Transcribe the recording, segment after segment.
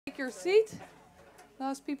your seat.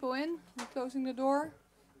 Last people in. I'm closing the door.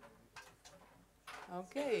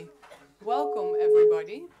 Okay. Welcome,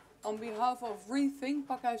 everybody. On behalf of Rethink,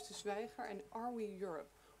 Pakhuis de Zwijger and Are We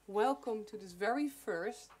Europe, welcome to this very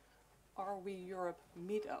first Are We Europe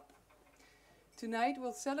meetup. Tonight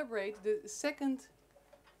we'll celebrate the second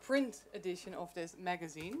print edition of this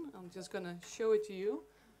magazine. I'm just going to show it to you.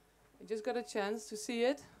 I just got a chance to see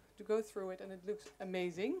it, to go through it, and it looks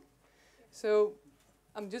amazing. So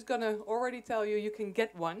I'm just going to already tell you, you can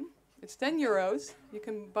get one. It's 10 euros. You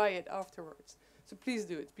can buy it afterwards. So please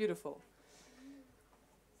do. It's beautiful.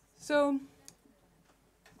 So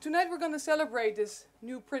tonight we're going to celebrate this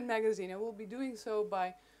new print magazine, and we'll be doing so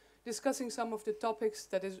by discussing some of the topics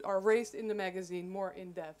that are raised in the magazine more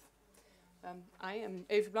in depth. I am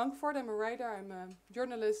Eve Blankvoort. I'm a writer. I'm a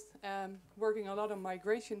journalist working a lot on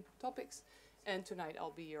migration topics, and tonight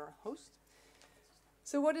I'll be your host.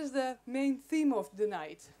 So what is the main theme of the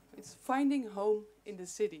night? It's finding home in the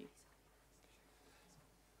city.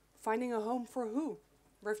 Finding a home for who?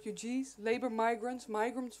 Refugees, labor migrants,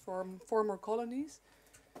 migrants from former colonies,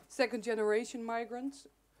 second generation migrants.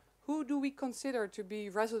 Who do we consider to be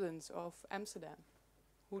residents of Amsterdam?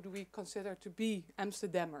 Who do we consider to be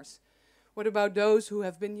Amsterdammers? What about those who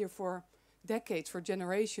have been here for decades, for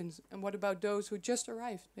generations? And what about those who just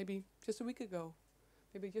arrived, maybe just a week ago,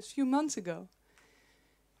 maybe just a few months ago?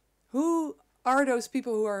 Who are those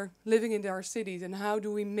people who are living in our cities, and how do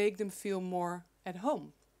we make them feel more at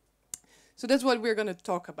home? So that's what we're going to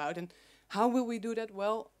talk about. And how will we do that?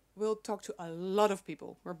 Well, we'll talk to a lot of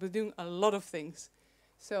people. We're doing a lot of things.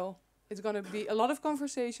 So it's going to be a lot of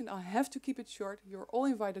conversation. I have to keep it short. You're all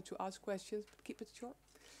invited to ask questions, but keep it short.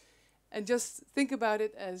 And just think about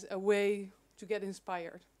it as a way to get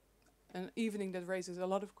inspired. An evening that raises a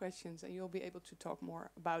lot of questions, and you'll be able to talk more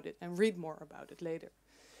about it and read more about it later.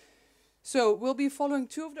 So we'll be following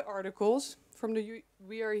two of the articles from the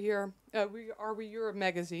We Are We Europe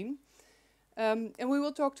magazine. And we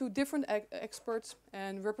will talk to different experts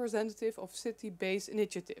and representatives of city-based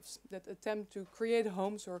initiatives that attempt to create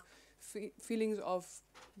homes or feelings of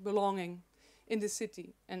belonging in the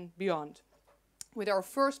city and beyond. With our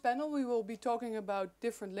first panel, we will be talking about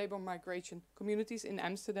different labor migration communities in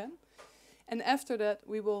Amsterdam. And after that,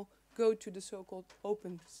 we will go to the so-called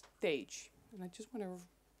open stage. And I just want to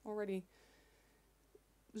already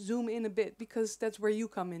zoom in a bit, because that's where you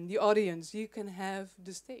come in, the audience. You can have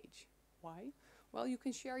the stage. Why? Well, you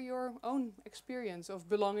can share your own experience of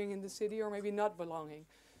belonging in the city or maybe not belonging.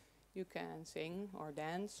 You can sing or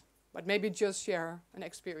dance, but maybe just share an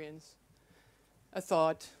experience, a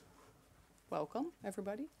thought. Welcome,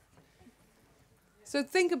 everybody. So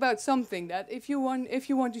think about something that if you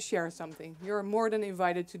want to share something, you're more than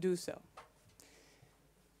invited to do so.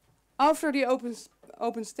 After the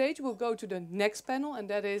open stage, we'll go to the next panel, and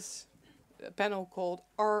that is a panel called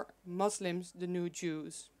Are Muslims the New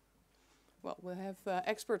Jews? Well, we'll have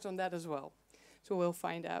experts on that as well, so we'll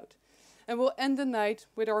find out. And we'll end the night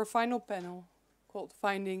with our final panel called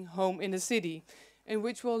Finding Home in the City, in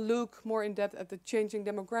which we'll look more in depth at the changing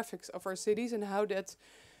demographics of our cities and how that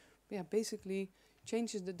basically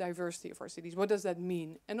changes the diversity of our cities. What does that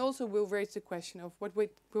mean? And also we'll raise the question of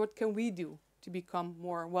what can we do to become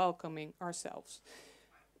more welcoming ourselves.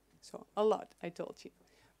 So a lot, I told you.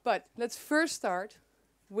 But let's first start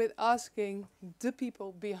with asking the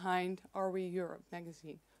people behind Are We Europe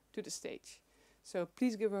magazine to the stage. So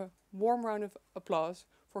please give a warm round of applause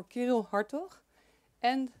for Kirill Hartog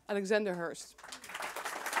and Alexander Hurst.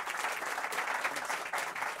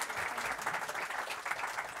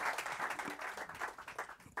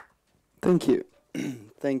 Thank you.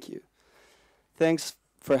 Thank you. Thanks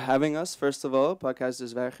for having us, first of all, Pakhuis de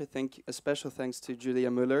Zwijger. A special thanks to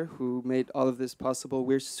Julia Muller, who made all of this possible.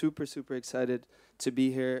 We're super, super excited to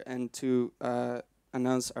be here and to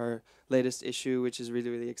announce our latest issue, which is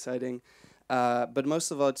really, really exciting. But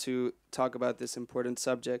most of all, to talk about this important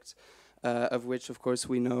subject, of which, of course,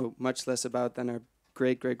 we know much less about than our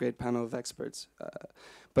great, great, great panel of experts.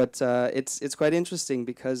 But it's quite interesting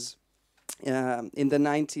because in the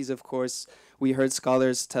 90s, of course, we heard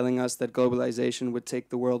scholars telling us that globalization would take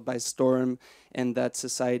the world by storm and that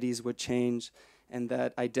societies would change and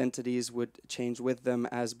that identities would change with them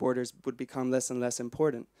as borders would become less and less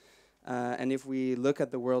important. And if we look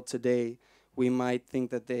at the world today, we might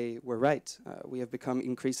think that they were right. We have become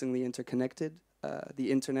increasingly interconnected.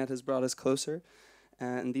 The internet has brought us closer.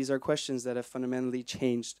 And these are questions that have fundamentally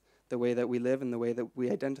changed the way that we live and the way that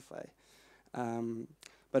we identify.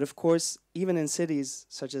 But of course, even in cities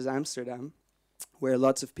such as Amsterdam, where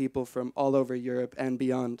lots of people from all over Europe and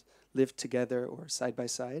beyond live together or side by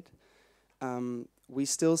side, we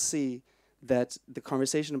still see that the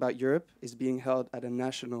conversation about Europe is being held at a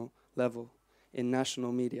national level, in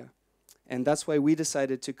national media. And that's why we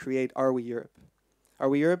decided to create Are We Europe? Are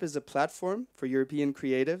We Europe is a platform for European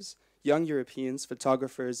creatives, young Europeans,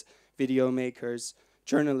 photographers, video makers,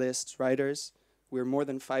 journalists, writers. We're more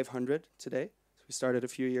than 500 today. We started a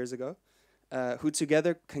few years ago, who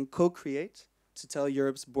together can co-create to tell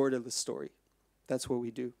Europe's borderless story. That's what we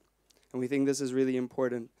do. And we think this is really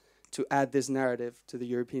important to add this narrative to the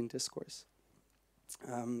European discourse.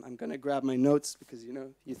 I'm going to grab my notes because, you know,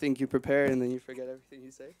 you think you prepare and then you forget everything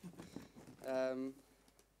you say.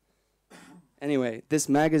 Anyway, this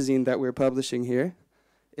magazine that we're publishing here,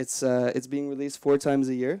 it's being released 4 times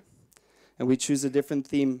a year, and we choose a different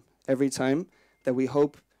theme every time that we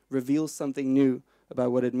hope reveals something new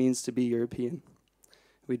about what it means to be European.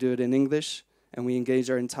 We do it in English, and we engage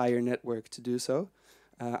our entire network to do so.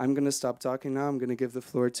 I'm going to stop talking now. I'm going to give the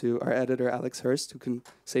floor to our editor, Alex Hurst, who can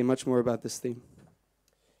say much more about this theme.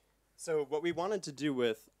 So what we wanted to do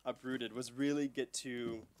with Uprooted was really get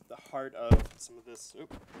to the heart of some of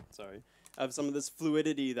this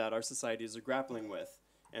fluidity that our societies are grappling with,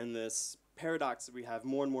 and this paradox that we have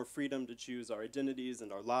more and more freedom to choose our identities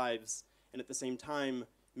and our lives, and at the same time,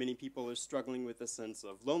 many people are struggling with a sense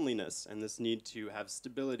of loneliness and this need to have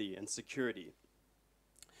stability and security.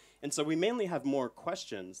 And so we mainly have more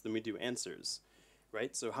questions than we do answers,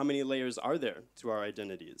 right? So how many layers are there to our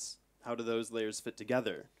identities? How do those layers fit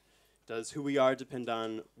together? Does who we are depend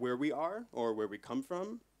on where we are or where we come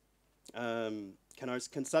from? Can our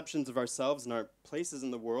conceptions of ourselves and our places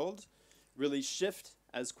in the world really shift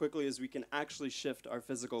as quickly as we can actually shift our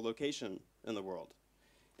physical location in the world?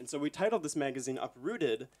 And so we titled this magazine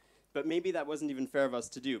Uprooted, but maybe that wasn't even fair of us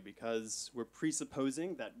to do because we're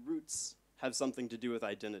presupposing that roots have something to do with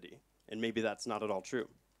identity, and maybe that's not at all true.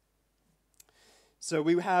 So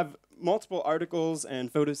we have multiple articles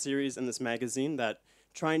and photo series in this magazine that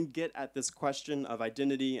try and get at this question of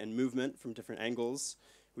identity and movement from different angles.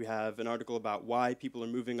 We have an article about why people are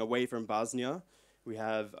moving away from Bosnia. We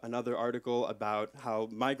have another article about how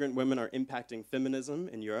migrant women are impacting feminism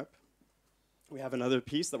in Europe. We have another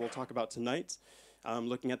piece that we'll talk about tonight,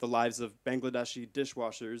 looking at the lives of Bangladeshi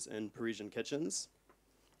dishwashers in Parisian kitchens.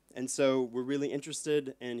 And so we're really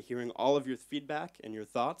interested in hearing all of your feedback and your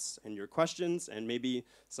thoughts and your questions and maybe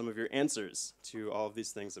some of your answers to all of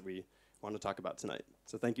these things that we want to talk about tonight.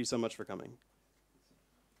 So thank you so much for coming.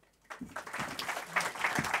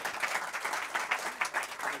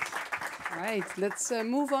 All right, let's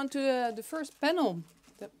move on to the first panel,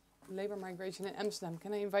 the labor migration in Amsterdam.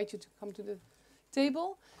 Can I invite you to come to the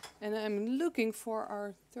table? And I'm looking for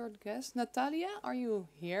our third guest. Natalia, are you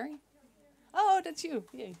here? Oh, that's you.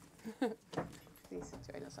 Yay. Please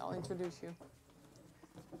join us. I'll introduce you.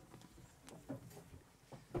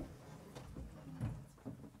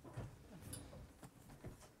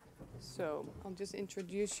 So I'll just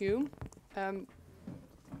introduce you. I'll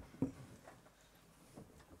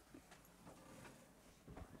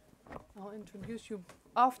introduce you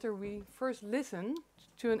after we first listen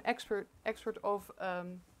to an excerpt of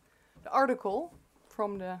the article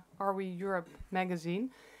from the Are We Europe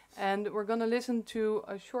magazine. And we're going to listen to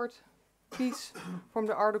a short piece from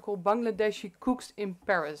the article Bangladeshi Cooks in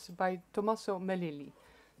Paris by Tommaso Melilli.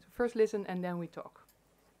 So first listen and then we talk.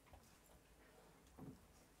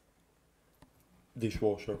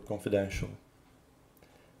 Dishwasher Confidential.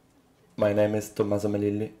 My name is Tommaso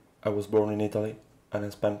Melilli. I was born in Italy and I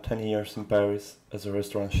spent 10 years in Paris as a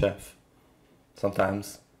restaurant chef.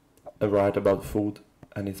 Sometimes I write about food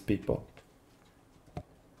and its people.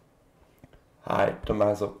 I,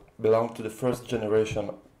 Tommaso, belong to the first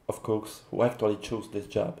generation of cooks who actually chose this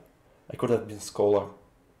job. I could have been scholar,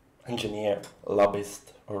 engineer,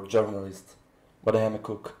 lobbyist, or journalist, but I am a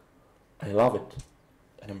cook. I love it,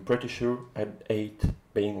 and I'm pretty sure I'd hate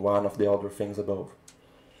being one of the other things above.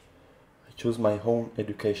 I chose my own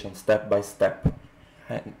education step by step,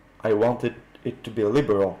 and I wanted it to be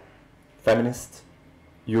liberal, feminist,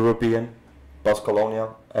 European,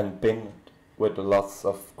 post-colonial, and pinned with lots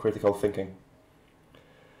of critical thinking.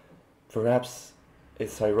 Perhaps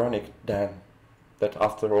it's ironic then that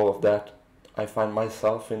after all of that, I find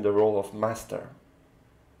myself in the role of master,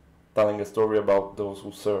 telling a story about those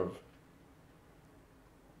who serve.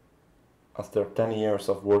 After 10 years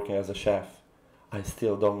of working as a chef, I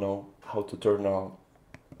still don't know how to turn on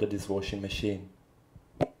the dishwashing machine.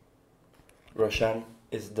 Roshan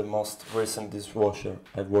is the most recent dishwasher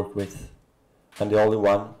I've worked with, and the only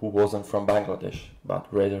one who wasn't from Bangladesh, but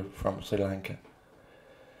rather from Sri Lanka.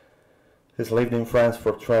 He's lived in France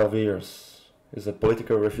for 12 years. He's a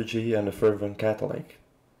political refugee and a fervent Catholic.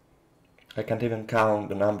 I can't even count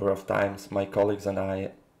the number of times my colleagues and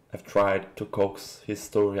I have tried to coax his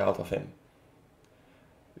story out of him.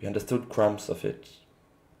 We understood crumbs of it.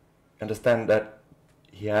 We understand that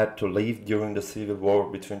he had to leave during the civil war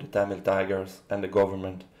between the Tamil Tigers and the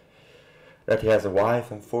government, that he has a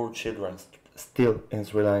wife and 4 children still in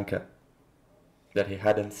Sri Lanka, that he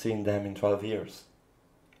hadn't seen them in 12 years.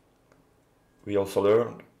 We also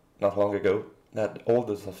learned, not long ago, that the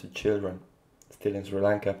oldest of the children, still in Sri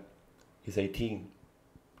Lanka, is 18,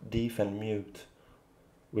 deaf and mute,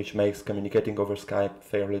 which makes communicating over Skype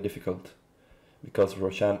fairly difficult, because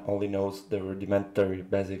Roshan only knows the rudimentary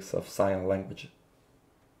basics of sign language.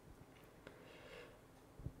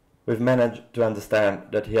 We've managed to understand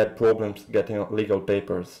that he had problems getting legal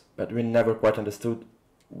papers, but we never quite understood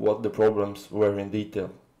what the problems were in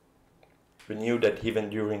detail. We knew that even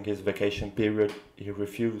during his vacation period, he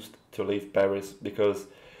refused to leave Paris because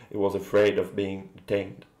he was afraid of being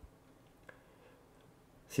detained.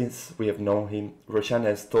 Since we have known him, Roshan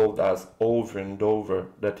has told us over and over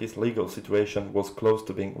that his legal situation was close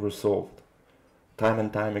to being resolved. Time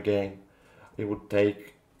and time again, he would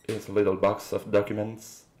take his little box of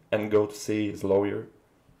documents and go to see his lawyer.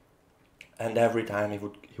 And every time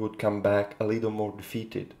he would come back a little more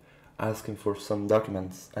defeated, asking for some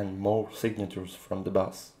documents and more signatures from the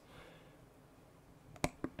boss.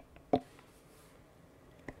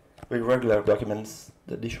 With regular documents,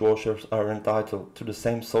 the dishwashers are entitled to the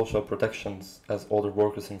same social protections as other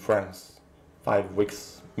workers in France. 5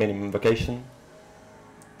 weeks minimum vacation,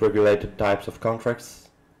 regulated types of contracts,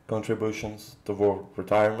 contributions toward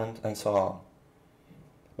retirement, and so on.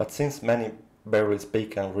 But since many barely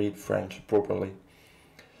speak and read French properly,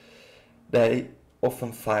 they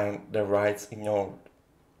often find their rights ignored.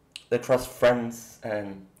 They trust friends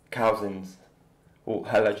and cousins who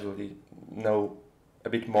allegedly know a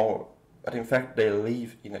bit more, but in fact they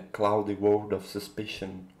live in a cloudy world of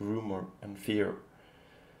suspicion, rumor, and fear.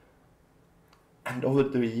 And over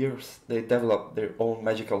the years they develop their own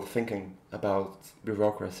magical thinking about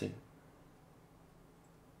bureaucracy.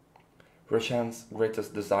 Roshan's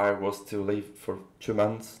greatest desire was to leave for 2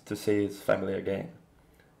 months to see his family again.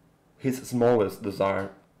 His smallest desire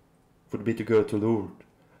would be to go to Lourdes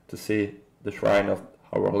to see the shrine of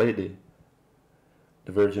Our Lady,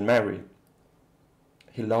 the Virgin Mary.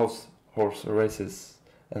 He loves horse races,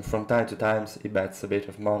 and from time to time he bets a bit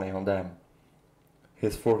of money on them.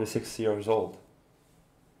 He's 46 years old.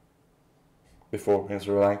 Before in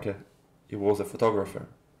Sri Lanka, he was a photographer.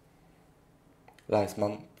 Last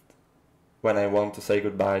month, when I want to say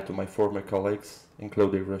goodbye to my former colleagues,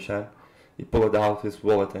 including Roshan, he pulled out his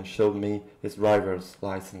wallet and showed me his driver's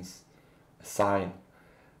license, a sign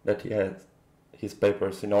that he had his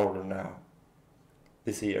papers in order now.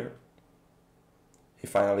 This year, he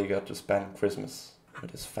finally got to spend Christmas with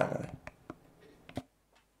his family.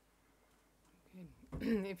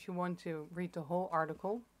 Okay. If you want to read the whole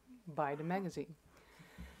article, buy the magazine.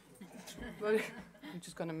 But I'm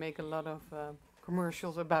just going to make a lot of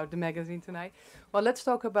commercials about the magazine tonight. Well, let's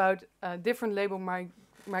talk about different labor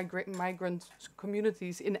migrant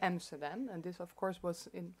communities in Amsterdam. And this, of course, was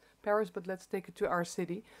in Paris, but let's take it to our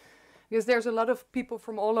city. Because there's a lot of people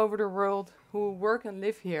from all over the world who work and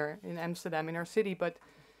live here in Amsterdam, in our city, but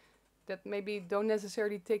that maybe don't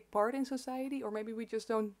necessarily take part in society, or maybe we just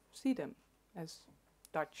don't see them as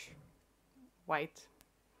Dutch, white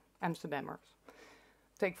Amsterdammers.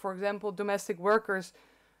 Take, for example, domestic workers.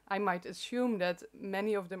 I might assume that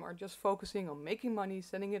many of them are just focusing on making money,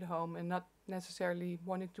 sending it home, and not necessarily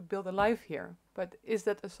wanting to build a life here. But is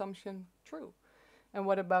that assumption true? And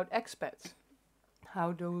what about expats?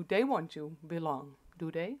 How do they want to belong?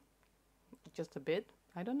 Do they? Just a bit?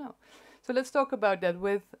 I don't know. So let's talk about that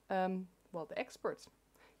with, the experts.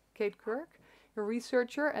 Kate Kirk, a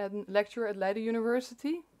researcher and lecturer at Leiden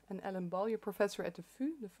University, and Ellen Ball, you're professor at the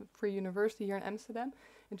VU, the Free University here in Amsterdam.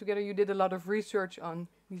 And together you did a lot of research on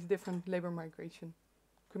these different labor migration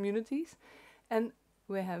communities. And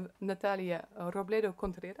we have Natalia Robledo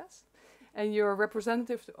Contreras, and you're a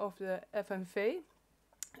representative of the FNV,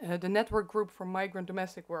 the Network Group for Migrant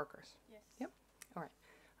Domestic Workers. Yes. Yep. All right.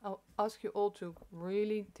 I'll ask you all to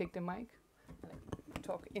really take the mic,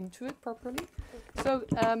 talk into it properly. So,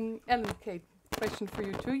 Ellen, Kate, question for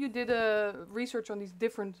you too. You did research on these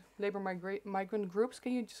different labor migrant groups.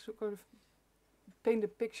 Can you just sort of paint a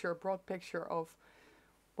picture, a broad picture of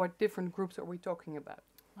what different groups are we talking about?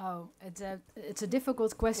 Oh, it's a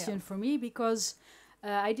difficult question for me because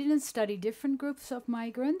I didn't study different groups of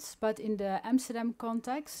migrants, but in the Amsterdam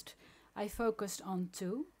context, I focused on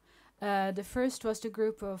 2. The first was the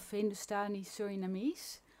group of Hindustani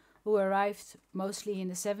Surinamese who arrived mostly in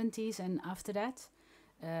the 70s and after that.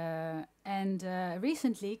 And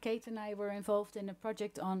recently, Kate and I were involved in a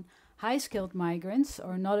project on high-skilled migrants,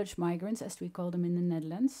 or knowledge migrants, as we call them in the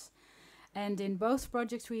Netherlands. And in both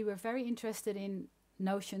projects, we were very interested in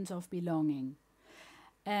notions of belonging.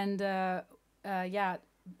 And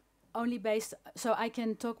only based, so I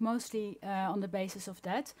can talk mostly on the basis of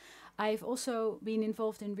that. I've also been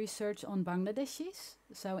involved in research on Bangladeshis.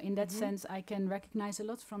 So in that sense, I can recognize a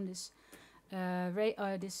lot from this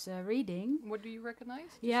reading. What do you recognize?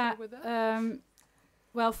 Yeah. With that?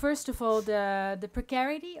 Well, first of all, the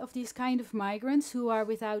precarity of these kind of migrants who are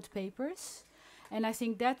without papers. And I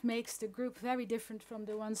think that makes the group very different from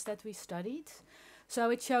the ones that we studied. So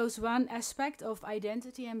it shows one aspect of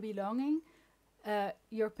identity and belonging,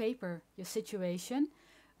 your paper, your situation,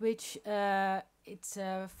 which it's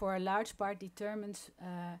for a large part determines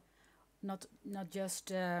not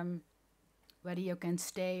just whether you can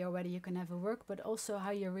stay or whether you can have a work, but also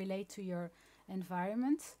how you relate to your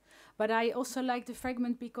environment. But I also like the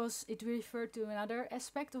fragment because it referred to another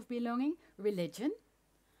aspect of belonging, religion.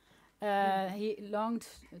 He longed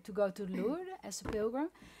to go to Lourdes as a pilgrim.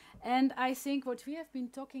 And I think what we have been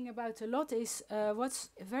talking about a lot is what's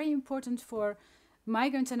very important for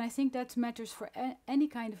migrants, and I think that matters for any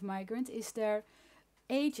kind of migrant, is their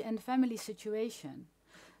age and family situation.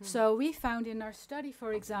 So we found in our study,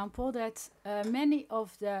 for example, that many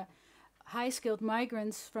of the high-skilled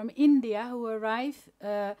migrants from India who arrive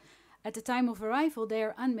at the time of arrival, they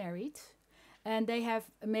are unmarried. And they have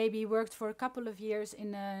maybe worked for a couple of years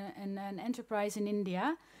in an enterprise in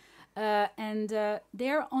India. And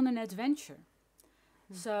they're on an adventure.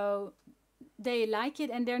 So they like it,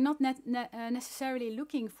 and they're not necessarily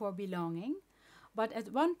looking for belonging. But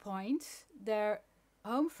at one point, their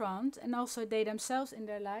home front, and also they themselves in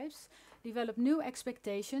their lives, develop new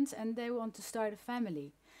expectations, and they want to start a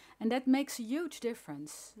family. And that makes a huge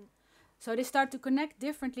difference. So they start to connect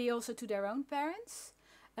differently also to their own parents.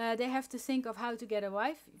 They have to think of how to get a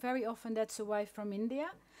wife. Very often that's a wife from India.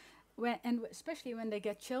 Especially when they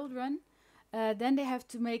get children, then they have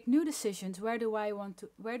to make new decisions. Where do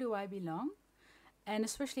I belong? And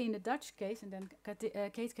especially in the Dutch case, and then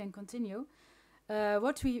Kate can continue,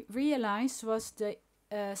 what we realized was the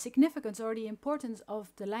significance or the importance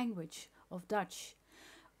of the language of Dutch.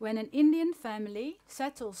 When an Indian family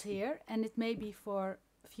settles here, and it may be for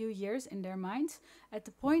a few years in their minds, at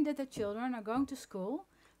the point that the children are going to school,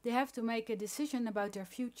 they have to make a decision about their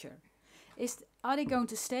future. Are they going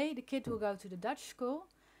to stay? The kid will go to the Dutch school.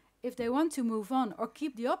 If they want to move on or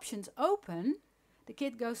keep the options open, the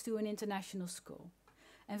kid goes to an international school.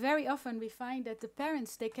 And very often we find that the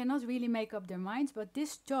parents, they cannot really make up their minds, but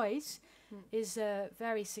this choice is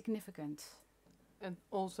very significant. And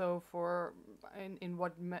also for in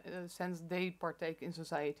what sense they partake in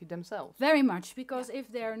society themselves. Very much, because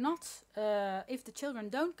if they're not, if the children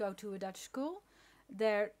don't go to a Dutch school,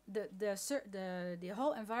 the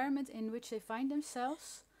whole environment in which they find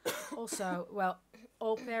themselves, also, well,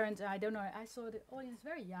 all parents, I don't know, I saw the audience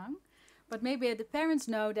very young, but maybe the parents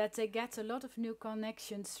know that they get a lot of new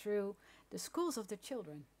connections through the schools of their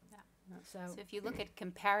children. So if you look at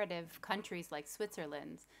comparative countries like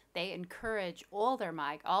Switzerland, they encourage all their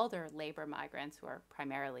labor migrants, who are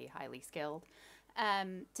primarily highly skilled,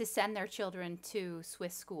 to send their children to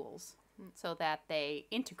Swiss schools so that they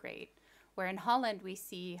integrate. Where in Holland we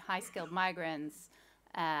see high-skilled migrants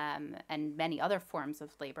and many other forms of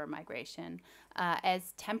labor migration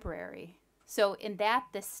as temporary. So in that,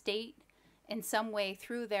 the state, in some way,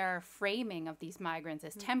 through their framing of these migrants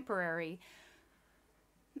as temporary,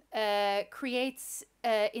 creates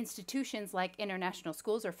institutions like international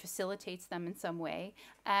schools, or facilitates them in some way,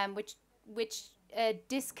 which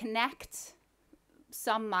disconnect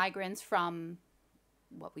some migrants from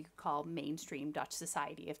what we could call mainstream Dutch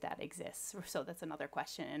society, if that exists. So that's another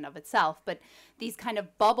question in and of itself. But these kind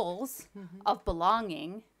of bubbles of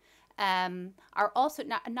belonging are also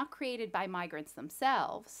not created by migrants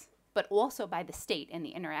themselves, but also by the state and the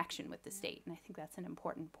interaction with the state. And I think that's an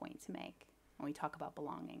important point to make when we talk about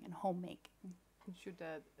belonging and homemaking. Should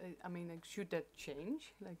that, should that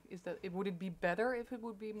change? Would it be better if it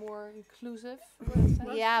would be more inclusive?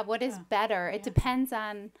 Yeah, what is better? It depends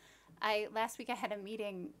on. Last week I had a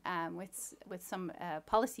meeting with some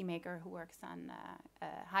policymaker who works on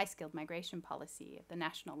high-skilled migration policy at the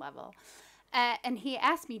national level, and he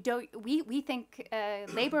asked me, we think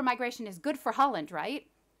labor migration is good for Holland, right?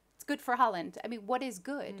 It's good for Holland. I mean, what is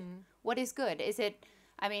good? What is good? Is it?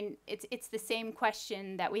 I mean, it's the same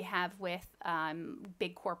question that we have with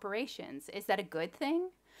big corporations. Is that a good thing?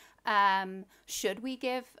 Should we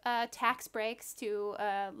give tax breaks to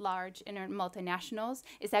large multinationals?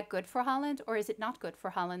 Is that good for Holland or is it not good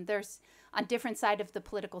for Holland? There's on different side of the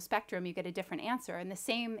political spectrum, you get a different answer. And the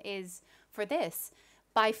same is for this.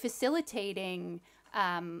 By facilitating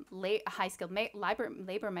high-skilled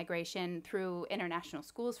labor migration through international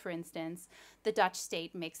schools, for instance, the Dutch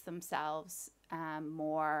state makes themselves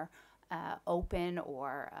more open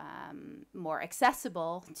or more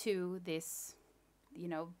accessible to this,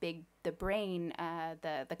 the brain,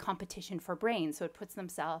 the competition for brains. So it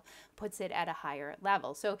puts it at a higher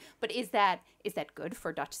level. So, but is that good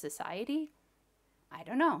for Dutch society? I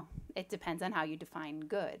don't know. It depends on how you define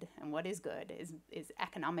good. And what is good? Is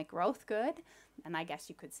economic growth good? And I guess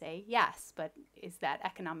you could say yes, but is that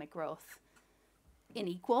economic growth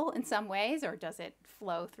unequal in some ways, or does it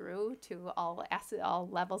flow through to all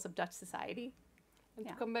levels of Dutch society? And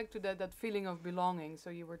to come back to that feeling of belonging, so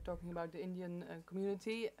you were talking about the Indian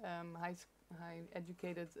community, high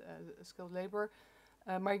educated skilled labor,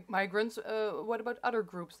 migrants. What about other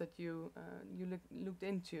groups that you looked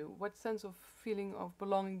into? What sense of feeling of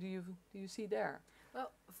belonging do you see there?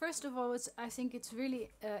 Well, first of all, I think it's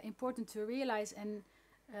really important to realize, and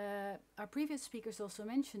our previous speakers also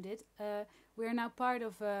mentioned it, we are now part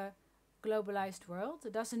of a globalized world.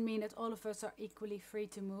 It doesn't mean that all of us are equally free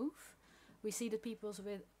to move. We see that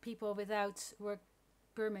people without work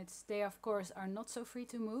permits, they of course are not so free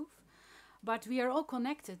to move. But we are all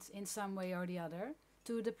connected in some way or the other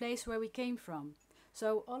to the place where we came from.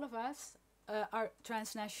 So all of us are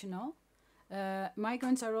transnational.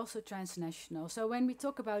 Migrants are also transnational. So when we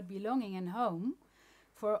talk about belonging and home,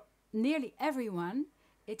 for nearly everyone,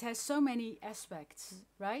 it has so many aspects,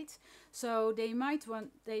 right? So they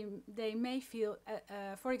may feel,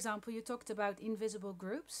 for example, you talked about invisible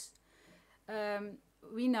groups.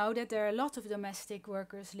 We know that there are a lot of domestic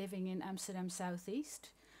workers living in Amsterdam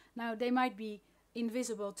Southeast. Now, they might be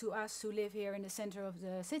invisible to us who live here in the center of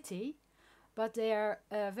the city, but they are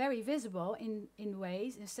very visible in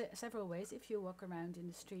several ways if you walk around in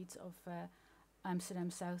the streets of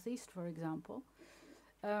Amsterdam Southeast, for example.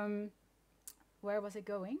 Where was it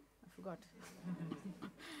going? I forgot.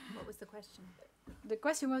 What was the question? The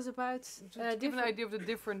question was about to give an idea of the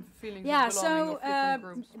different feelings yeah, of belonging of different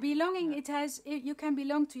groups. Belonging, you can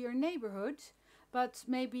belong to your neighborhood, but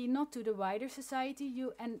maybe not to the wider society.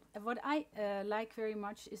 And what I like very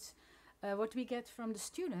much is what we get from the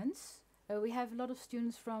students. We have a lot of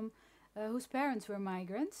students from whose parents were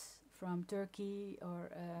migrants from Turkey or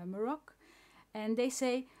Morocco, and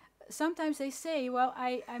sometimes they say, well,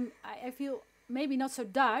 I feel maybe not so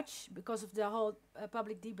Dutch because of the whole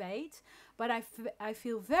public debate, but I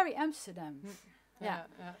feel very Amsterdam. Yeah.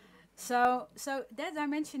 So that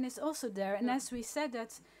dimension is also there, and as we said,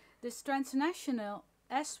 that this transnational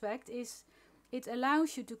aspect it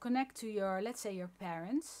allows you to connect to let's say your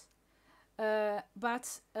parents,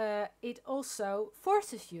 but it also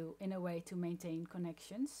forces you in a way to maintain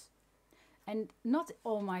connections, and not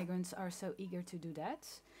all migrants are so eager to do that,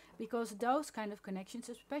 because those kind of connections,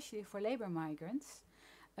 especially for labor migrants,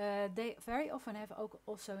 they very often have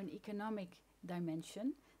also an economic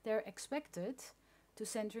dimension. They're expected to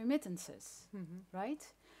send remittances,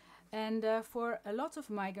 right? And for a lot of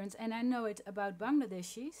migrants, and I know it about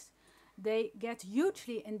Bangladeshis, they get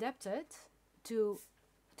hugely indebted to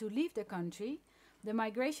leave the country. The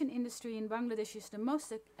migration industry in Bangladesh is the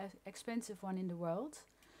most expensive one in the world.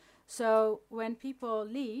 So when people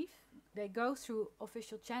leave, they go through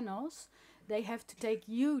official channels. They have to take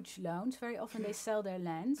huge loans. Very often they sell their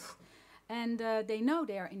lands, and they know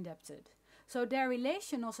they are indebted. So their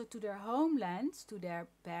relation also to their homelands, to their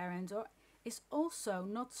parents, is also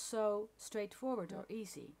not so straightforward or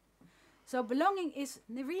easy. So belonging is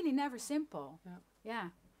really never simple. Yeah.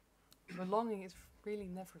 Belonging is really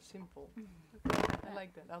never simple. Okay, I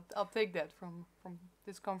like that. I'll take that from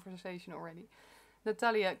this conversation already.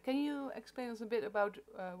 Natalia, can you explain us a bit about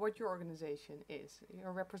what your organization is? You're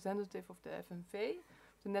a representative of the FNV,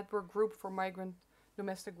 the Network Group for Migrant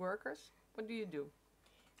Domestic Workers. What do you do?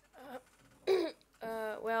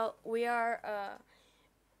 Well, we are,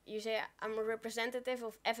 you say I'm a representative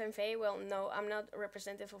of FNV. Well, no, I'm not a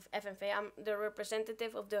representative of FNV. I'm the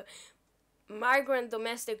representative of the migrant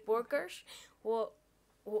domestic workers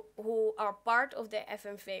who are part of the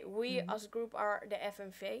FNV. We as a group are the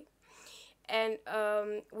FNV. And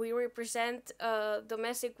we represent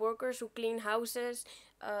domestic workers who clean houses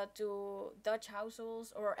to Dutch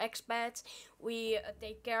households or expats. We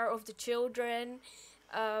take care of the children.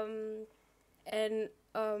 And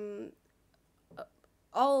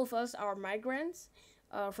all of us are migrants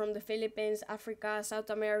from the Philippines, Africa, South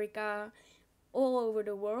America, all over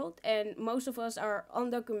the world, and most of us are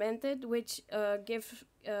undocumented, which gives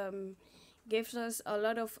us a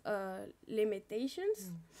lot of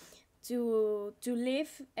limitations to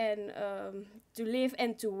live and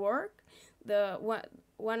to work.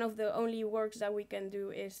 One of the only works that we can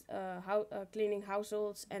do is cleaning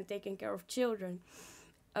households and taking care of children.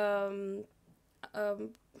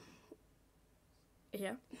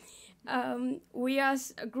 We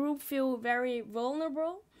as a group feel very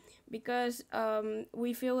vulnerable because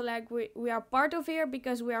we feel like we are part of here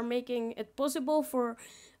because we are making it possible for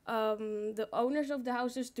the owners of the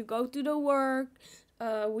houses to go to the work.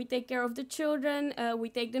 We take care of the children, we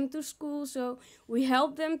take them to school, so we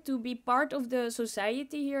help them to be part of the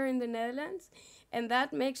society here in the Netherlands, and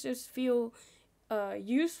that makes us feel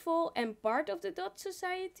useful and part of the Dutch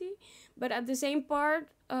society. But at the same time,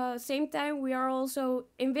 we are also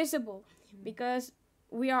invisible because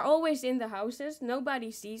we are always in the houses. Nobody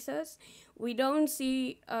sees us. We don't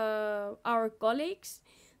see our colleagues,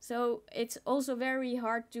 so it's also very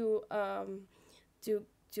hard to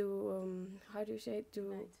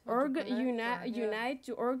unite,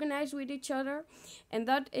 to organize with each other, and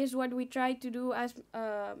that is what we try to do as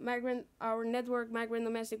our network migrant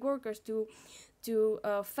domestic workers, to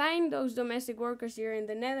find those domestic workers here in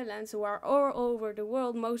the Netherlands who are all over the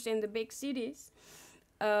world, most in the big cities,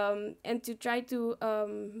 and to try to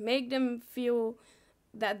make them feel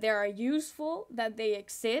that they are useful, that they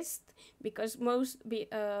exist, because most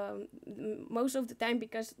of the time,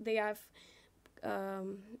 because they have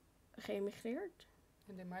geëmigreerd.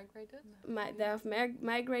 And they migrated? They have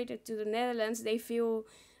migrated to the Netherlands. They feel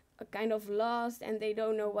kind of lost and they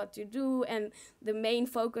don't know what to do. And the main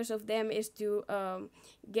focus of them is to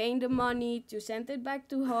gain the money, to send it back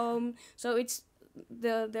to home. So it's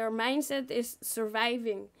their mindset is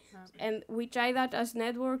surviving. And we try that as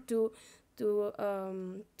network to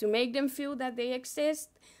make them feel that they exist,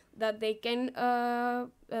 that they can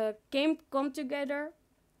come together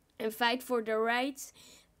and fight for their rights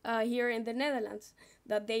here in the Netherlands,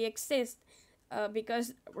 that they exist.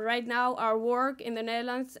 Because right now our work in the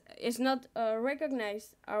Netherlands is not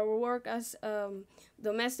recognized. Our work as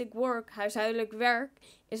domestic work, huishoudelijk werk,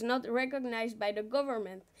 is not recognized by the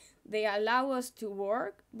government. They allow us to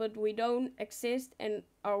work, but we don't exist and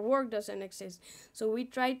our work doesn't exist. So we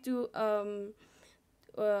try to,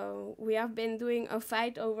 we have been doing a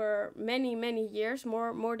fight over many years,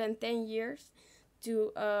 more than 10 years,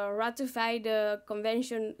 to ratify the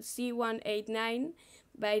Convention C189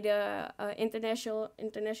 by the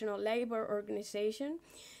International Labour Organization,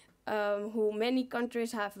 who many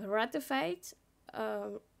countries have ratified,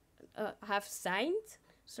 have signed.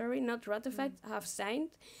 Sorry, not ratified, have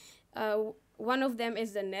signed. One of them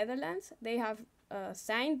is the Netherlands. They have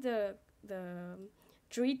signed the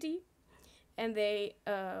treaty, and they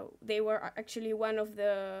were actually one of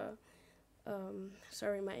the.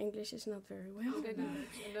 Sorry, my English is not very well. Okay, and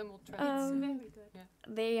then we'll try.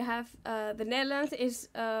 They have the Netherlands is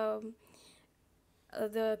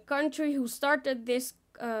the country who started this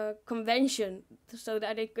convention so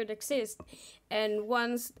that it could exist, and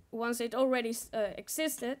once it already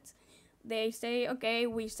existed, they say, okay,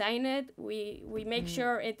 we sign it, we make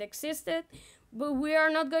sure it existed, but we are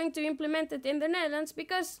not going to implement it in the Netherlands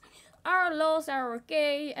because our laws are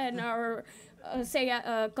okay and our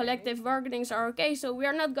collective bargainings are okay, so we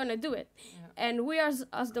are not going to do it. And we as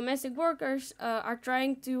domestic workers are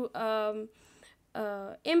trying to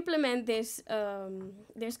implement this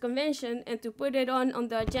convention and to put it on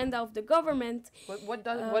the agenda of the government.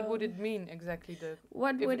 What would it mean exactly?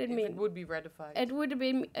 What would it mean? If it would be ratified? It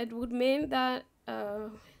would mean that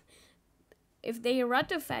if they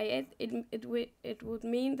ratify it, it would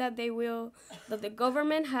mean that that the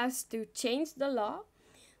government has to change the law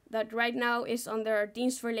that right now is under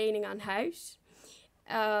dienstverlening aan huis.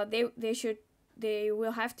 They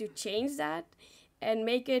will have to change that and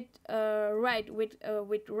make it right with a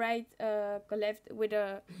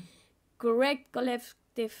correct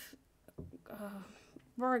collective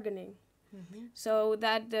bargaining, so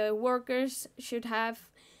that the workers should have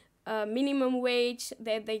minimum wage,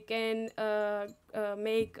 that they can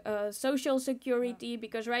make social security,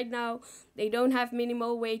 because right now they don't have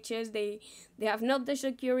minimal wages. They have not the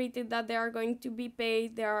security that they are going to be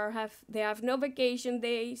paid. They have no vacation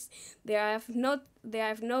days. They have no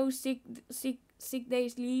sick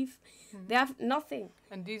days leave. They have nothing.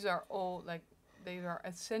 And these are all they are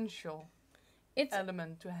essential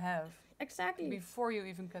element to have. Exactly. Before you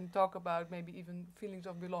even can talk about maybe even feelings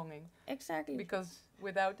of belonging. Exactly. Because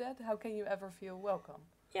without that, how can you ever feel welcome?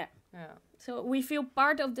 Yeah. Yeah. So we feel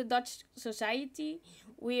part of the Dutch society.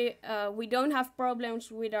 We don't have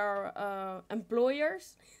problems with our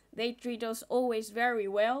employers. They treat us always very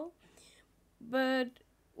well, but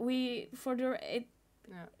we for the it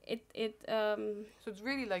Yeah. it So it's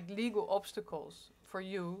really like legal obstacles for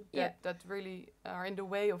you that, Yeah. that really are in the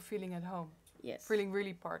way of feeling at home, yes feeling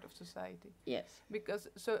really part of society. yes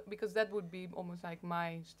Because that would be almost like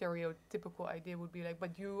my stereotypical idea would be like,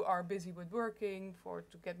 but you are busy with working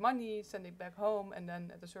to get money, send it back home, and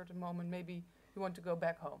then at a certain moment maybe you want to go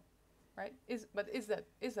back home, right? Is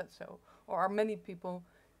that so, or are many people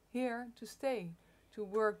here to stay, to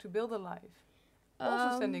work, to build a life,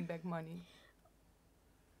 also sending back money?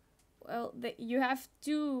 Well, you have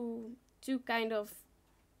two kind of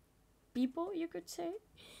people, you could say.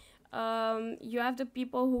 You have the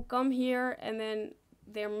people who come here and then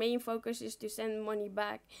their main focus is to send money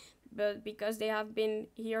back, but because they have been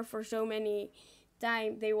here for so many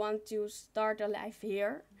time, they want to start a life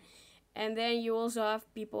here. And then you also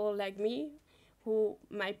have people like me, who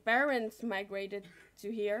my parents migrated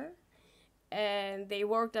to here, and they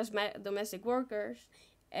worked as domestic workers,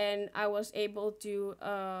 and I was able to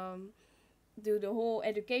do the whole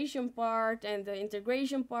education part and the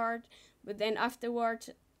integration part. But then afterwards,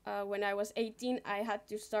 when I was 18, I had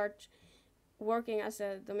to start working as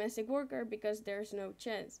a domestic worker because there's no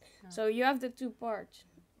chance. Yeah. So you have the two parts.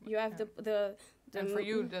 You have Yeah. the And for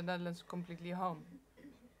you, the Netherlands is completely home.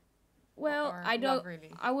 well, Or I not don't.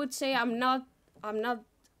 really. I would say I'm not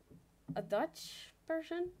a Dutch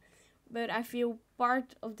person, but I feel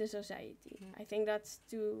part of the society. Mm. I think that's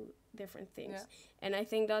two different things, Yeah. and I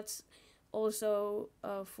think that's also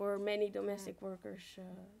for many domestic workers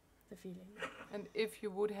the feeling. And if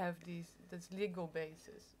you would have this legal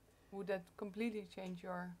basis, would that completely change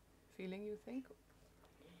your feeling, you think?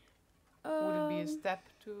 Would it be a step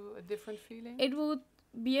to a different feeling? It would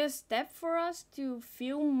be a step for us to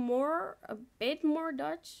feel a bit more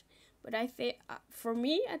Dutch, but I think for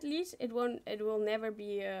me at least it will never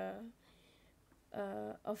be a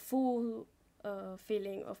full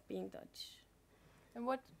feeling of being Dutch. And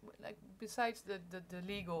what, like, besides the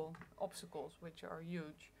legal obstacles, which are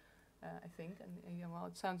huge, I think, and yeah, well,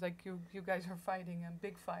 it sounds like you guys are fighting a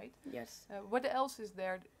big fight. Yes. What else is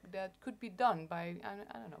there that could be done by,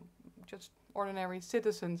 I don't know, just ordinary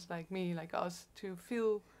citizens like me, like us, to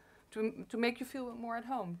feel, to make you feel more at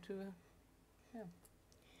home?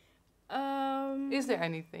 Is there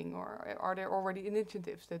anything, or are there already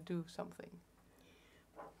initiatives that do something?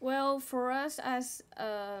 Well, for us as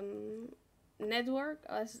network,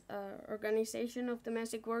 as organization of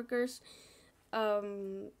domestic workers,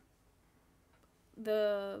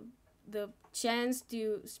 the chance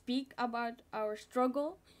to speak about our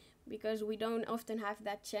struggle, because we don't often have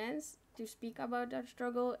that chance to speak about our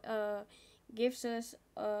struggle, gives us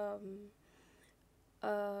a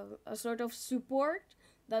sort of support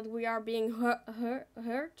that we are being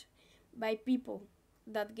heard by people.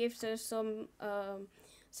 That gives us some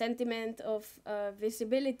sentiment of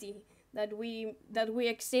visibility, that we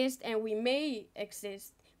exist and we may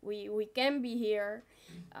exist. We can be here.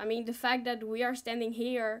 I mean, the fact that we are standing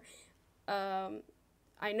here,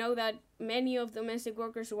 I know that many of domestic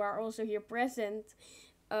workers who are also here present,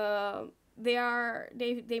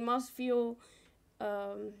 they must feel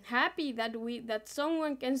happy that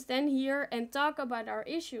someone can stand here and talk about our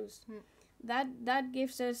issues. That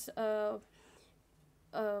gives us a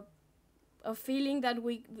feeling that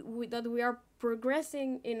we are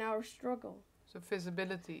progressing in our struggle. So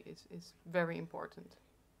visibility is very important.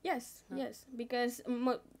 Yes, Yeah. yes, because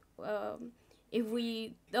if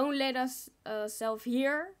we don't let ourselves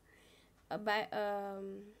hear, for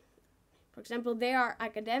example, they are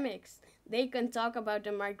academics. They can talk about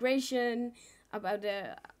the migration, about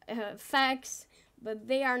the facts, but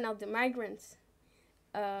they are not the migrants.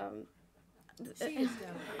 I'm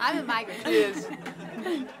a migrant. She is.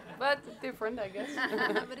 But different, I guess.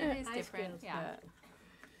 But it is High different. skills. Yeah.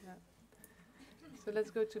 Yeah. So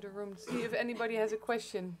let's go to the room, see if anybody has a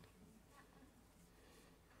question.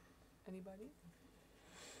 Anybody?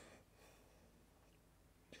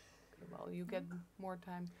 Okay, well, you get more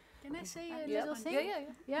time. Can I say a Yeah. little thing? Yeah.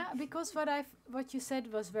 Yeah, because what you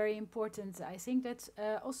said was very important. I think that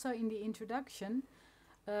also in the introduction,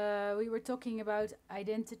 we were talking about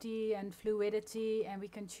identity and fluidity, and we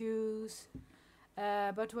can choose.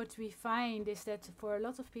 But what we find is that for a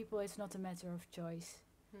lot of people, it's not a matter of choice.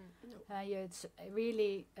 Yeah, it's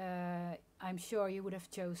really. I'm sure you would have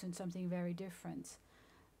chosen something very different.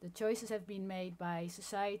 The choices have been made by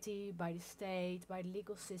society, by the state, by the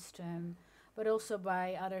legal system, but also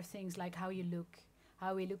by other things like how you look,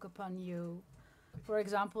 how we look upon you. For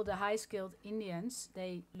example, the high-skilled Indians,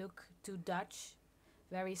 they look to Dutch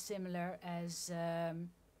very similar as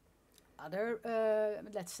other,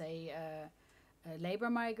 let's say, labor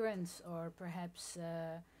migrants or perhaps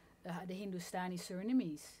the Hindustani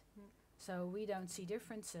Surinamese. So we don't see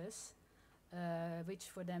differences, which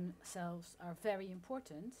for themselves are very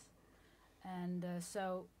important. And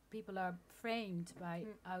so people are framed by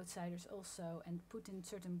outsiders also and put in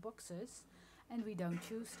certain boxes, and we don't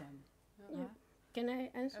choose them. Yeah. Can I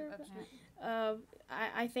answer that? Absolutely.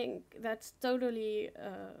 I think that's totally.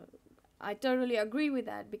 I totally agree with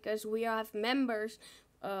that, because we have members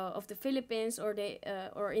of the Philippines or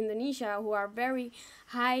Indonesia who are very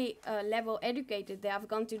high level educated. They have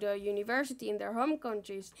gone to the university in their home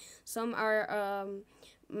countries. Some are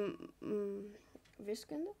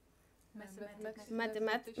wiskunde?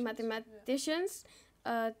 Mathematicians.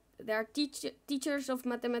 They are teachers of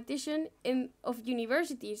mathematician of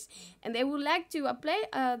universities, and they would like to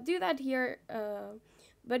do that here,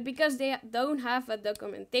 but because they don't have a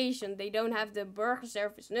documentation, they don't have the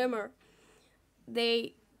burgerservice number,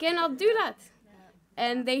 they cannot do that.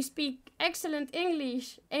 And they speak excellent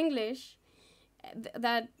English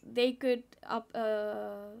that they could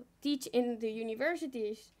teach in the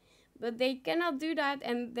universities, but they cannot do that,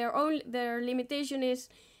 and their limitation is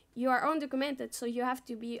you are undocumented, so you have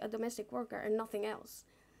to be a domestic worker and nothing else.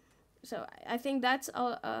 So I think that's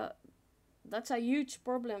a huge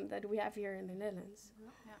problem that we have here in the Netherlands.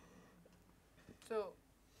 Yeah. So,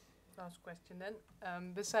 last question then.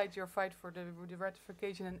 Besides your fight for the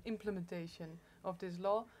ratification and implementation of this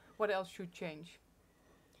law, what else should change?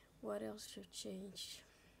 What else should change?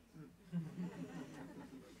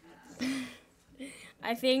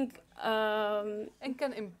 I think. And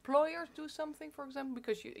can employers do something, for example?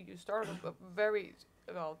 Because you started very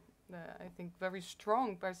well, I think very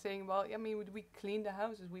strong by saying, well, I mean, we clean the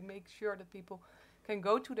houses, we make sure that people can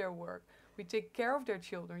go to their work, we take care of their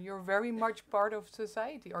children. You're very much part of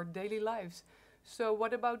society, our daily lives. So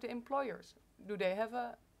what about the employers? Do they have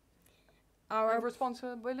a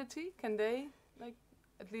responsibility? Can they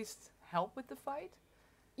at least help with the fight?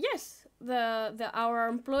 Yes, our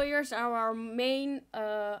employers are our main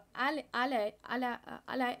allies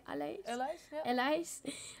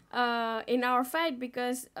in our fight,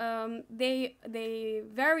 because they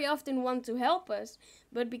very often want to help us,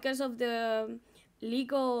 but because of the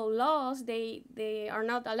legal laws, they are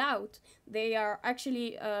not allowed. They are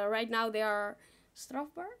actually right now they are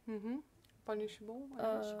strafbaar, punishable,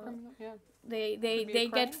 criminal. Yeah. They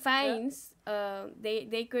get fines. Yeah.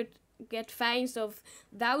 They could get fines of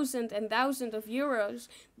thousands and thousands of euros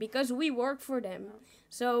because we work for them. Yeah.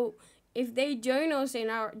 So if they join us in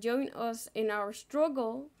our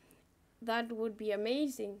struggle, that would be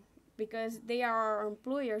amazing, because they are our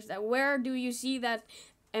employers. That where do you see that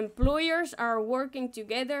employers are working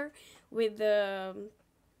together with the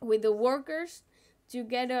workers to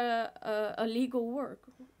get a legal work?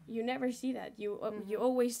 You never see that. You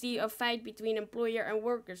always see a fight between employer and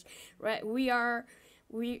workers, right? We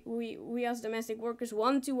as domestic workers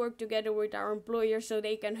want to work together with our employers so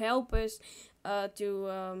they can help us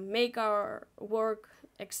to make our work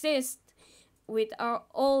exist with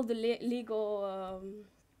all the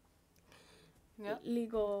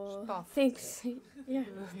legal stuff. Things. Yeah.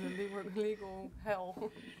 The legal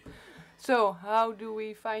hell. So how do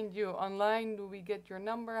we find you online? Do we get your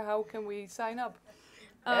number? How can we sign up?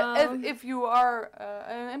 If you are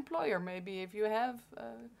an employer, maybe if you have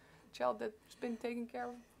a child that's been taken care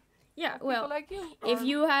of. Yeah, people like you. If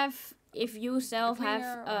you yourself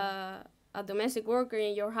have a domestic worker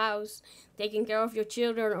in your house, taking care of your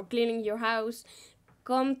children or cleaning your house,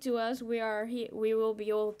 come to us. We are here. We will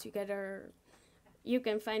be all together. You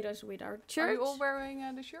can find us with our church. Are you all wearing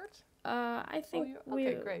the shirts? I think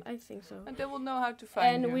great. I think so. And they will know how to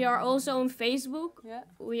find you. And we are also on Facebook. Yeah.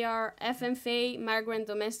 We are FMV Migrant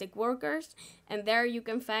Domestic Workers, and there you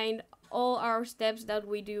can find all our steps that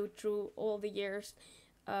we do through all the years,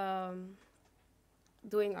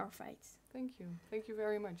 doing our fights. Thank you. Thank you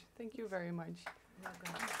very much. Thank you very much.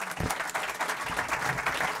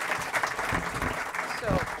 So,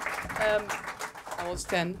 I will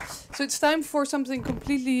stand. So it's time for something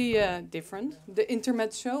completely different. The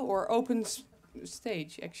intermezzo, or open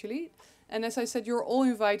stage, actually. And as I said, you're all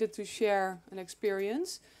invited to share an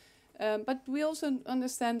experience. But we also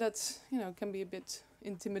understand that, it can be a bit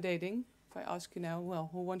intimidating. If I ask you now, well,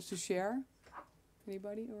 who wants to share?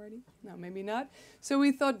 Anybody already? No, maybe not. So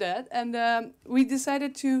we thought that, and we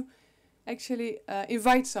decided to actually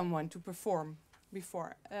invite someone to perform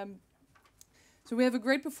before. So we have a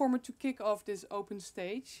great performer to kick off this open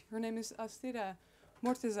stage. Her name is Astera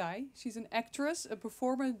Mortezai. She's an actress, a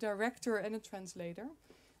performer, director, and a translator.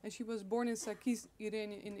 And she was born in Saqqez,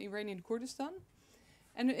 in Iranian Kurdistan.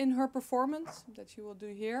 And in her performance that she will do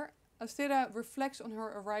here, Astera reflects on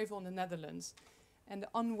her arrival in the Netherlands and the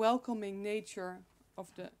unwelcoming nature of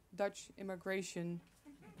the Dutch immigration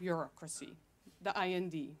bureaucracy, the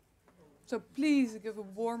IND. So please give a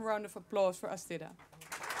warm round of applause for Astera.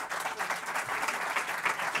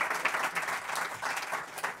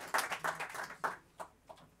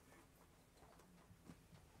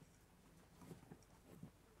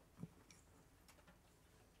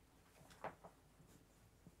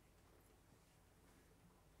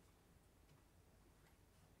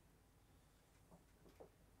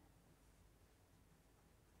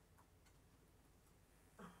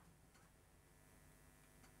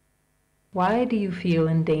 Why do you feel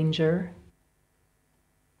in danger?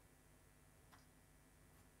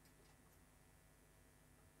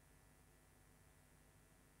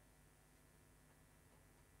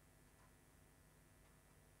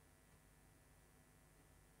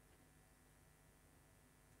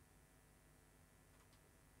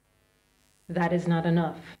 That is not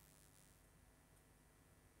enough.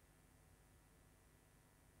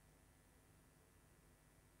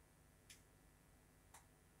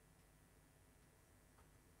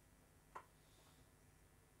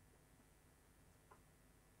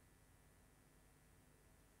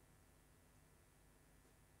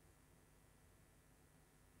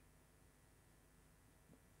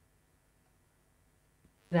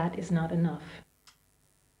 That is not enough.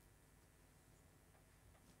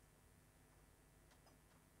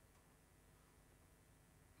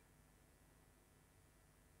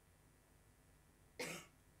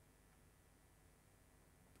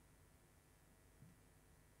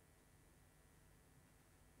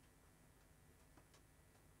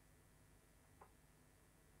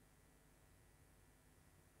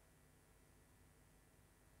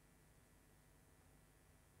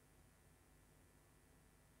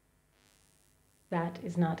 That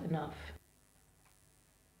is not enough.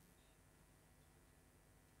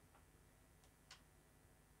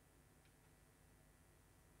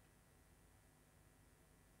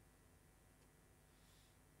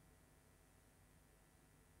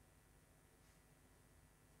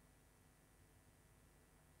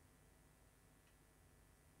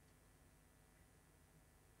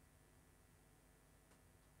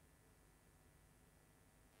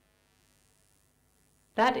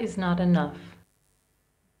 That is not enough.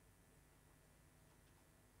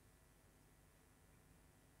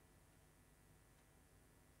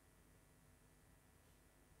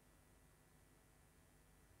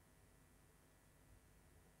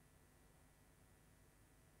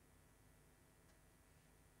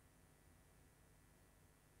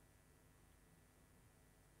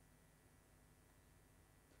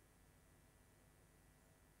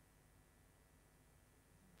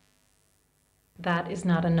 That is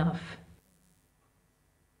not enough.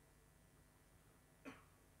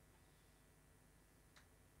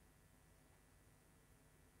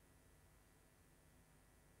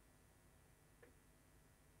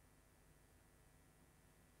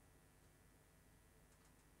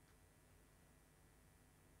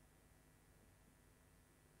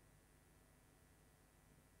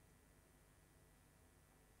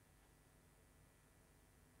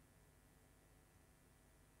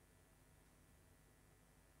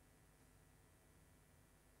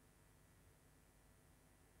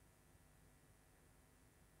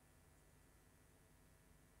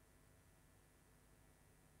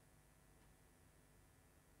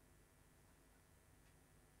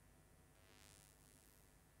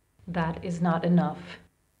 That is not enough.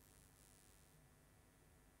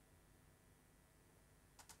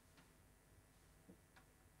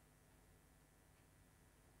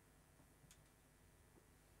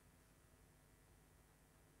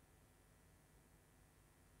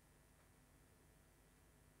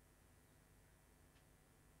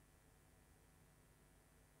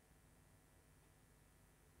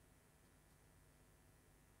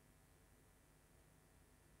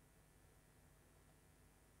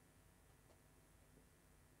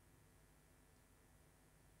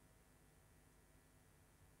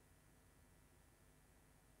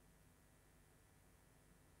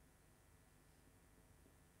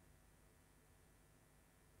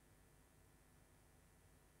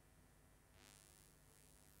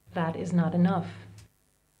 That is not enough.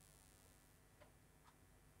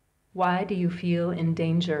 Why do you feel in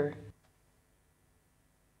danger?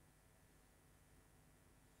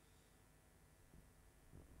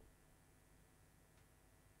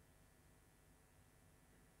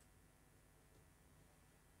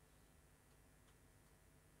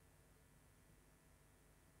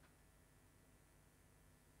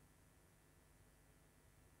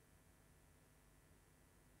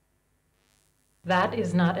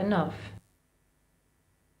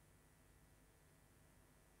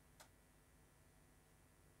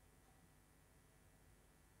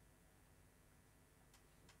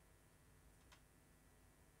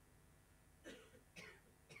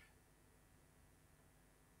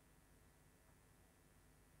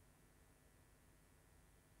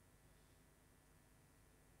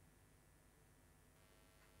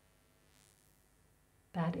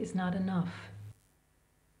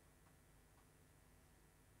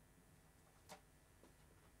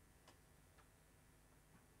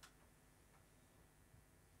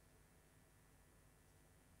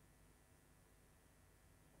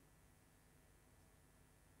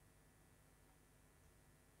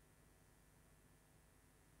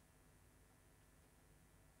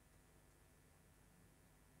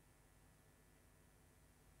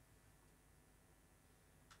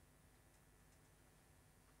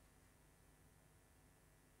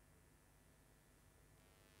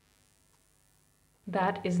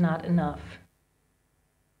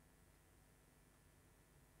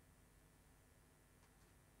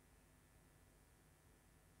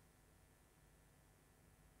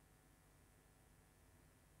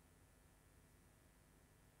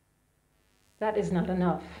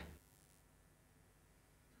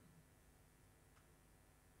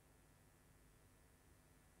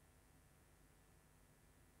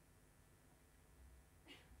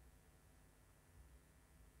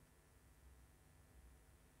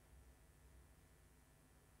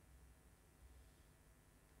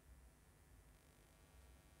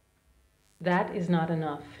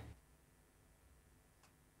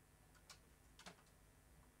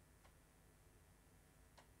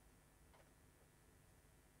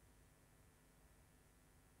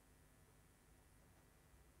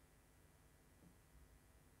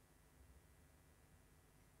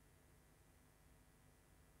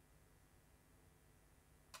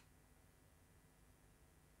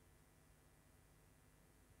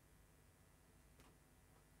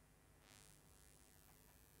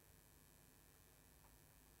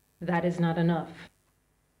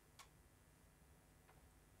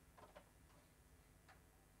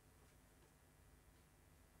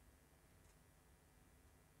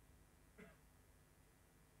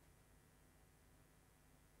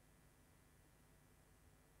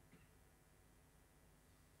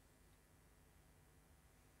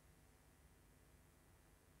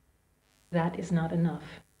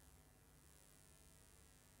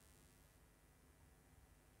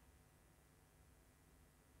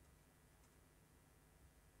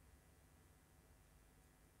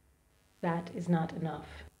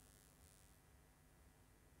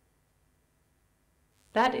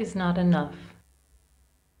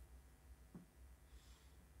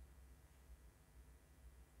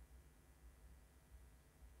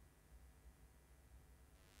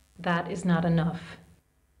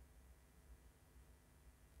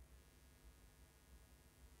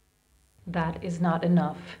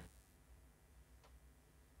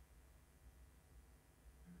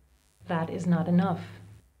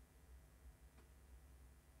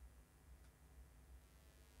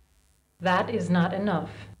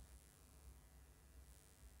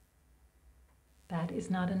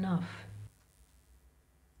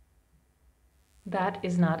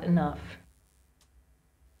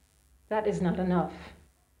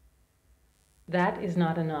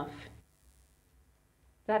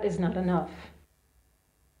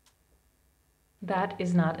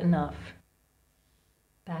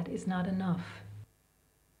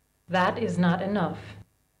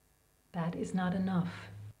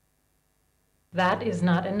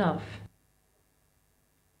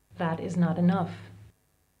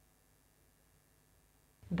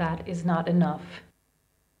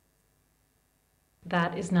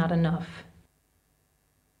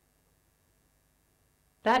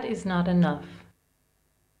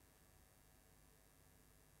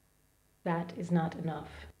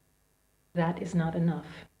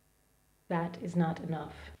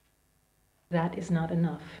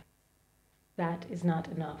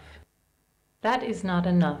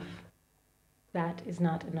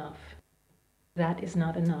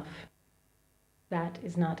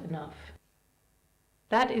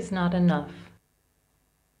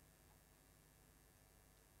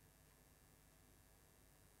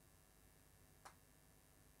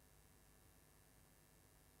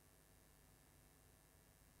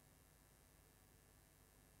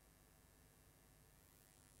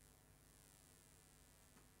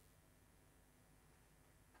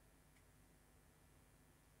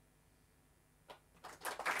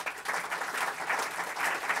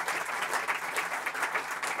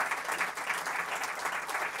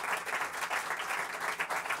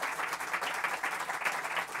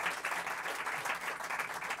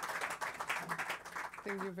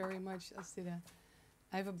 you very much, Astida.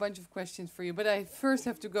 I have a bunch of questions for you, but I first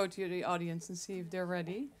have to go to the audience and see if they're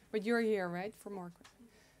ready. But you're here, right, for more questions?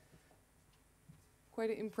 Quite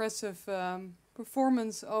an impressive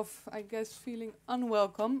performance of, I guess, feeling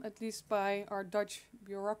unwelcome, at least by our Dutch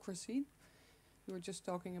bureaucracy. We were just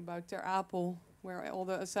talking about Ter Apel, where all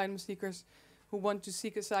the asylum seekers who want to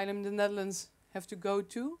seek asylum in the Netherlands have to go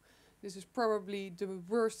to. This is probably the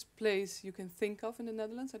worst place you can think of in the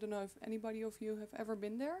Netherlands. I don't know if anybody of you have ever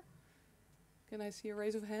been there. Can I see a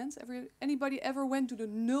raise of hands? Anybody ever went to the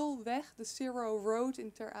Nulweg, the Zero Road in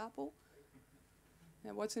Ter Apel?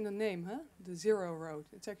 Yeah, what's in the name, huh? The Zero Road.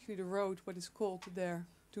 It's actually the road what is called there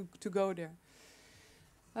to go there.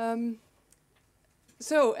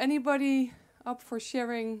 So anybody up for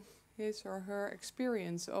sharing his or her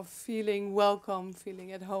experience of feeling welcome,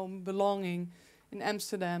 feeling at home, belonging in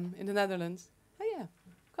Amsterdam, in the Netherlands? Oh yeah,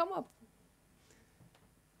 come up.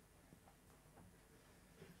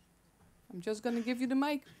 I'm just going to give you the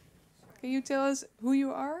mic. Can you tell us who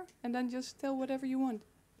you are and then just tell whatever you want?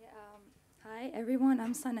 Yeah, hi everyone,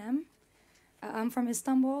 I'm Sanem. I'm from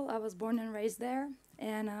Istanbul. I was born and raised there,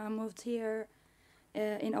 and I moved here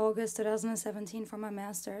in August 2017 for my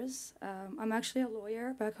master's. I'm actually a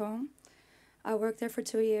lawyer back home. I worked there for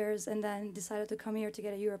 2 years and then decided to come here to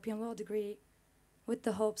get a European law degree with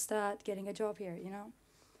the hopes that getting a job here, you know.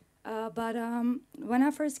 But when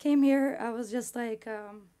I first came here, I was just like,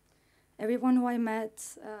 everyone who I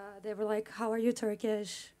met, they were like, how are you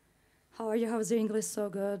Turkish? How are you? How is your English so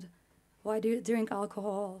good? Why do you drink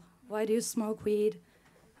alcohol? Why do you smoke weed?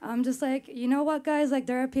 I'm just like, you know what, guys? Like,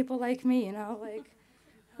 there are people like me, you know? Like,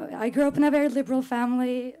 I grew up in a very liberal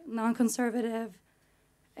family, non-conservative.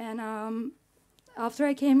 And after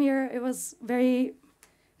I came here, it was very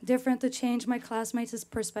different to change my classmates'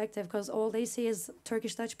 perspective because all they see is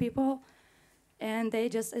Turkish Dutch people. And they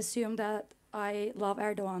just assume that I love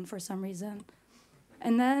Erdogan for some reason.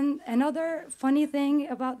 And then another funny thing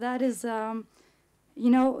about that is, you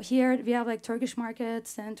know, here we have like Turkish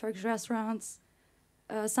markets and Turkish restaurants.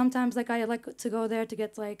 Sometimes like I like to go there to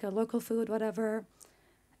get like a local food, whatever.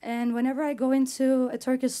 And whenever I go into a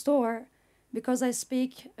Turkish store, because I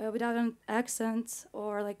speak without an accent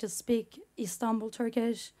or like just speak Istanbul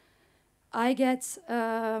Turkish, I get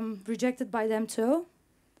rejected by them too.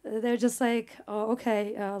 They're just like, oh,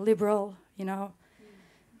 okay, liberal, you know.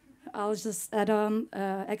 I'll just add on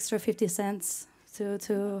extra 50 cents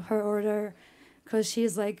to her order because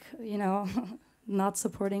she's like, you know, not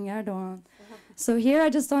supporting Erdogan. So here I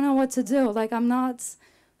just don't know what to do. Like I'm not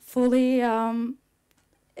fully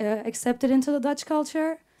accepted into the Dutch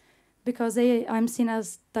culture because I'm seen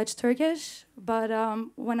as Dutch Turkish. But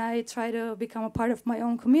when I try to become a part of my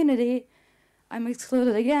own community, I'm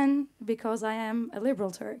excluded again because I am a liberal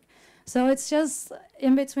Turk. So it's just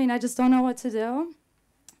in between. I just don't know what to do.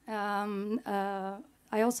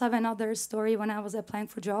 I also have another story when I was applying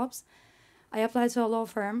for jobs. I applied to a law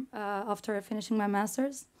firm after finishing my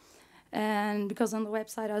master's. And because on the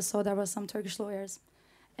website I saw there was some Turkish lawyers.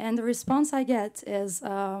 And the response I get is,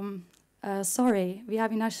 sorry, we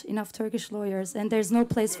have enough Turkish lawyers and there's no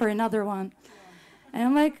place for another one. And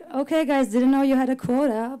I'm like, okay, guys, didn't know you had a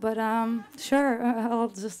quota, but sure, I'll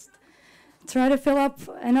just try to fill up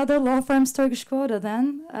another law firm's Turkish quota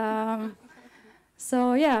then.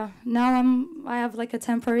 So yeah, now I have like a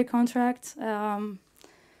temporary contract.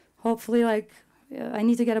 Hopefully, like I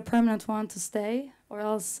need to get a permanent one to stay, or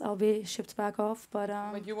else I'll be shipped back off. But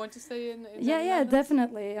you want to stay in yeah,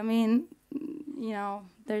 definitely. I mean, you know,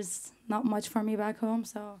 there's not much for me back home,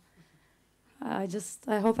 so I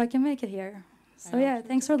hope I can make it here. So yeah,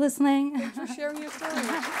 thanks for listening. Thanks for sharing your story.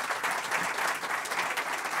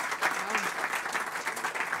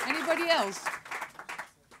 Anybody else?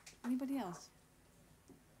 Anybody else?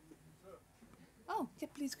 Oh, yeah,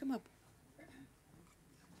 please come up.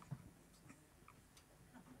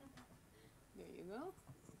 There you go.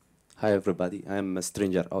 Hi everybody, I'm a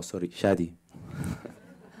stranger. Oh, sorry, Shadi.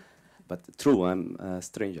 But true, I'm a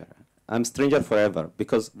stranger. I'm stranger forever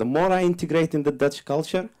because the more I integrate in the Dutch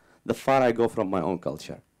culture, the far I go from my own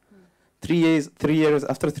culture. 3 years,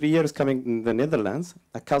 after 3 years coming in the Netherlands,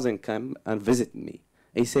 a cousin came and visited me.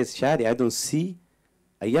 He says, Shadi, I don't see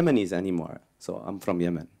a Yemenis anymore. So I'm from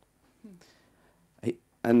Yemen.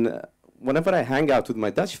 And whenever I hang out with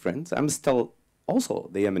my Dutch friends, I'm still also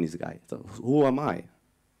the Yemenis guy. So who am I?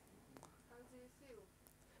 How do you feel?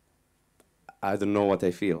 I don't know what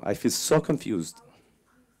I feel. I feel so confused.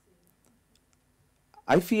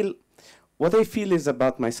 What I feel is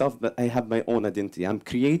about myself, but I have my own identity. I'm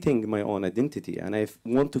creating my own identity, and I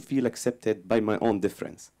want to feel accepted by my own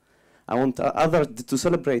difference. I want others to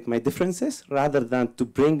celebrate my differences rather than to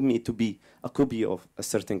bring me to be a copy of a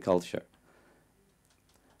certain culture.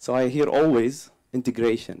 So I hear always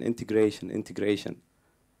integration, integration, integration.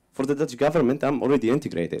 For the Dutch government, I'm already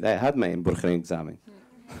integrated. I had my inburgering exam.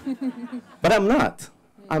 But I'm not.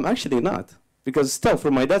 I'm actually not. Because still,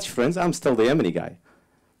 for my Dutch friends, I'm still the Yemeni guy.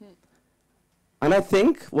 And I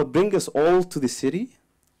think what brings us all to the city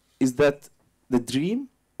is that the dream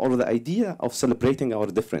or the idea of celebrating our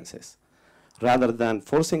differences, rather than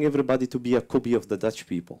forcing everybody to be a copy of the Dutch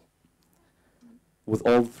people, with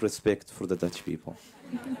all respect for the Dutch people.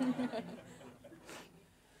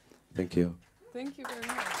 Thank you. Thank you very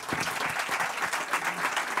much.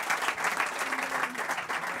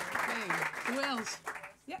 Okay, who else?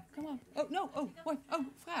 Yeah, come on. Oh, no, oh, what? Oh,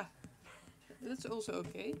 vraag. That's also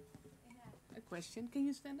okay. A question. Can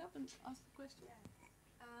you stand up and ask the question?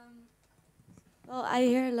 Well, I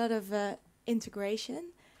hear a lot of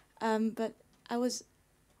integration, but I was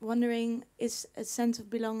wondering, is a sense of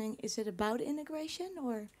belonging, is it about integration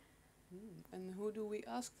or? And who do we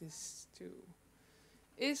ask this to?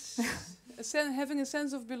 Is having a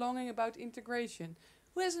sense of belonging about integration?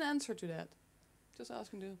 Who has an answer to that? Just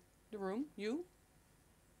asking the room. You?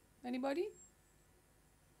 Anybody?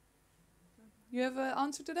 You have an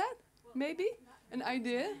answer to that? Maybe? An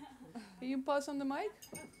idea? Can you pass on the mic?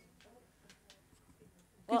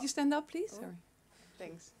 Could you stand up, please? Sorry.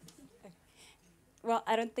 Thanks. Well,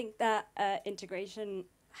 I don't think that integration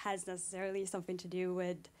has necessarily something to do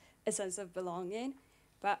with a sense of belonging,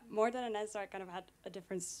 but more than an answer, I kind of had a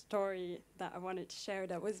different story that I wanted to share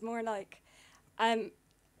that was more like,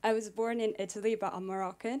 I was born in Italy, but I'm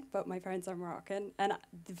Moroccan, but my parents are Moroccan, and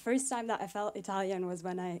the first time that I felt Italian was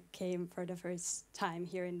when I came for the first time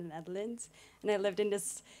here in the Netherlands, and I lived in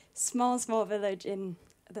this small village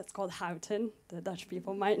that's called Houten, the Dutch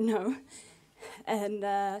people might know. And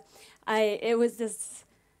it was this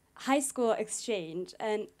high school exchange,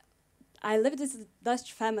 and I lived with this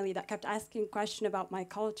Dutch family that kept asking questions about my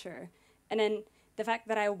culture. And then the fact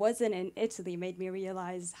that I wasn't in Italy made me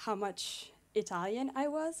realize how much Italian I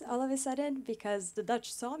was all of a sudden, because the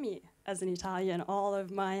Dutch saw me as an Italian, all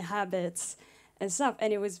of my habits and stuff.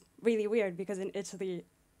 And it was really weird because in Italy,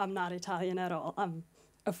 I'm not Italian at all. I'm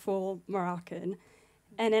a full Moroccan.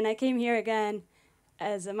 And then I came here again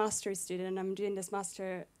as a master's student. I'm doing this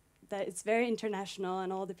master that it's very international,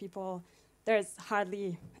 and all the people, there's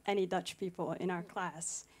hardly any Dutch people in our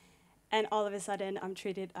class. And all of a sudden, I'm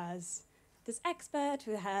treated as this expat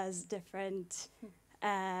who has different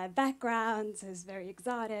backgrounds, who's very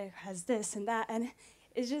exotic, has this and that. And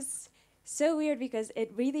it's just so weird because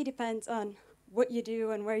it really depends on what you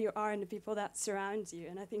do and where you are and the people that surround you.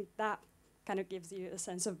 And I think that kind of gives you a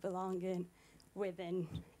sense of belonging within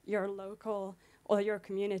your local or your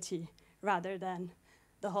community, rather than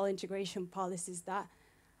the whole integration policies that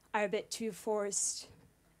are a bit too forced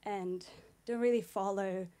and don't really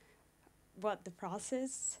follow what the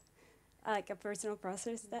process, like a personal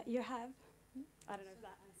process that you have. I don't know if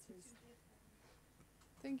that answers.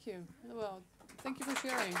 Thank you. Well, thank you for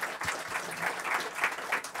sharing.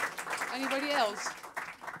 Anybody else?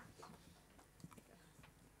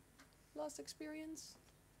 Last experience?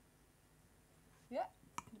 Yeah.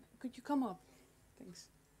 Could you come up? Thanks.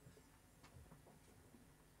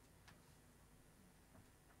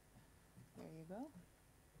 There you go.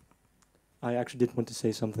 I actually did want to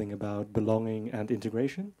say something about belonging and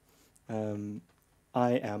integration.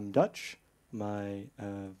 I am Dutch. My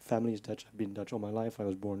family is Dutch. I've been Dutch all my life. I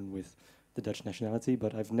was born with the Dutch nationality,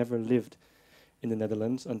 but I've never lived in the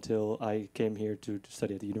Netherlands until I came here to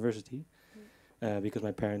study at the university, because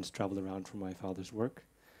my parents traveled around for my father's work.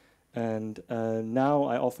 And now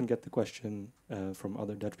I often get the question from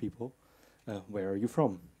other Dutch people, where are you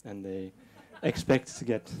from? And they expect to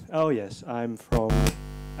get, oh yes, I'm from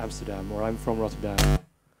Amsterdam, or I'm from Rotterdam,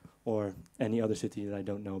 or any other city that I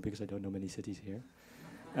don't know, because I don't know many cities here.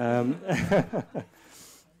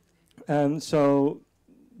 So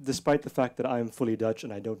despite the fact that I'm fully Dutch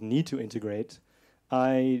and I don't need to integrate,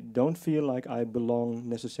 I don't feel like I belong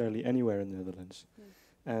necessarily anywhere in the Netherlands.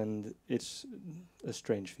 And it's a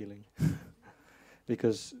strange feeling.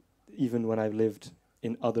 Because even when I've lived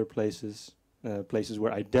in other places, places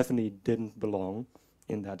where I definitely didn't belong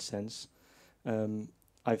in that sense,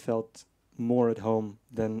 I felt more at home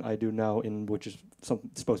than I do now in which is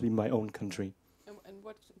supposed to be my own country. And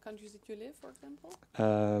what countries did you live, for example?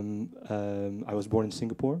 I was born in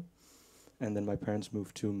Singapore, and then my parents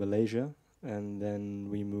moved to Malaysia, and then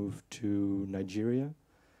we moved to Nigeria.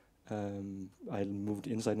 I moved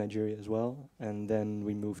inside Nigeria as well, and then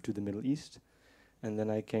we moved to the Middle East, and then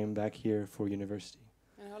I came back here for university.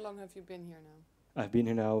 And how long have you been here now? I've been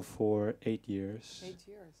here now for 8 years. 8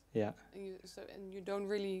 years. Yeah. And you don't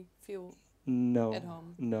really feel No. at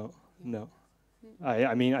home. No. Yeah. No. Mm.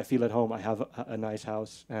 I mean, I feel at home. I have a nice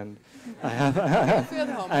house, and I have feel at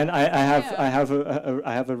home. and I have Yeah.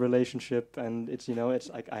 I have a relationship, and it's it's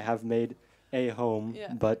like I have made a home,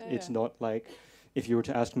 Yeah. but Yeah, it's yeah. not like if you were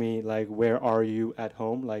to ask me like where are you at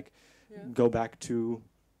home, like Yeah. go back to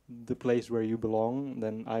the place where you belong,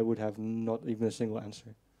 then I would have not even a single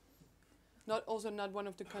answer. Not one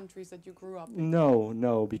of the countries that you grew up in.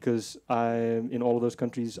 No, because in all of those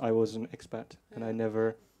countries I was an expat, and I Yeah.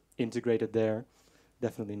 never integrated there.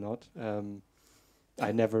 Definitely not.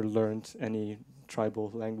 I never learned any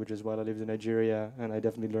tribal languages while I lived in Nigeria, and I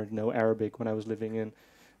definitely learned no Arabic when I was living in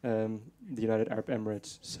the United Arab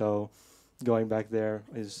Emirates. So going back there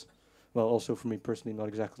is, well, also for me personally not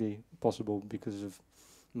exactly possible because of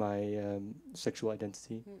my sexual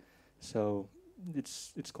identity. Mm. So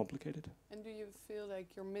it's complicated. And do you feel like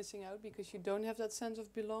you're missing out because you don't have that sense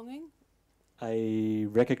of belonging? I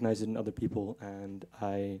recognize it in other people, and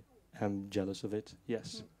I am jealous of it.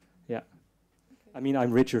 Yes, yeah. Okay. I mean,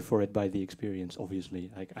 I'm richer for it by the experience,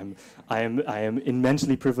 obviously. Like I am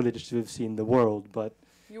immensely privileged to have seen the world, but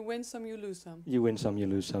You win some, you lose some. you win some, you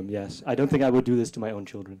lose some. Yes, I don't think I would do this to my own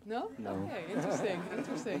children. No? No. Okay, interesting,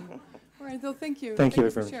 interesting. All right, well, thank you. Thank you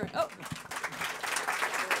for very much. sharing. Oh.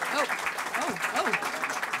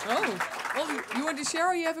 Well, you want to share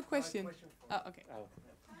or you have a question? Oh, okay.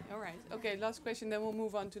 All right. Okay, last question, then we'll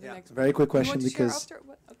move on to the next one. Very quick You want question to share because after?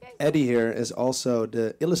 What? Okay. Eddie here is also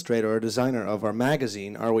the illustrator or designer of our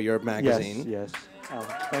magazine, Are We Europe magazine. Yes.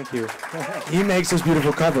 Thank you. He makes those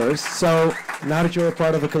beautiful covers. So now that you're a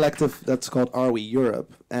part of a collective that's called Are We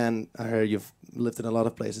Europe, and I heard you've lived in a lot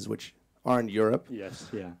of places which aren't Europe. Yes.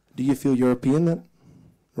 Yeah. Do you feel European then,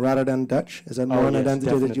 rather than Dutch? Is that more an yes,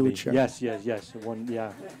 identity that you would definitely. share? Yes.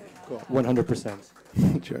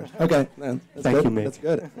 100%. Sure. Okay. That's Thank good. you, mate. That's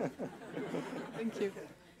good. Thank you.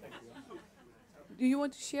 Do you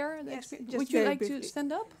want to share the Yes, experience? just Would you very like to briefly.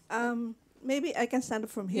 stand up? Maybe I can stand up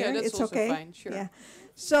from here. Yeah, that's it's also okay. fine. Sure. Yeah.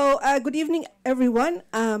 So, good evening, everyone.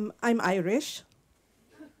 I'm Irish.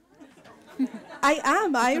 I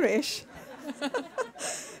am Irish.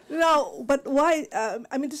 No, but why?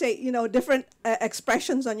 I mean to say, different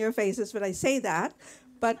expressions on your faces when I say that.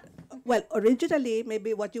 But, well, originally,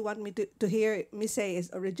 maybe what you want me to hear me say is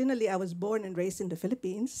originally I was born and raised in the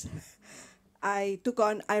Philippines. I took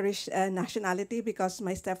on Irish nationality because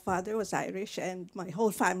my stepfather was Irish and my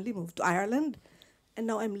whole family moved to Ireland. And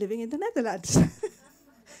now I'm living in the Netherlands.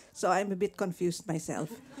 So I'm a bit confused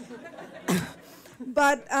myself.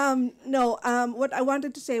 But no, what I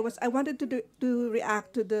wanted to say was I wanted to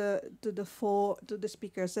react to the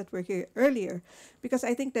speakers that were here earlier, because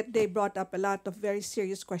I think that they brought up a lot of very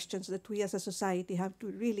serious questions that we as a society have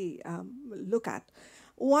to really look at.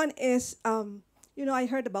 One is, I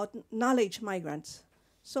heard about knowledge migrants.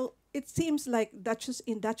 So it seems like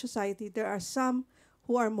in Dutch society there are some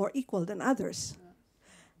who are more equal than others.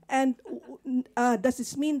 And does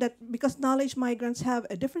this mean that because knowledge migrants have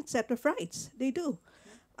a different set of rights? They do.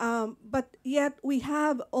 But yet we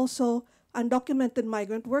have also undocumented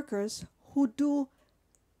migrant workers who do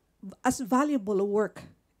as valuable work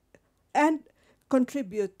and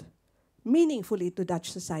contribute meaningfully to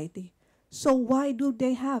Dutch society. So why do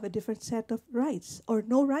they have a different set of rights or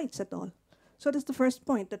no rights at all? So that's the first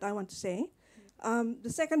point that I want to say. The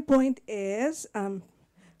second point is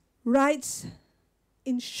rights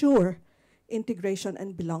ensure integration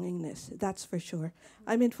and belongingness. That's for sure.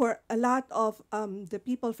 I mean, for a lot of the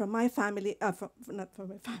people from my family, not from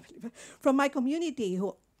my family, but from my community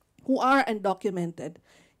who are undocumented,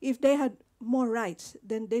 if they had more rights,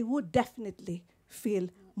 then they would definitely feel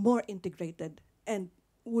more integrated and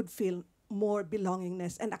would feel more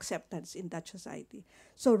belongingness and acceptance in Dutch society.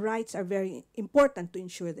 So rights are very important to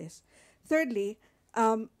ensure this. Thirdly,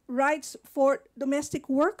 rights for domestic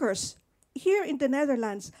workers here in the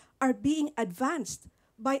Netherlands are being advanced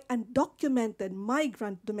by undocumented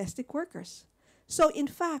migrant domestic workers. So in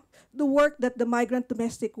fact, the work that the Migrant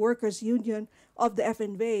Domestic Workers Union of the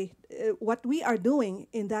FNV, what we are doing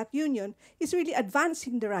in that union is really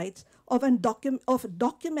advancing the rights of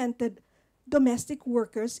documented domestic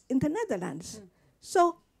workers in the Netherlands.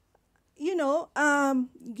 So,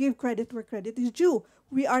 give credit where credit is due.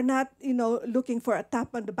 We are not, looking for a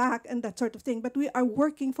tap on the back and that sort of thing, but we are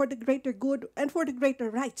working for the greater good and for the greater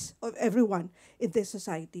rights of everyone in this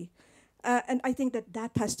society. And I think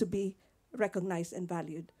that has to be recognized and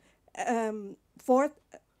valued. Fourth,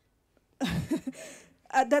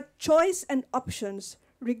 that choice and options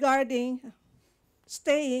regarding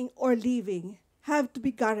staying or leaving have to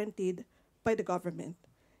be guaranteed by the government.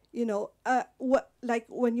 Like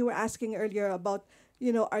when you were asking earlier about,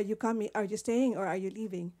 are you coming, are you staying, or are you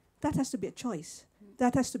leaving? That has to be a choice.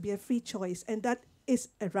 That has to be a free choice, and that is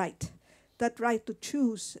a right. That right to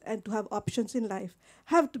choose and to have options in life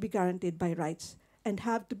have to be guaranteed by rights and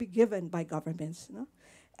have to be given by governments.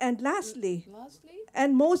 And lastly,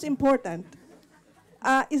 and most important,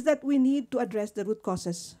 is that we need to address the root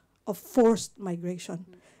causes of forced migration.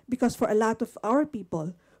 Because for a lot of our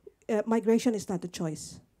people, migration is not a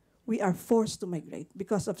choice. We are forced to migrate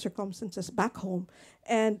because of circumstances back home.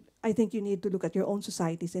 And I think you need to look at your own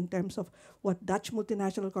societies in terms of what Dutch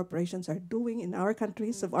multinational corporations are doing in our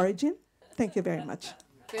countries of origin. Thank you very much.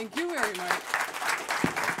 Thank you very much.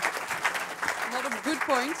 A lot of good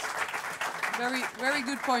points. Very, very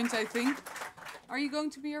good points, I think. Are you going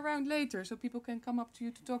to be around later so people can come up to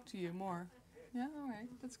you to talk to you more? Yeah, all right.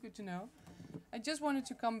 That's good to know. I just wanted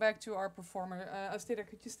to come back to our performer. Astera,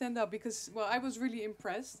 could you stand up? Because, well, I was really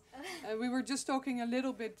impressed. We were just talking a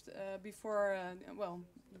little bit before,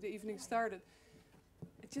 the evening started.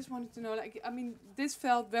 I just wanted to know, this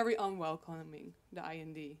felt very unwelcoming, the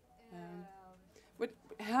IND.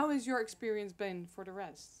 How has your experience been for the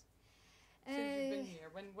rest? Since you've been here,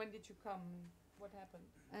 when did you come? What happened?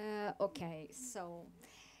 Okay, so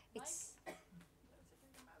it's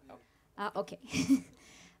okay.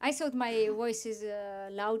 I thought my voice is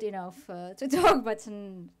loud enough to talk, but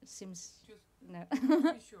seems no.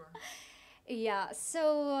 Sure. Yeah,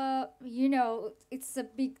 so it's a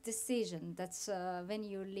big decision. That's when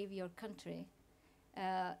you leave your country.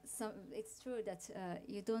 It's true that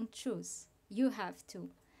you don't choose. You have to.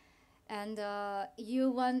 And you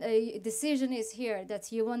want a decision is here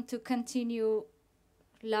that you want to continue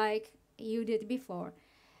like you did before.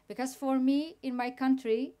 Because for me, in my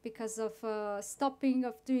country, because of stopping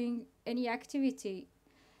of doing any activity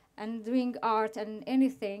and doing art and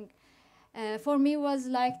anything, for me was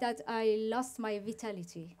like that I lost my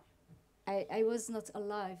vitality. I was not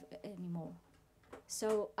alive anymore.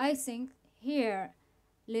 So I think here,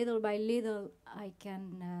 little by little, I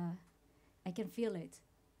can feel it.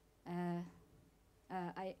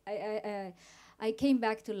 I came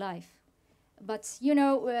back to life. But,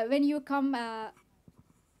 when you come,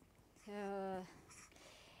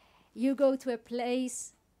 you go to a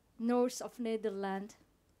place north of Netherlands,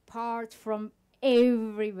 apart from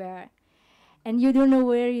everywhere, and you don't know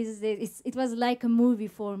where is it. It was like a movie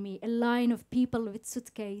for me, a line of people with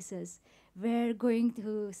suitcases. We're going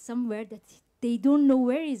to somewhere that they don't know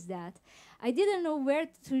where is that. I didn't know where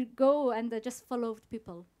to go, and I just followed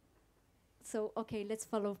people. So, okay, let's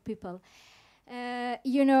follow people. It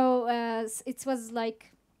was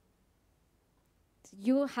like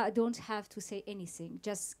you don't have to say anything.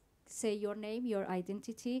 Just say your name, your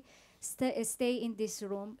identity. Stay in this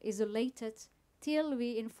room, isolated, till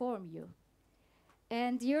we inform you.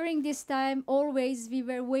 And during this time, always we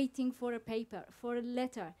were waiting for a paper, for a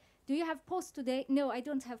letter. Do you have post today? No, I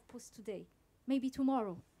don't have post today. Maybe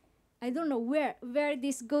tomorrow. I don't know where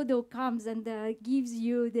this Godot comes and gives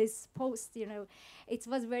you this post, It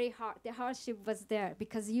was very hard. The hardship was there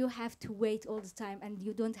because you have to wait all the time and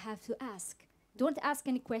you don't have to ask. Don't ask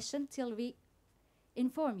any question till we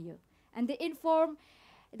inform you. And they inform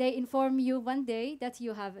you one day that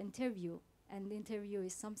you have interview. And the interview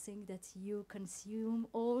is something that you consume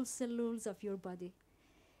all cells of your body.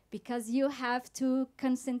 Because you have to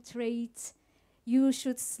concentrate. You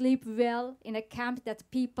should sleep well in a camp that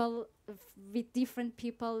people with different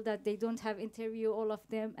people that they don't have interview, all of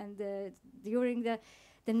them, and during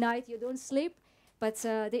the night you don't sleep. But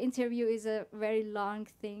the interview is a very long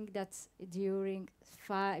thing that's during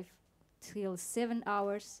 5 till 7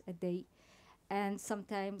 hours a day, and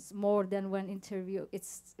sometimes more than one interview.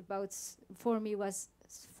 It's about, for me, was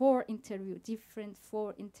 4 interview, different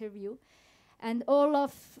 4 interview. And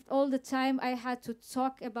all the time I had to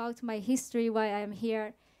talk about my history, why I'm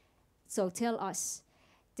here. So tell us.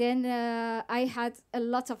 Then I had a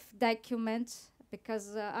lot of documents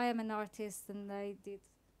because I am an artist and I did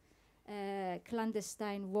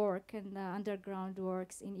clandestine work and underground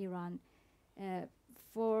works in Iran.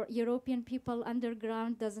 For European people,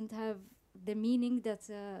 underground doesn't have the meaning that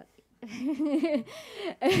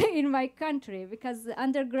in my country, because the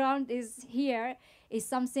underground is here is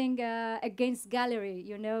something against gallery,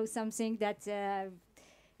 something that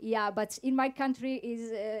but in my country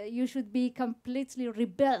is you should be completely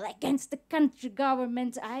rebel against the country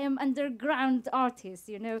government. I am underground artist,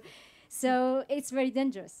 so it's very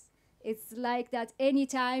dangerous. It's like that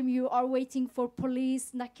anytime you are waiting for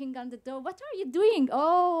police knocking on the door. What are you doing?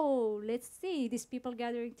 Oh, let's see, these people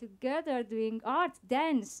gathering together doing art,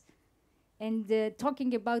 dance, and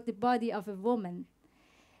talking about the body of a woman.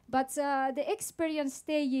 But the experience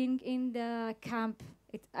staying in the camp,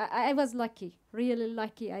 I was lucky, really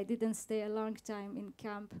lucky. I didn't stay a long time in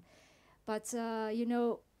camp. But, you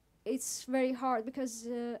know, it's very hard because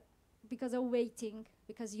of waiting,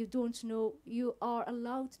 because you don't know you are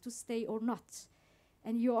allowed to stay or not.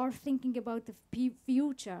 And you are thinking about the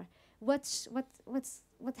future. What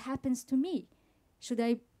happens to me? Should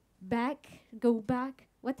I go back?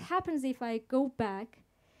 What happens if I go back?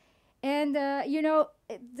 And you know,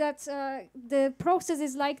 the process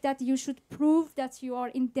is like that. You should prove that you are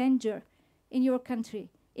in danger in your country.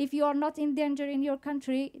 If you are not in danger in your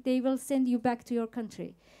country, they will send you back to your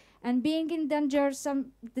country. And being in danger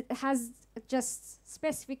has just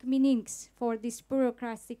specific meanings for this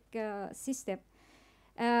bureaucratic system.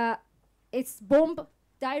 Its bomb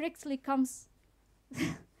directly comes,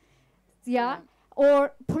 yeah,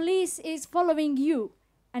 or police is following you.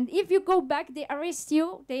 And if you go back, they arrest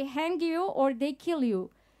you, they hang you, or they kill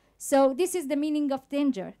you. So this is the meaning of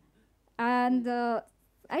danger. And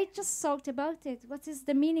I just thought about it. What is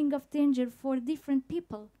the meaning of danger for different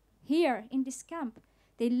people here in this camp?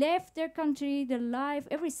 They left their country, their life,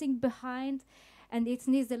 everything behind. And it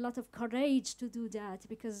needs a lot of courage to do that,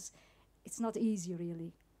 because it's not easy,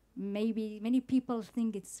 really. Maybe many people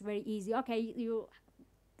think it's very easy. Okay, you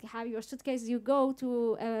have your suitcase, you go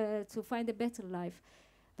to find a better life.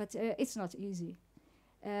 But it's not easy.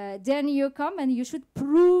 Then you come and you should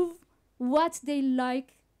prove what they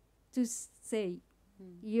like to say.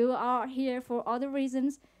 You are here for other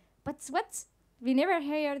reasons. But what? We never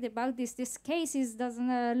heard about this. This cases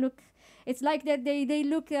doesn't look... It's like that they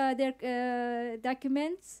look their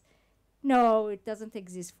documents. No, it doesn't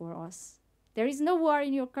exist for us. There is no war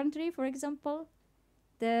in your country, for example.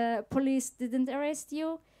 The police didn't arrest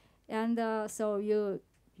you. And so you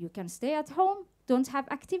can stay at home. Don't have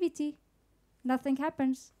activity, nothing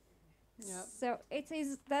happens. Yep. So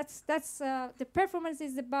that's the performance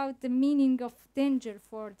is about the meaning of danger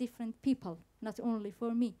for different people, not only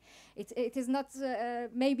for me. It is not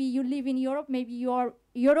maybe you live in Europe, maybe you are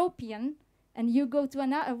European, and you go to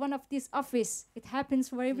one of these office. It happens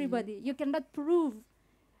for everybody. You cannot prove,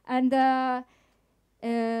 and yeah.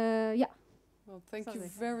 Well, thank you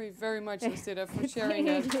very, very much, Astida, for sharing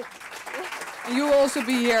that. And you will also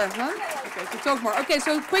be here, huh? Okay, to talk more. Okay,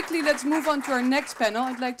 so quickly, let's move on to our next panel.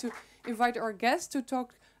 I'd like to invite our guests to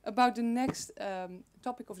talk about the next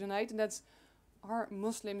topic of the night, and that's, are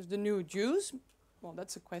Muslims the new Jews? Well,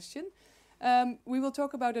 that's a question. We will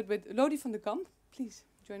talk about it with Lodi van de Kamp. Please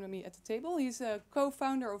join me at the table. He's a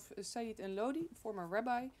co-founder of Said and Lodi, former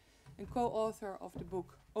rabbi, and co-author of the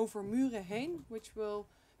book Over Muren Heen, which will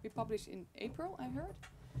be published in April, I heard.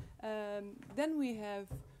 Then we have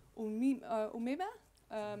Umeba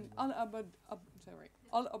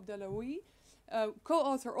Al-Abdallawi,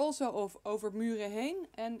 co-author also of Over Muren Heen,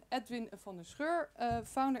 and Edwin van der Scheur,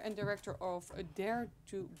 founder and director of Dare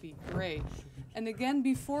to be Grey. And again,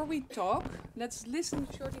 before we talk, let's listen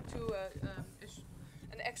shortly to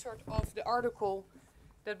an excerpt of the article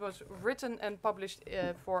that was written and published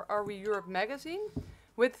for Are We Europe magazine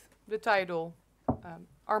with the title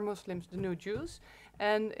Are Muslims the New Jews?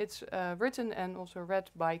 And it's written and also read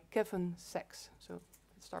by Kevin Sachs. So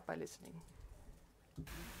let's start by listening.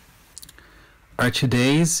 Are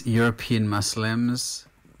today's European Muslims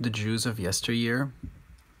the Jews of yesteryear?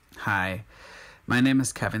 Hi, my name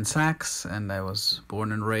is Kevin Sachs, and I was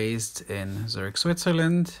born and raised in Zurich,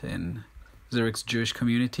 Switzerland, in Zurich's Jewish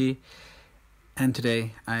community. And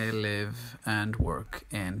today I live and work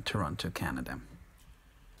in Toronto, Canada.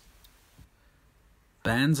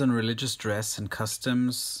 Bans on religious dress and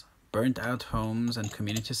customs, burnt out homes and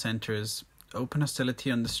community centres, open hostility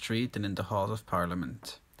on the street and in the halls of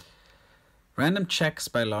Parliament. Random checks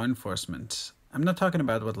by law enforcement. I'm not talking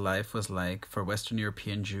about what life was like for Western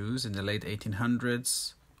European Jews in the late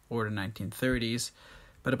 1800s or the 1930s,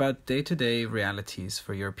 but about day-to-day realities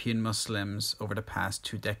for European Muslims over the past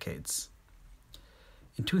 2 decades.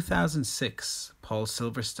 In 2006, Paul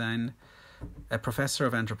Silverstein, a professor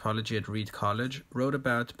of anthropology at Reed College, wrote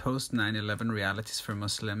about post-9/11 realities for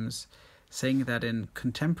Muslims, saying that in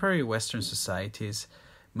contemporary Western societies,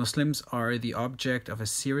 Muslims are the object of a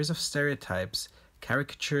series of stereotypes,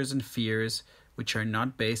 caricatures and fears which are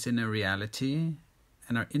not based in a reality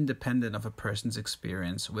and are independent of a person's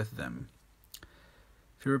experience with them.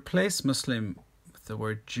 If you replace Muslim with the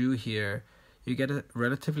word Jew here, you get a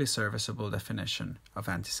relatively serviceable definition of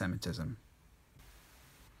anti-Semitism.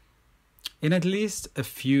 In at least a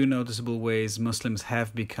few noticeable ways, Muslims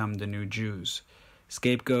have become the new Jews,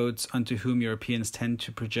 scapegoats onto whom Europeans tend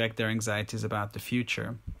to project their anxieties about the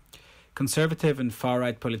future. Conservative and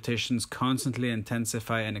far-right politicians constantly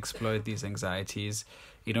intensify and exploit these anxieties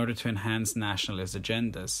in order to enhance nationalist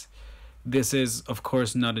agendas. This is, of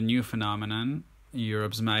course, not a new phenomenon.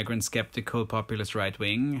 Europe's migrant skeptical populist right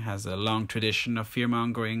wing has a long tradition of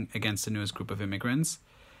fear-mongering against the newest group of immigrants.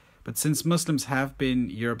 But since Muslims have been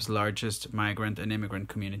Europe's largest migrant and immigrant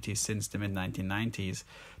community since the mid-1990s,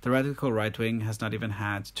 the radical right wing has not even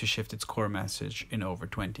had to shift its core message in over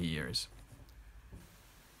 20 years.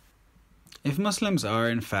 If Muslims are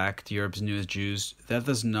in fact Europe's newest Jews, that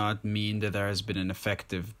does not mean that there has been an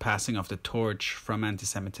effective passing of the torch from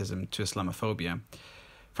anti-Semitism to Islamophobia.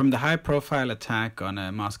 From the high-profile attack on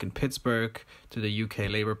a mosque in Pittsburgh, to the UK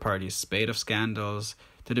Labour Party's spate of scandals,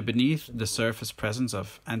 to the beneath-the-surface presence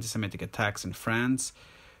of anti-Semitic attacks in France,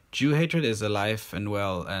 Jew hatred is alive and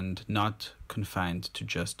well and not confined to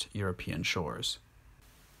just European shores.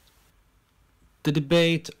 The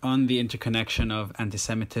debate on the interconnection of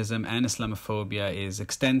anti-Semitism and Islamophobia is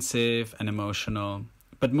extensive and emotional,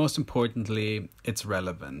 but most importantly, it's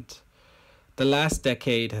relevant. The last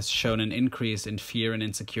decade has shown an increase in fear and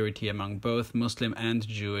insecurity among both Muslim and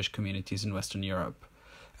Jewish communities in Western Europe,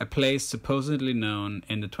 a place supposedly known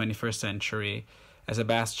in the 21st century as a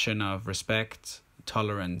bastion of respect,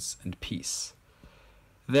 tolerance, and peace.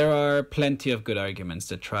 There are plenty of good arguments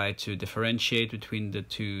that try to differentiate between the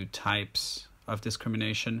two types of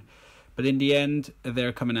discrimination, but in the end,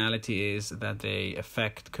 their commonality is that they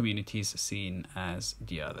affect communities seen as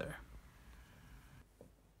the other.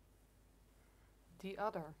 The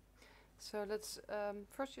other. So let's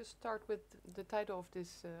first just start with the title of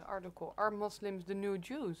this article, Are Muslims the New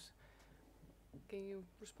Jews? Can you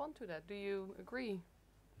respond to that? Do you agree?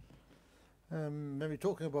 When we're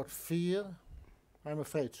talking about fear, I'm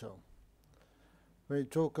afraid so. When we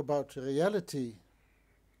talk about reality,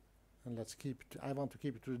 and I want to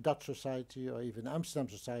keep it to the Dutch society or even Amsterdam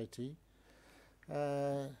society,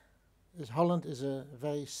 Holland is a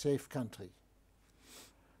very safe country.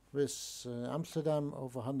 With Amsterdam,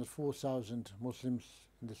 over 104,000 Muslims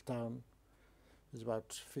in this town. There's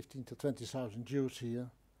about 15 to 20,000 Jews here.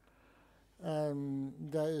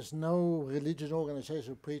 There is no religious organization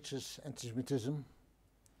who preaches anti-Semitism.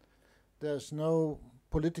 There's no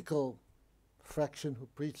political fraction who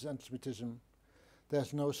preaches anti-Semitism.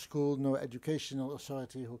 There's no school, no educational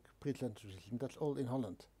authority who preaches anti-Semitism. That's all in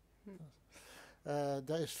Holland.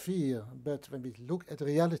 There is fear, but when we look at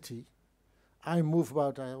reality, I move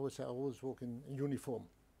about, I always walk in uniform.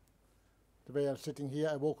 The way I'm sitting here,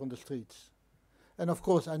 I walk on the streets. And of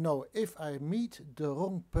course I know if I meet the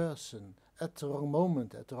wrong person at the wrong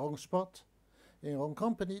moment, at the wrong spot, in the wrong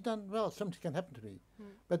company, then, well, something can happen to me.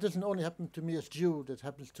 But it doesn't only happen to me as Jew, that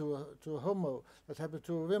happens to a homo, that happens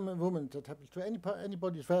to a woman, that happens to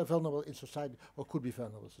anybody who's very vulnerable in society, or could be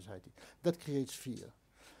vulnerable in society. That creates fear.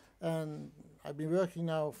 And I've been working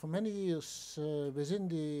now for many years within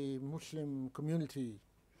the Muslim community,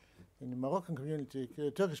 in the Moroccan community,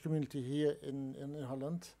 Turkish community here in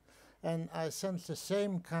Holland, and I sense the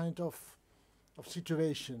same kind of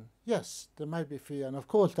situation. Yes, there might be fear, and of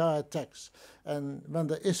course there are attacks, and when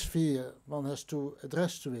there is fear, one has to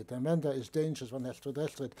address to it, and when there is danger, one has to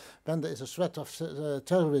address to it. When there is a threat of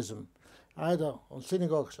terrorism, either on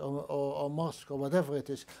synagogues or mosques or whatever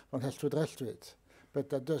it is, one has to address to it. But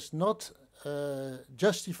that does not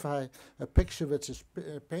justify a picture which is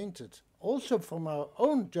painted, also from our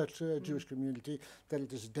own Jewish community, that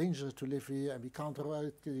it is dangerous to live here and we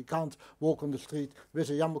can't walk on the street with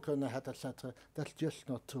a yarmulke on the head, etc. That's just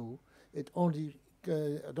not true. It only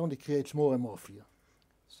creates more and more fear.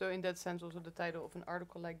 So in that sense, also the title of an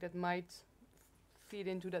article like that might feed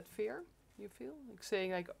into that fear, you feel? Like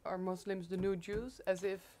saying, like, are Muslims the new Jews? As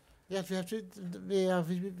if... Yes, we have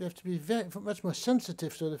to be very much more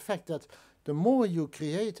sensitive to the fact that the more you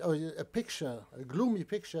create a picture, a gloomy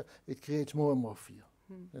picture, it creates more and more fear.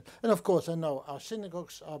 And of course, I know our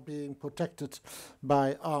synagogues are being protected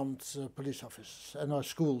by armed police officers, and our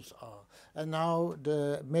schools are. And now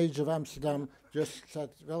the mayor of Amsterdam just said,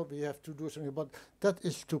 well, we have to do something about that.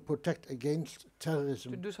 Is to protect against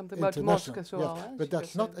terrorism. To do something about the mosque as well. Yes, but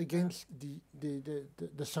that's not against the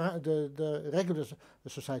regular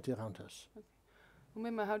society around us.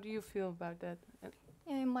 Umima, how do you feel about that?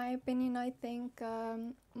 In my opinion, I think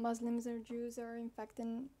Muslims or Jews are in fact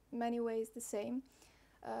in many ways the same.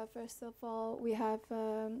 First of all, we have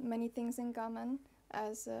many things in common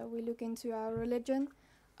as we look into our religion.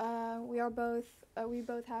 We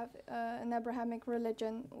both have an Abrahamic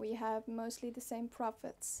religion. We have mostly the same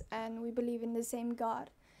prophets, and we believe in the same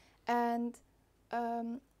God. And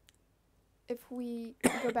if we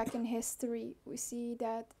go back in history, we see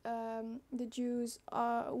that the Jews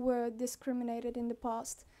were discriminated in the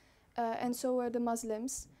past, and so were the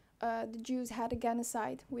Muslims. The Jews had a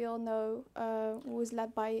genocide, we all know, was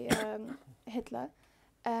led by Hitler.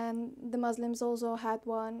 And the Muslims also had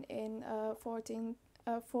one in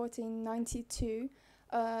 1492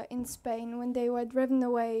 in Spain, when they were driven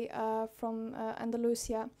away from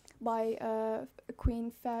Andalusia by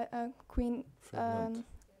Queen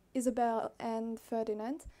Isabel and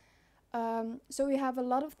Ferdinand. So we have a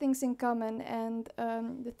lot of things in common, and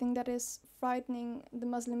the thing that is frightening the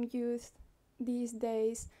Muslim youth these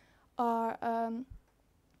days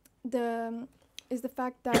is the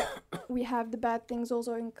fact that we have the bad things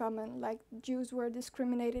also in common. Like, Jews were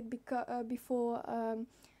discriminated before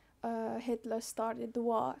Hitler started the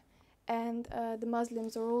war, and the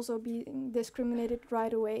Muslims are also being discriminated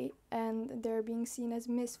right away, and they're being seen as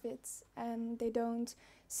misfits, and they don't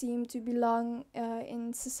seem to belong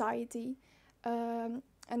in society.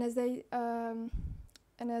 And as they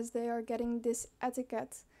are getting this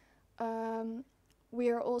etiquette, we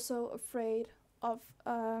are also afraid of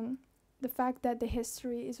the fact that the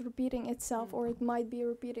history is repeating itself, or it might be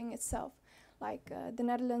repeating itself. Like, the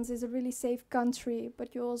Netherlands is a really safe country,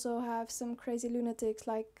 but you also have some crazy lunatics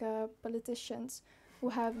like politicians who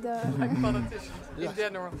have the... Like politicians in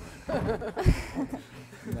general.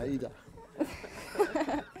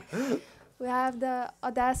 We have the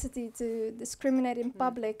audacity to discriminate in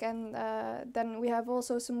public, and then we have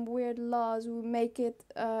also some weird laws who make it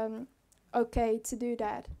okay to do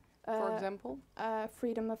that. For example?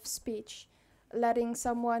 Freedom of speech. Letting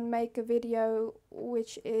someone make a video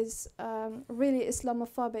which is really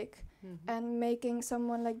Islamophobic, and making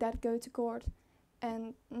someone like that go to court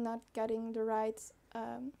and not getting the right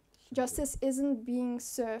justice isn't being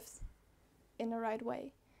served in the right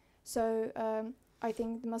way. So I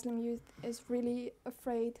think the Muslim youth is really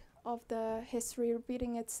afraid of the history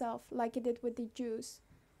repeating itself, like it did with the Jews.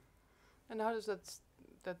 And how does that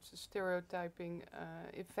stereotyping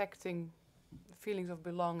affecting feelings of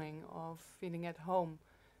belonging, of feeling at home?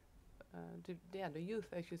 The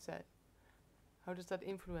youth, as you said. How does that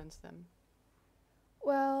influence them?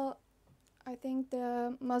 Well, I think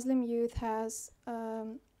the Muslim youth has a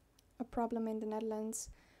problem in the Netherlands.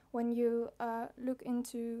 When you look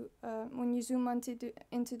into, when you zoom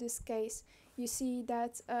into this case, you see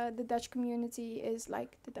that the Dutch community is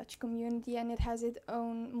like the Dutch community, and it has its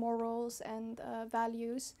own morals and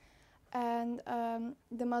values. And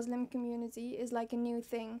the Muslim community is like a new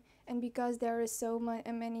thing. And because there is so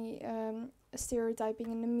many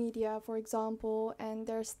stereotyping in the media, for example, and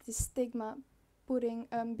there's this stigma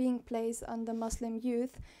being placed on the Muslim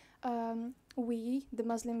youth, we, the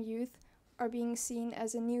Muslim youth, are being seen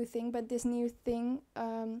as a new thing, but this new thing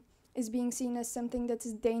is being seen as something that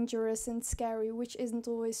is dangerous and scary, which isn't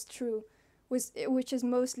always true, which is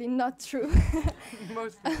mostly not true.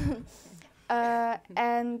 Mostly.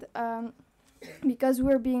 And because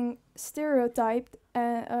we're being stereotyped,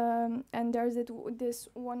 and there's this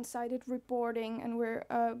one-sided reporting, and we're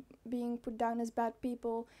being put down as bad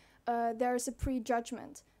people, there's a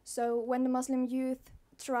prejudgment. So when the Muslim youth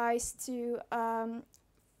tries to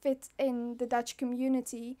fit in the Dutch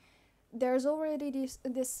community, there's already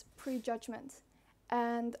this prejudgment,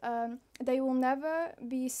 and they will never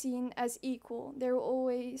be seen as equal. There will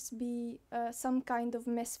always be some kind of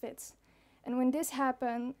misfits. And when this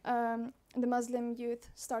happens, the Muslim youth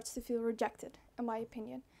starts to feel rejected, in my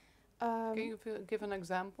opinion. Can you give an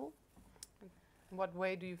example? In what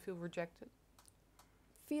way do you feel rejected?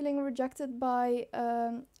 Feeling rejected by,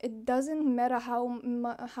 it doesn't matter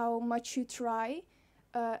how much you try.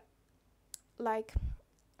 Like,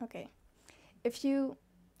 okay, if you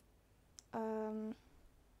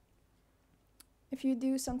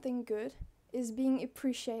do something good, is being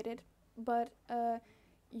appreciated, but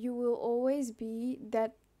you will always be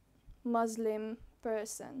that Muslim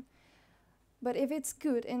person. But if it's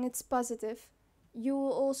good and it's positive, you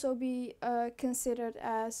will also be considered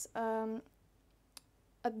as a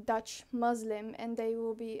Dutch Muslim, and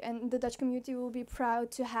the Dutch community will be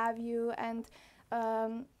proud to have you, and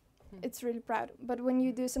it's really proud. But when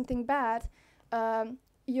you do something bad,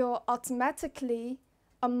 you're automatically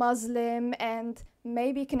a Muslim and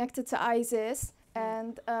maybe connected to ISIS,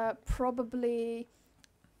 and probably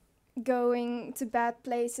going to bad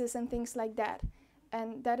places and things like that.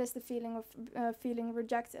 And that is the feeling of feeling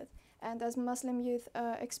rejected. And as Muslim youth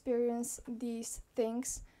experience these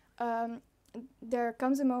things, there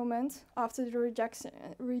comes a moment after the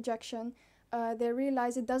rejection, they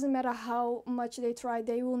realize it doesn't matter how much they try,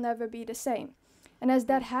 they will never be the same. And as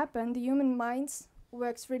that happens, the human mind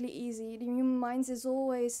works really easy. The human mind is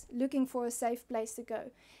always looking for a safe place to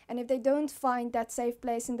go. And if they don't find that safe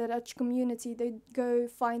place in the Dutch community, they go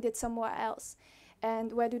find it somewhere else.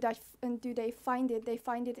 And where do they find it? They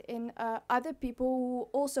find it in other people who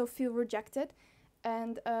also feel rejected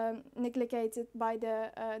and neglected by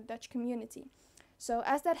the Dutch community. So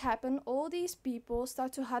as that happens, all these people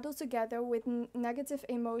start to huddle together with negative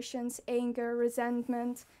emotions, anger,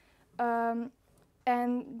 resentment, and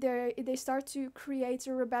they start to create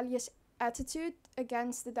a rebellious attitude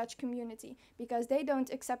against the Dutch community because they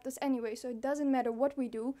don't accept us anyway. So it doesn't matter what we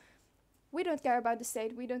do. We don't care about the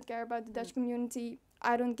state. We don't care about the Dutch community.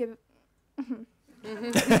 I don't give.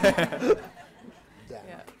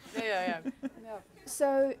 Yeah.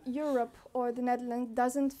 So Europe or the Netherlands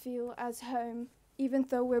doesn't feel as home, even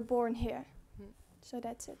though we're born here. So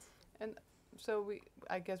that's it. And so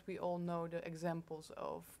I guess we all know the examples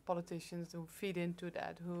of politicians who feed into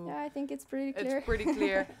that. Yeah, I think it's pretty clear. It's pretty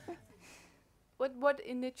clear. What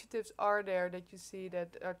initiatives are there that you see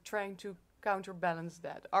that are trying to counterbalance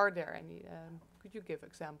that? Are there any? Could you give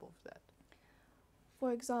example of that?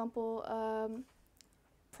 For example,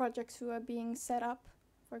 projects who are being set up.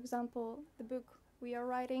 For example, the book we are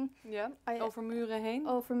writing. Yeah. Over muren heen.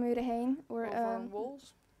 Over muren heen. Or over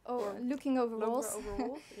walls. Or looking over walls. Over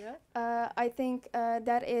walls. Yeah. I think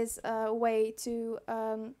that is a way to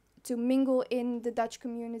mingle in the Dutch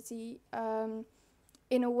community.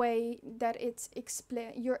 In a way that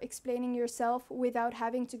you're explaining yourself without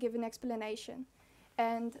having to give an explanation,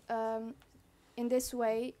 and in this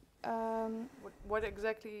way. What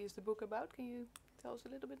exactly is the book about? Can you tell us a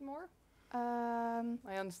little bit more?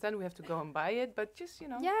 I understand we have to go and buy it, but just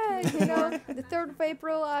Yeah, the 3rd of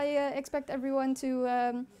April. I expect everyone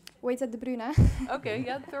to wait at the Bruna. Okay,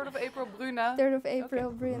 yeah, 3rd of April, Bruna. 3rd of April,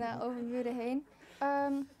 okay. Bruna, over muren heen.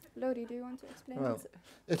 Lodi, do you want to explain? Well,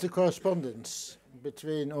 it's a correspondence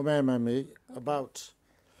between Omer and me about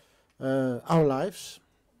our lives,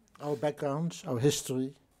 our backgrounds, our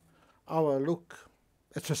history, our look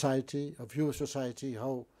at society, our view of society,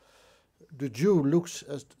 how the Jew looks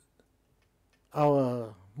at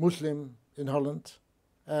our Muslim in Holland,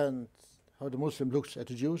 and how the Muslim looks at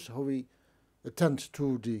the Jews, how we attend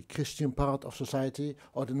to the Christian part of society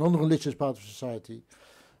or the non-religious part of society,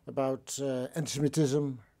 about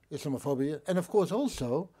anti-Semitism, Islamophobia, and of course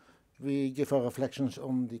also we give our reflections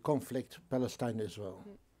on the conflict Palestine-Israel,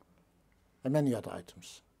 and many other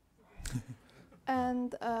items.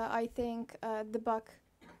 And I think the book,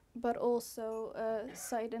 but also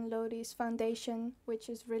Said and Lodi's foundation, which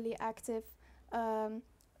is really active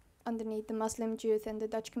underneath the Muslim youth and the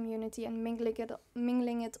Dutch community and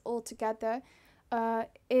mingling it all together,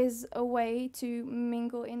 is a way to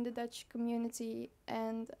mingle in the Dutch community.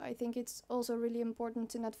 And I think it's also really important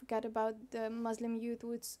to not forget about the Muslim youth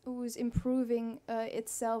who is improving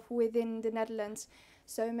itself within the Netherlands.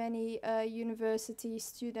 So many university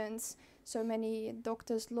students, so many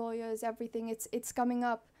doctors, lawyers, everything, it's coming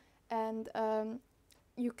up, and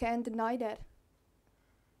you can't deny that.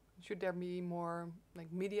 Should there be more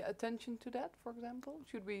media attention to that, for example?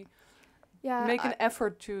 Should we Yeah, make an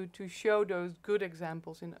effort to show those good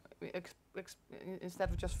examples instead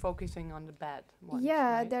of just focusing on the bad ones?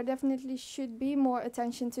 Yeah, right? there definitely should be more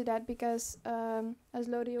attention to that because, as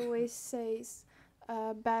Lodi always says,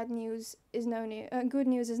 bad news is no news. Good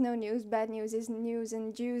news is no news. Bad news is news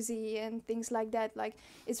and juicy and things like that. Like,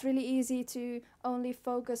 it's really easy to only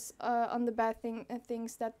focus on the bad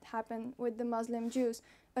things that happen with the Muslim Jews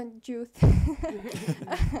and youth.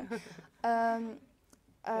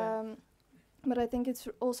 But I think it's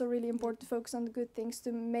also really important to focus on the good things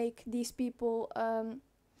to make these people,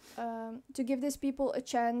 to give these people a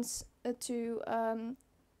chance to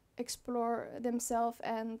explore themselves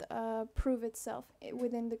and prove itself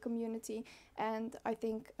within the community. And I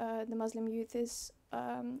think the Muslim youth is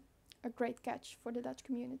a great catch for the Dutch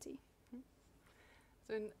community.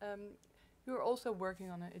 So you're also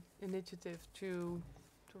working on an initiative to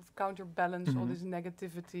sort of counterbalance all this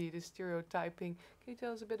negativity, this stereotyping. Can you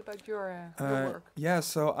tell us a bit about your work? Yeah,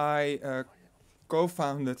 so I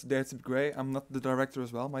co-founded Dare to Be Grey. I'm not the director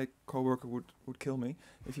as well. My co-worker would kill me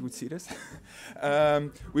if he would see this.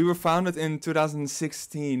 We were founded in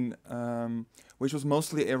 2016, which was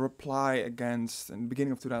mostly a reply against, in the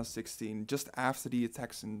beginning of 2016, just after the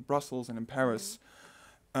attacks in Brussels and in Paris.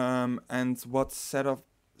 And what set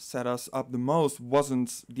us up the most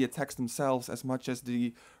wasn't the attacks themselves as much as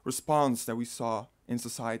the response that we saw in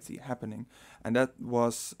society happening. And that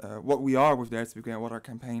was what we are with Dare to Be Grey, and what our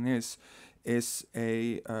campaign is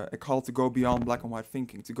a call to go beyond black and white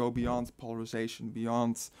thinking, to go beyond polarization,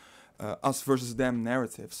 beyond us versus them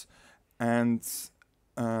narratives. And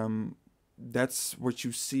that's what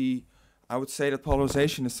you see. I would say that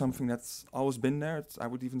polarization is something that's always been there. I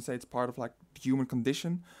would even say it's part of the human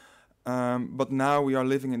condition. But now we are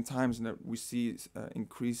living in times that we see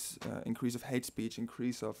increase of hate speech,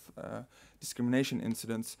 increase of discrimination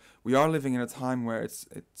incidents. We are living in a time where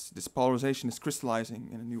this polarization is crystallizing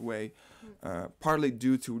in a new way, partly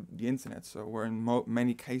due to the internet. So where in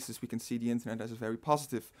many cases we can see the internet as a very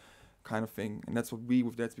positive kind of thing, and that's what we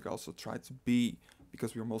with Dare to Speak also try to be,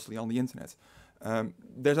 because we are mostly on the internet.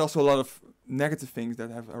 There's also a lot of negative things that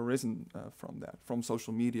have arisen from that, from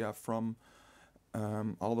social media, from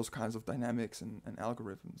all those kinds of dynamics and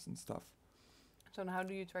algorithms and stuff. So how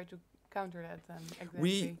do you try to counter that then?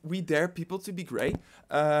 Exactly? We dare people to be grey,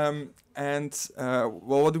 well,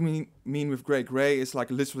 what do we mean with grey? Grey is like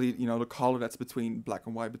literally, the color that's between black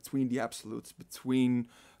and white, between the absolutes, between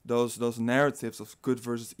those narratives of good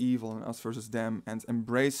versus evil and us versus them, and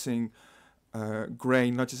embracing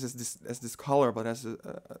grey not just as this color, but as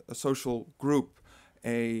a social group,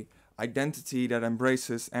 a identity that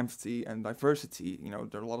embraces empathy and diversity.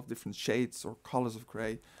 There are a lot of different shades or colors of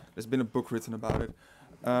grey. There's been a book written about it.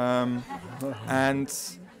 And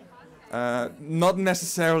not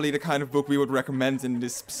necessarily the kind of book we would recommend in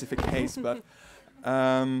this specific case, but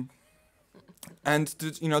and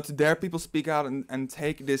to dare people speak out and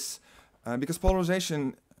take this, because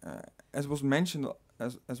polarization, as was mentioned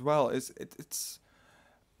as well, it's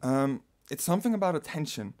something about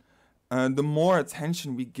attention. The more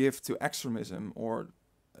attention we give to extremism or,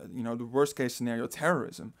 the worst case scenario,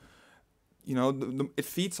 terrorism, it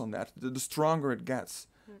feeds on that. The stronger it gets.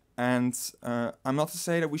 And I'm not to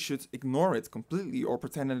say that we should ignore it completely or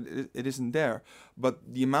pretend that it isn't there, but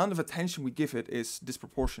the amount of attention we give it is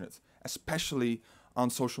disproportionate, especially on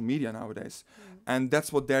social media nowadays. And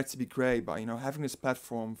that's what Dare to Be Grey, by having this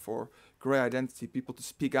platform for grey identity, people to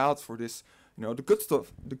speak out for this, the good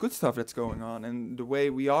stuff that's going on, and the way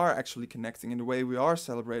we are actually connecting, and the way we are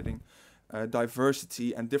celebrating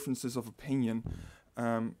diversity and differences of opinion.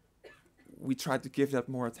 We try to give that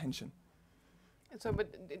more attention. So,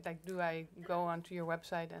 but do I go onto your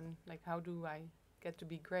website and how do I get to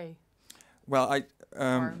be grey? Well,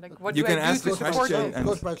 what you do can I ask do the to support question. it? It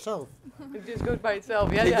goes by itself. It just goes by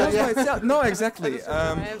itself. Yeah, It goes yeah. by itself. No, exactly.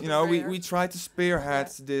 We We try to spearhead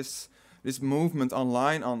this movement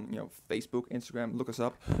online on Facebook, Instagram. Look us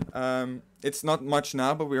up. It's not much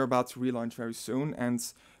now, but we're about to relaunch very soon, and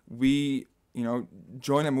we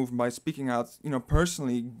join a movement by speaking out.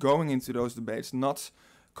 Personally going into those debates, not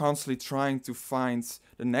constantly trying to find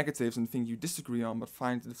the negatives and things you disagree on, but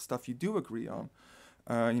find the stuff you do agree on.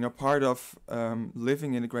 Part of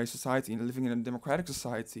living in a grey society and living in a democratic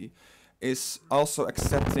society is also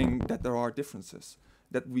accepting that there are differences,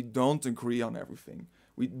 that we don't agree on everything.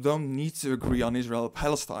 We don't need to agree on Israel or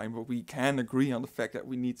Palestine, but we can agree on the fact that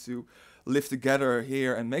we need to live together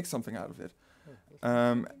here and make something out of it.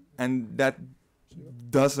 And that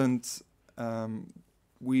doesn't... and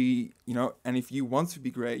if you want to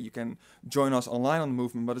be grey, you can join us online on the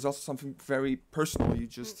movement, but it's also something very personal. You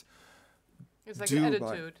just it's like an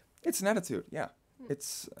attitude. It's an attitude, yeah.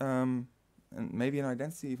 It's and maybe an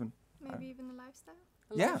identity even. Maybe even a lifestyle.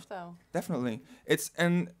 Lifestyle. Definitely. It's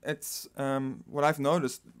what I've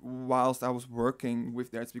noticed whilst I was working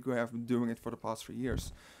with Dare to Be Grey. I've been doing it for the past 3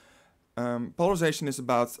 years. Polarization is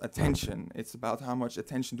about attention. It's about how much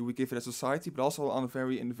attention do we give it as a society, but also on a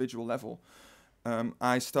very individual level.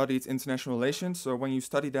 I studied international relations, so when you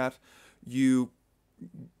study that,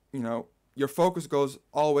 your focus goes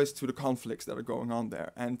always to the conflicts that are going on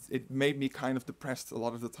there, and it made me kind of depressed a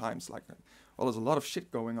lot of the times. There's a lot of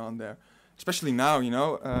shit going on there, especially now. You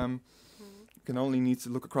can only need to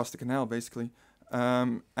look across the canal, basically.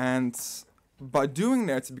 And by doing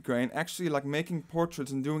Dare to Be Grey and actually making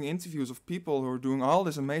portraits and doing interviews of people who are doing all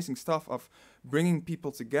this amazing stuff of bringing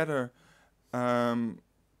people together.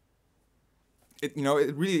 It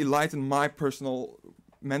really enlightened my personal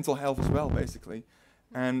mental health as well, basically.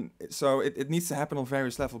 And so it needs to happen on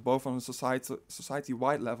various levels, both on a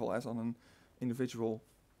society-wide level as on an individual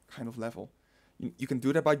kind of level. You can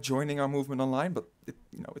do that by joining our movement online, but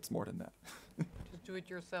it's more than that. Just do it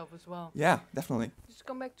yourself as well. Yeah, definitely. Just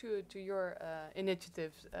come back to your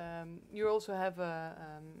initiatives. You also have a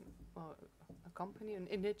company, an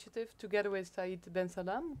initiative, together with Said Ben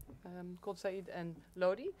Salam, called Said and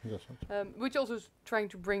Lodi, Yes, which also is trying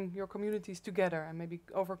to bring your communities together and maybe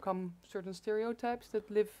overcome certain stereotypes that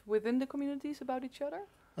live within the communities about each other.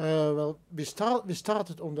 Well, we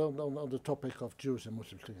started on the topic of Jews and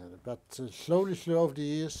Muslims together, but slowly over the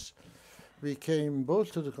years, we came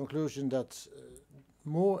both to the conclusion that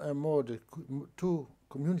more and more the two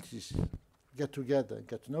communities get together and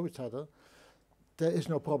get to know each other. There is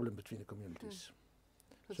no problem between the communities.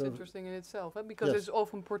 That's So interesting in itself, because yes. it's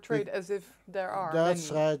often portrayed as if there are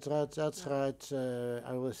That's many. right, that's right.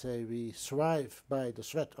 I will say we thrive by the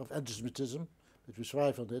threat of anti-Semitism, but we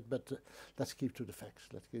thrive on it, but let's keep to the facts.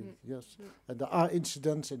 Let's keep, yes. And there are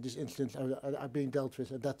incidents, and these incidents are being dealt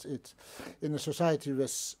with, and that's it. In a society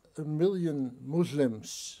with 1 million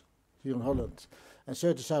Muslims here in Holland and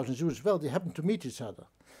 30,000 Jews, well, they happen to meet each other.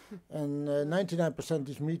 And 99% of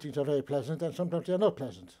these meetings are very pleasant, and sometimes they are not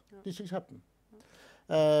pleasant. These things happen.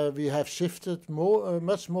 We have shifted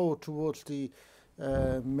much more towards the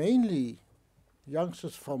mainly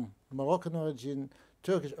youngsters from Moroccan origin,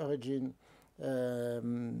 Turkish origin,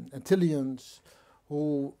 Antilleans,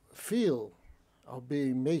 who feel are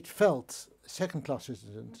being made felt second-class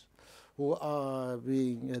citizens, who are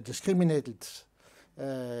being discriminated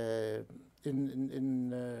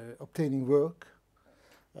in obtaining work,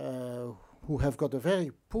 who have got a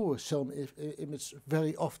very poor self-image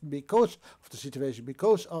very often because of the situation,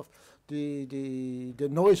 because of the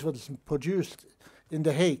noise that is produced in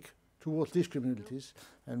The Hague towards these communities.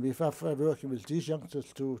 And we are working with these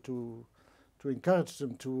youngsters to encourage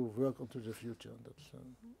them to work onto the future. And that's,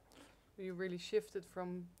 You really shifted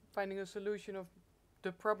from finding a solution of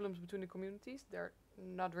the problems between the communities, they're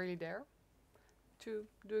not really there, to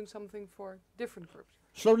doing something for different groups.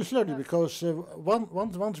 Slowly, because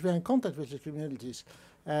once we are in contact with the communities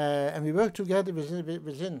and we work together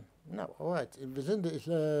within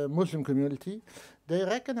the Muslim community, they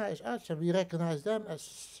recognize us and we recognize them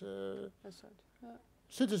as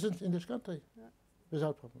citizens in this country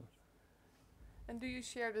without problems. And do you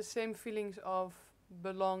share the same feelings of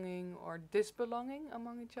belonging or disbelonging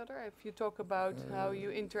among each other? If you talk about how you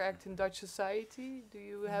interact in Dutch society, do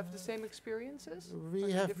you have the same experiences?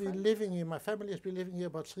 We have been living here, my family has been living here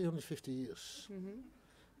about 350 years.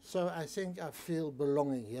 So I think I feel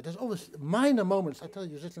belonging here. There's always minor moments. I tell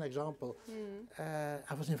you, just an example.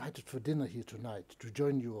 I was invited for dinner here tonight to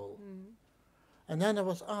join you all. And then I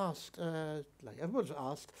was asked, like everyone was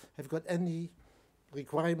asked, have you got any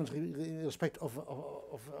requirements in respect of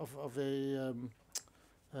a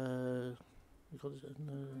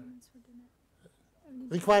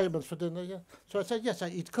requirements for dinner, yeah. So I said, yes, I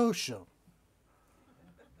eat kosher.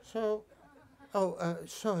 So,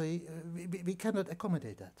 sorry, we cannot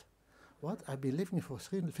accommodate that. What? I've been living for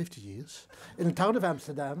 350 years in the town of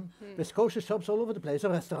Amsterdam, with kosher shops all over the place,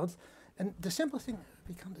 or restaurants, and the simple thing,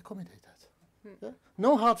 we can't accommodate that. Yeah?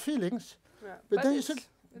 No hard feelings, but then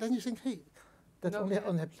you think, hey, that's only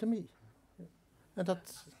happens to me. And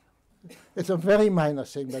that's... It's a very minor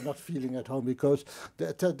thing by not feeling at home, because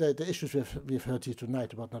the issues we've heard here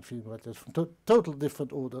tonight about not feeling right is from total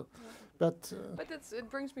different order. But it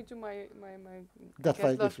brings me to my that's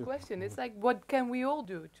last question. It's like, what can we all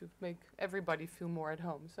do to make everybody feel more at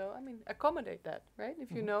home? So, I mean, accommodate that, right?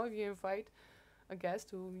 If you know, if you invite a guest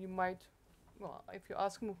who you might, well, if you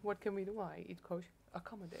ask them, what can we do? Well, I eat kosher.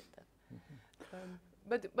 Accommodate that.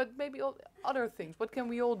 But maybe other things. What can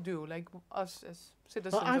we all do, like us as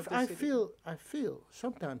citizens of the city? I feel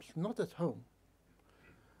sometimes not at home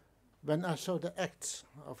when I saw the acts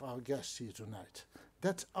of our guests here tonight.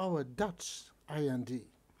 That's our Dutch IND.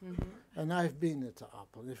 And I've been at the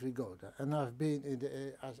Apple, if we go there, and I've been in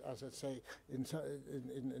the, as I say, in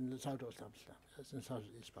the southwest Amsterdam, yes, in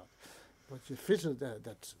southeast part. But you visit there,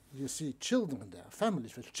 that you see children there,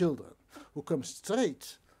 families with children, who come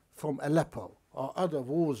straight from Aleppo or other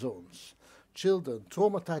war zones, children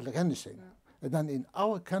traumatized like anything. And then in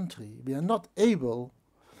our country, we are not able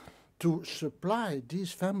to supply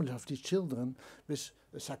these families of these children with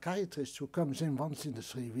a psychiatrist who comes in once in the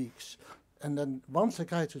 3 weeks, and then one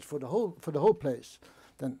psychiatrist for the whole place.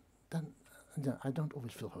 Then yeah, I don't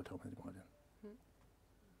always feel at home anymore. Then.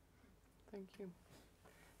 Thank you.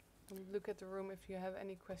 Look at the room if you have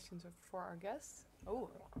any questions for our guests. Oh,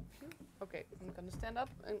 okay. I'm gonna stand up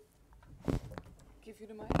and give you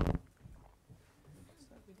the mic. Start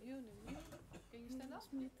with you, then you. Can you stand up?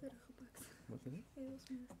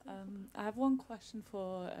 I have one question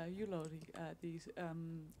for you, Lodi. The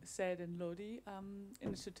Said and Lodi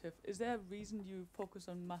initiative. Is there a reason you focus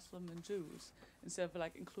on Muslim and Jews instead of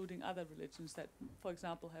like including other religions that, for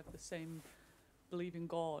example, have the same belief in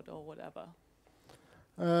God or whatever?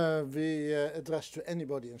 We address to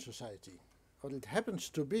anybody in society. What it happens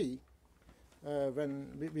to be when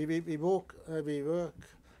we work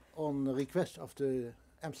on the request of the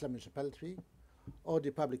Amsterdam municipality, or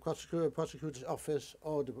the public prosecutor's office,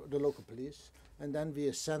 or the local police, and then we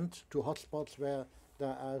are sent to hotspots where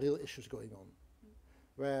there are real issues going on,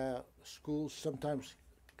 where schools sometimes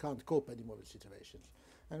can't cope anymore with situations.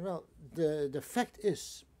 And well, the fact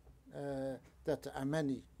is that there are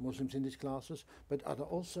many Muslims in these classes, but are there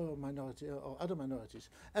also minority or other minorities,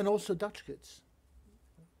 and also Dutch kids.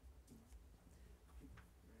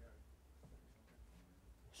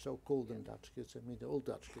 So-called them Dutch kids, I mean the old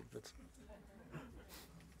Dutch kids, but.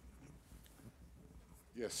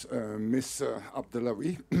 Yes, Miss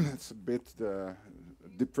Abdellawi, it's a bit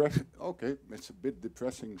depressing. Okay, it's a bit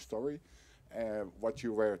depressing story, what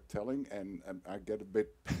you were telling, and I get a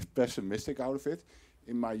bit pessimistic out of it.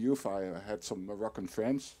 In my youth, I had some Moroccan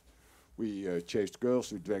friends. We chased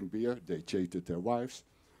girls, we drank beer, they chased their wives,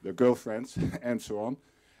 their girlfriends, and so on.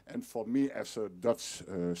 And for me, as a Dutch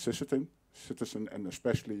citizen, and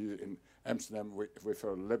especially in Amsterdam with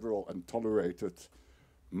a liberal and tolerated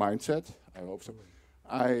mindset, I hope so,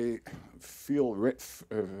 I feel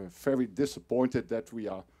very disappointed that we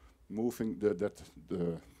are moving let's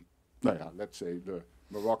say the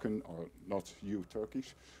Moroccan, or not you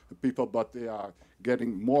Turkish people, but they are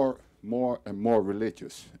getting more and more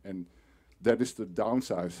religious, and that is the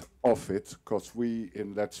downside of it. Because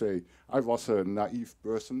let's say, I was a naive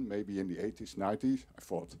person, maybe in the 80s, 90s. I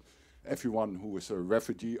thought everyone who is a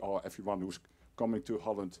refugee or everyone who's coming to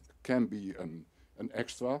Holland can be an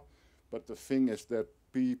extra. But the thing is that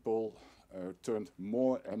people turned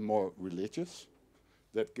more and more religious.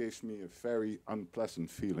 That gives me a very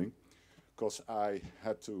unpleasant feeling, because I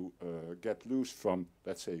had to get loose from,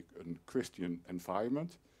 let's say, a Christian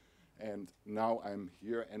environment. And now I'm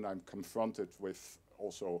here and I'm confronted with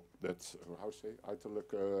also that,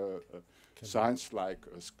 uiterlijk signs like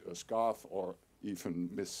a scarf, or even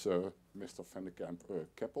Mr. Van der Kamp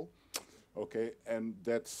Keppel. Okay, and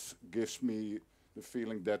that gives me the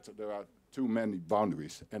feeling that there are too many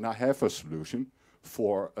boundaries. And I have a solution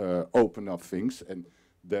for open up things, and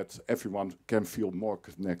that everyone can feel more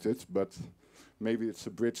connected, but maybe it's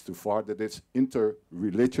a bridge too far, that it's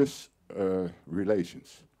inter-religious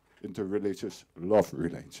relations, inter-religious love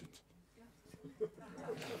relations.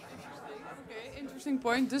 Okay, interesting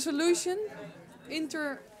point. The solution,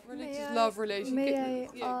 inter-religious love relation. May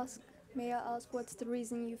I ask what's the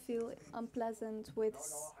reason you feel unpleasant with? I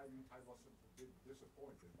was a bit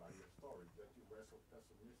disappointed by your story, that you were so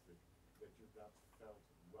pessimistic, that you not felt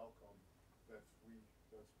welcome, that we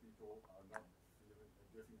Dutch people are not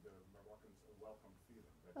giving the Moroccans a welcome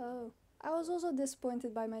feeling. Oh, I was also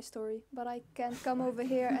disappointed by my story, but I can't come over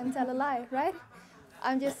here and tell a lie, right?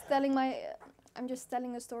 I'm just telling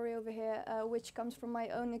a story over here, which comes from my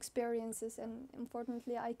own experiences, and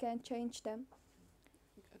unfortunately, I can't change them.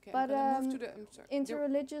 Okay, but move to the,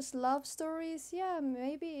 interreligious love stories, yeah,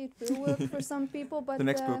 maybe it will work for some people, but the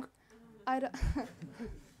next book. I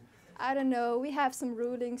don't know. We have some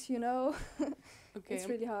rulings, you know. Okay, it's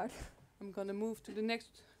really hard. I'm gonna move to the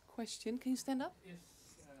next question. Can you stand up? Yes.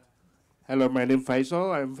 Hello, my name is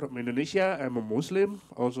Faisal. I'm from Indonesia. I'm a Muslim.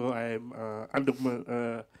 Also, I'm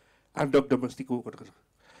undocumented domestic worker.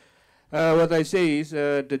 What I say is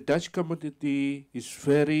the Dutch community is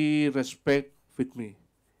very respect with me.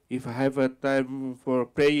 If I have a time for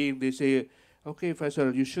praying, they say, okay,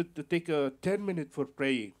 Faisal, you should take 10 minutes for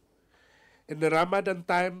praying. In the Ramadan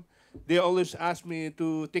time, they always ask me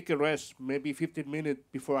to take a rest, maybe 15 minutes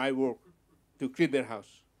before I work, to clean their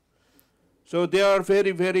house. So they are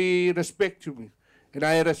very, very respect to me, and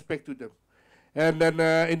I respect to them. And then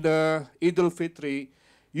in the Eid al-Fitr,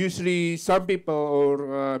 usually some people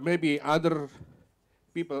or maybe other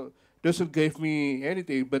people doesn't give me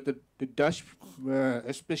anything, but the Dutch,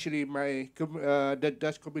 especially the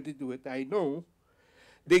Dutch community that I know,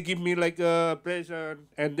 they give me like a present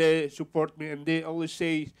and they support me, and they always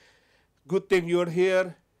say, good thing you're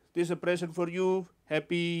here, this is a present for you,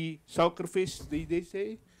 happy sacrifice, they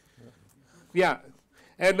say. Yeah,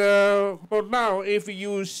 and for now, if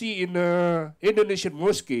you see in Indonesian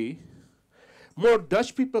mosque, more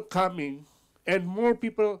Dutch people coming, and more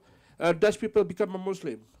people, Dutch people become a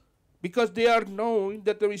Muslim, because they are knowing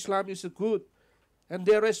that the Islam is good, and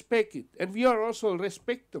they respect it, and we are also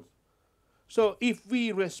respect them. So if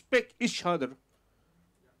we respect each other,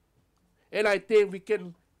 and I think we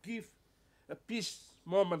can give a peace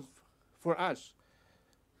moment for us.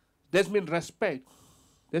 That means respect.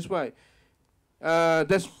 That's why.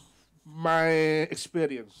 That's my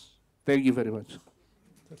experience. Thank you very much.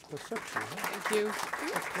 That's perception. Thank you.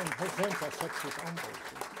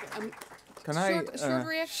 Can short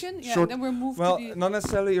reaction? Yeah, short, then we'll move well, to the... not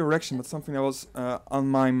necessarily a reaction, but something that was on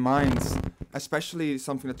my mind, especially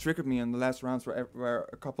something that triggered me in the last rounds where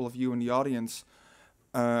a couple of you in the audience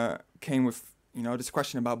came with, this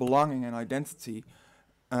question about belonging and identity.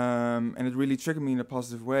 And it really triggered me in a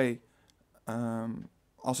positive way.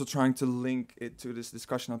 Also trying to link it to this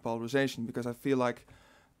discussion on polarization, because I feel like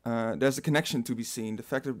there's a connection to be seen. The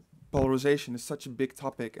fact that polarization is such a big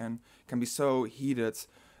topic and can be so heated.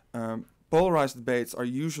 Polarized debates are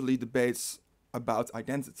usually debates about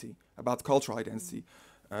identity, about cultural identity.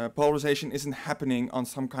 Polarization isn't happening on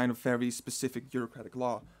some kind of very specific bureaucratic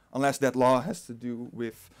law, unless that law has to do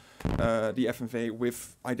with the FNV,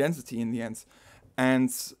 with identity in the end. And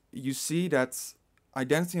you see that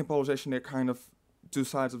identity and polarization, they're kind of two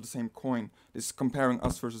sides of the same coin. It's comparing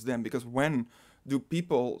us versus them, because when do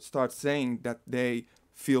people start saying that they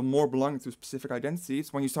feel more belonging to specific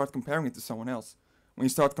identities? When you start comparing it to someone else. When you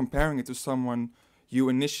start comparing it to someone you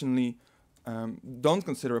initially don't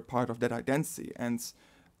consider a part of that identity. And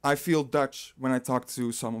I feel Dutch when I talk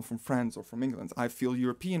to someone from France or from England. I feel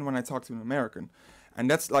European when I talk to an American. And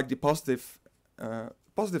that's like the positive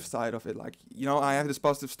side of it. Like, you know, I have this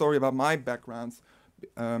positive story about my background,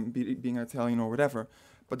 being Italian or whatever.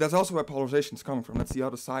 But that's also where polarization is coming from. That's the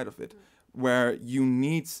other side of it, where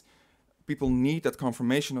people need that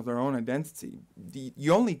confirmation of their own identity.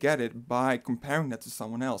 You only get it by comparing that to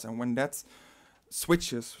someone else. And when that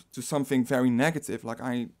switches to something very negative, like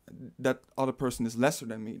that other person is lesser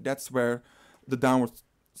than me, that's where the downward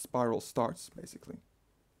spiral starts, basically.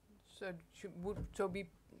 So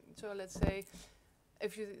let's say,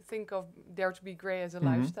 if you think of Dare to be Grey as a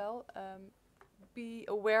lifestyle, be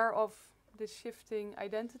aware of the shifting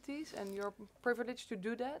identities and your privilege to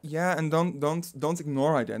do that. Yeah, and don't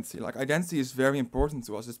ignore identity. Like, identity is very important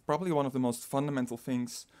to us. It's probably one of the most fundamental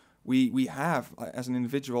things we have as an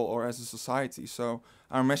individual or as a society. So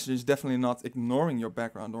our message is definitely not ignoring your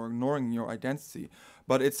background or ignoring your identity,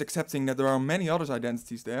 but it's accepting that there are many other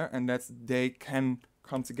identities there and that they can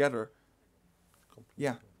come together.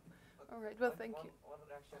 Yeah. All right. Well, thank you. One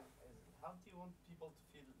reaction is, how do you want people to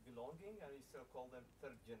feel belonging, and you still call them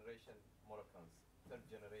third generation Moroccans, third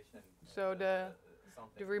generation? So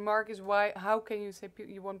the remark is, why? How can you say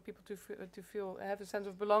you want people to feel have a sense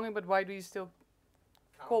of belonging, but why do you still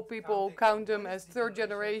count them as third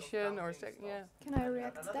generation or second? Yeah. Can I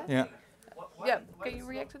react to that? Yeah. Yeah. Can you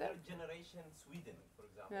react to that? Third generation Sweden, for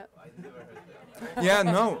example. Yeah. I never heard that. Yeah.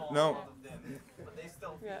 No. But they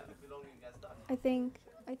still feel belonging as Dutch. I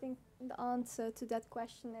think the answer to that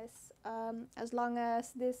question is, as long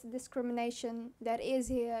as this discrimination that is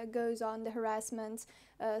here goes on, the harassment,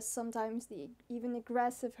 sometimes the even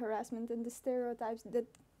aggressive harassment and the stereotypes that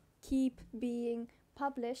keep being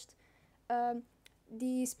published,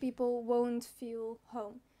 these people won't feel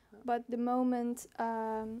home. But the moment,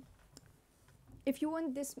 if you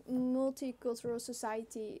want this multicultural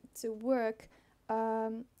society to work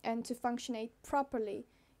and to functionate properly,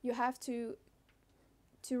 you have to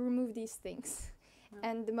remove these things.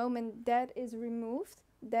 And the moment that is removed,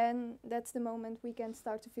 then that's the moment we can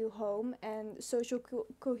start to feel home, and social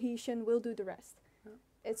cohesion will do the rest.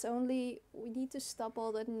 It's only, we need to stop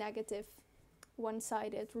all the negative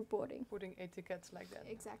one-sided reporting. Putting etiquettes like that.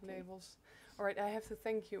 Exactly. Labels. All right, I have to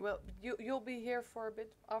thank you. Well, you'll be here for a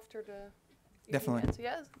bit after the Definitely. event,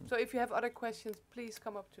 yes? So if you have other questions, please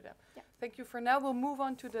come up to them. Yeah. Thank you for now. We'll move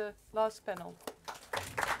on to the last panel.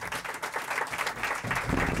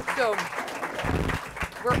 So,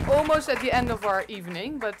 we're almost at the end of our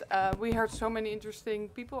evening, but we heard so many interesting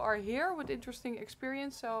people are here with interesting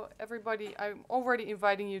experience. So everybody, I'm already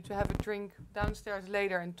inviting you to have a drink downstairs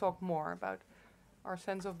later and talk more about our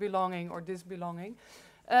sense of belonging or disbelonging.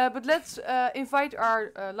 But let's invite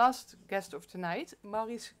our last guest of tonight,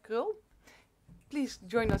 Maurice Krul. Please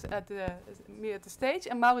join us at the stage,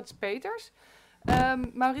 and Maurits Peters.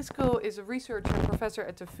 Maurice Krul is a researcher and professor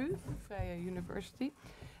at the VU, Vrije University.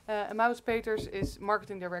 And Maurits Peters is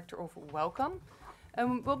marketing director of Welcome.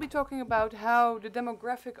 And we'll be talking about how the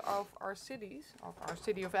demographic of our cities, of our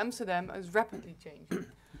city of Amsterdam, is rapidly changing.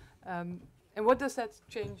 And what does that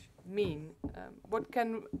change mean? What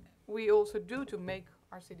can we also do to make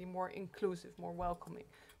our city more inclusive, more welcoming?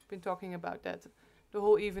 We've been talking about that the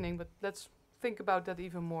whole evening, but let's think about that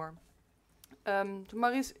even more. So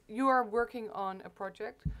Maurice, you are working on a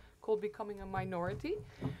project called Becoming a Minority,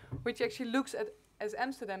 which actually looks at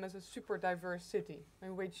Amsterdam as a super diverse city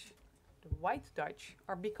in which the white Dutch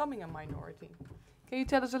are becoming a minority. Can you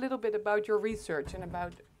tell us a little bit about your research and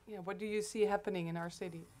about what do you see happening in our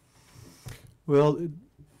city? Well,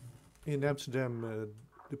 in Amsterdam,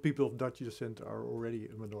 the people of Dutch descent are already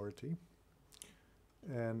a minority.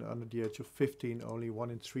 And under the age of 15, only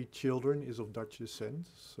 1 in 3 children is of Dutch descent.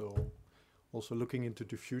 So also looking into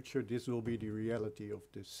the future, this will be the reality of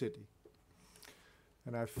the city.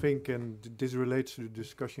 And I think, and this relates to the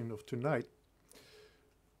discussion of tonight,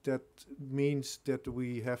 that means that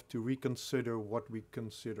we have to reconsider what we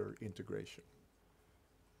consider integration.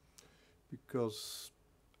 Because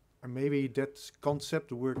maybe that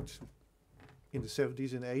concept worked in the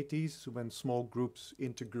 70s and 80s when small groups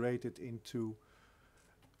integrated into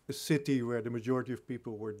a city where the majority of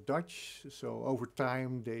people were Dutch. So over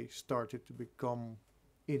time they started to become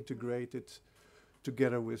integrated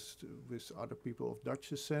together with other people of Dutch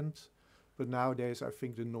descent. But nowadays I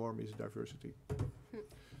think the norm is diversity.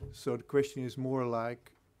 So the question is more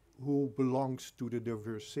like who belongs to the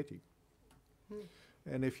diverse city.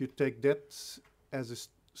 And if you take that as a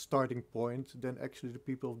starting point, then actually the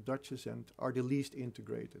people of Dutch descent are the least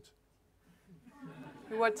integrated.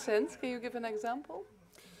 In what sense? Can you give an example?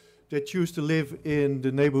 They choose to live in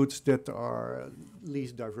the neighborhoods that are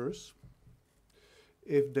least diverse.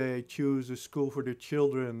 If they choose a school for their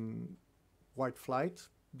children, white flight,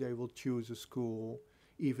 they will choose a school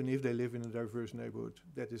even if they live in a diverse neighborhood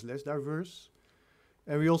that is less diverse.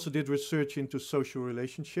 And we also did research into social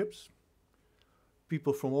relationships.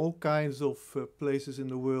 People from all kinds of places in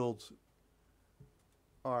the world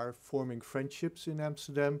are forming friendships in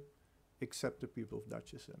Amsterdam, except the people of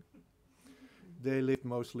Dutch descent. They live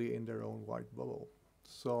mostly in their own white bubble.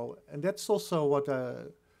 So, and that's also what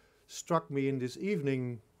struck me in this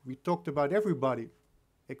evening. We talked about everybody,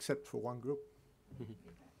 except for one group.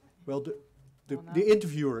 Well, the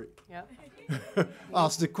interviewer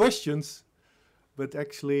asked the questions, but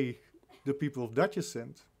actually the people of Dutch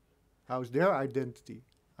descent, how's their identity?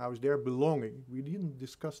 How's their belonging? We didn't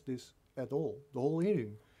discuss this at all, the whole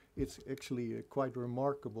evening. It's actually a quite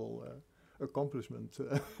remarkable accomplishment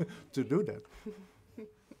to do that.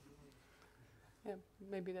 Yeah,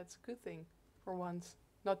 maybe that's a good thing for once,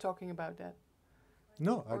 not talking about that.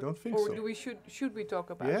 No, I don't think so. Or do we should we talk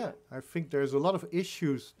about that? Yeah, I think there's a lot of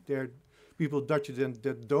issues there. People Dutch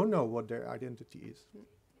that don't know what their identity is.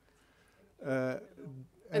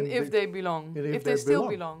 And if they belong, if they still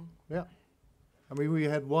belong. Yeah. I mean, we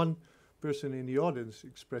had one person in the audience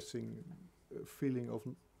expressing a feeling of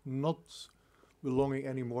not belonging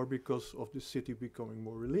anymore because of the city becoming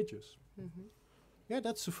more religious. Yeah,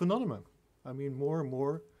 that's a phenomenon. I mean, more and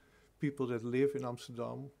more people that live in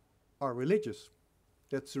Amsterdam are religious.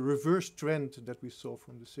 That's a reverse trend that we saw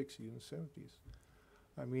from the 60s and 70s.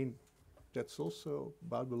 I mean, that's also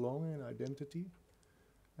about belonging and identity.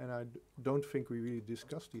 And I don't think we really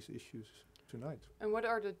discussed these issues tonight. And what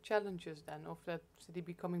are the challenges then of that city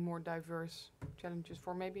becoming more diverse? Challenges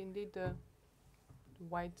for maybe indeed the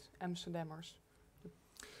white Amsterdammers?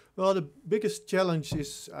 Well, the biggest challenge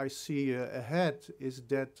is I see ahead is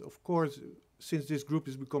that, of course, since this group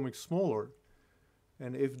is becoming smaller,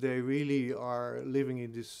 and if they really are living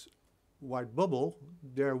in this white bubble,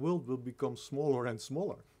 their world will become smaller and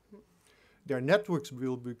smaller. Their networks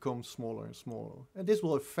will become smaller and smaller. And this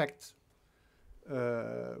will affect,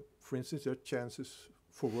 for instance, their chances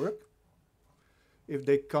for work. If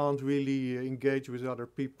they can't really engage with other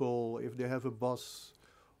people, if they have a boss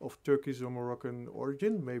of Turkish or Moroccan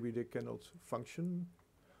origin, maybe they cannot function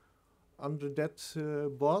under that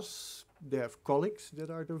boss. They have colleagues that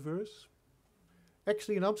are diverse.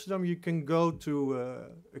 Actually, in Amsterdam, you can go to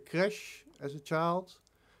a creche as a child,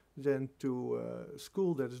 then to a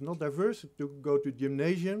school that is not diverse, to go to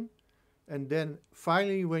gymnasium, and then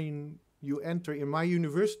finally, when you enter in my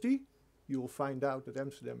university, you will find out that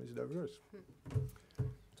Amsterdam is diverse.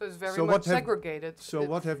 So it's very much segregated. So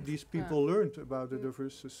what have these people learned about a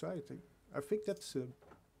diverse society? I think that's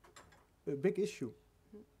a big issue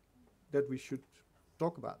that we should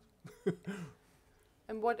talk about.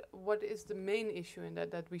 And what is the main issue in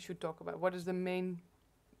that we should talk about? What is the main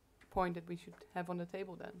point that we should have on the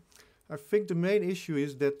table then? I think the main issue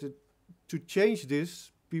is that to change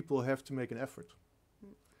this, people have to make an effort.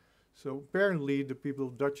 So apparently the people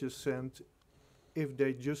of Dutch descent, if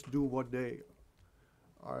they just do what they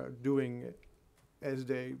are doing as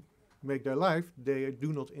they make their life, they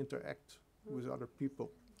do not interact with other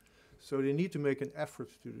people. So they need to make an effort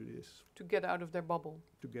to do this. To get out of their bubble.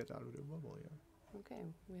 To get out of their bubble, yeah. Okay,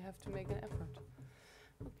 we have to make an effort.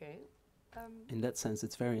 Okay. In that sense,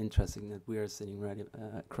 it's very interesting that we are sitting right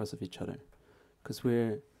across of each other, because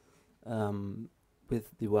we're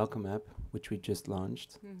with the Welcome app, which we just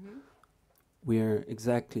launched. We're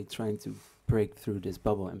exactly trying to break through this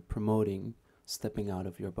bubble and promoting stepping out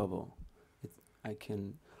of your bubble.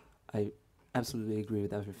 I absolutely agree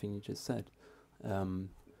with everything you just said.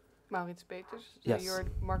 Maurits Peters, so yes. You're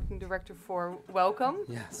marketing director for Welcome.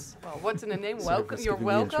 Yes. Well, what's in the name? Sorry, Welcome. You're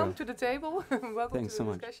welcome to the table. Welcome Thanks to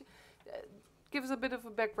the so discussion. Give us a bit of a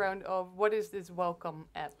background of what is this Welcome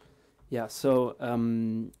app? Yeah, so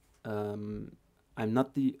I'm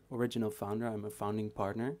not the original founder. I'm a founding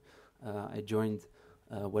partner. I joined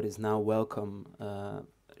what is now Welcome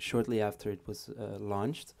shortly after it was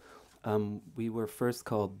launched. We were first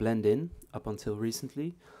called Blend In up until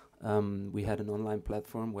recently. We had an online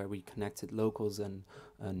platform where we connected locals and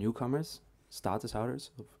newcomers,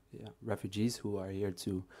 statushouders, of refugees who are here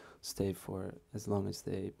to stay for as long as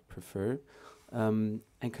they prefer, and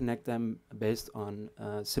connect them based on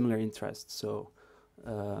similar interests. So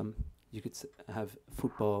you could have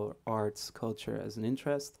football, arts, culture as an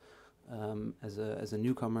interest. As a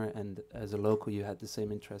newcomer and as a local, you had the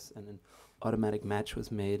same interest, and an automatic match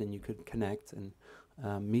was made, and you could connect and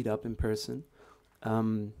meet up in person.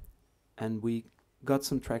 And we got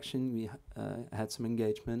some traction. We had some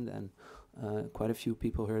engagement, and quite a few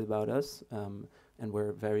people heard about us and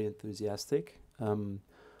were very enthusiastic.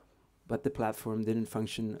 But the platform didn't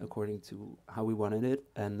function according to how we wanted it,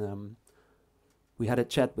 and we had a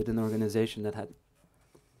chat with an organization that had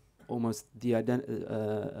almost the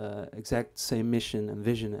exact same mission and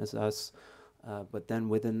vision as us, but then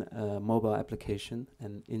within a mobile application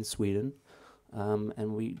and in Sweden.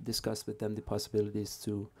 And we discussed with them the possibilities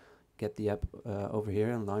to get the app over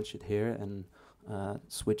here and launch it here and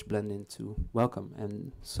switch blend into Welcome.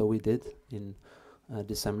 And so we did in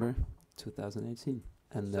December 2018.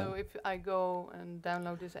 And so if I go and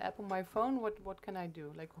download this app on my phone, what can I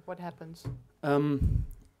do? Like, what happens?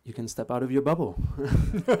 You can step out of your bubble.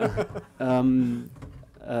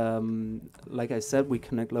 Like I said, we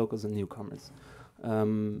connect locals and newcomers.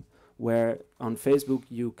 Where on Facebook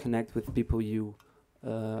you connect with people you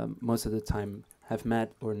most of the time have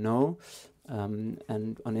met or know, and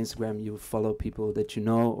on Instagram you follow people that you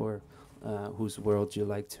know or whose world you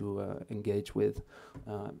like to engage with,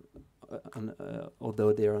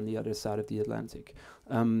 although they're on the other side of the Atlantic.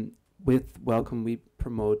 With Welcome, we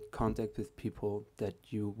promote contact with people that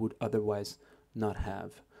you would otherwise not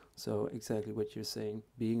have. So exactly what you're saying,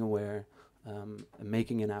 being aware, and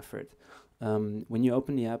making an effort. When you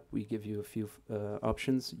open the app, we give you a few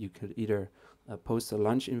options. You could either post a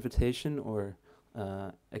lunch invitation or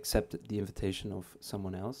accept the invitation of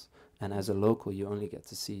someone else. And as a local, you only get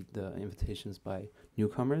to see the invitations by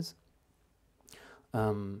newcomers.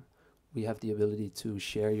 We have the ability to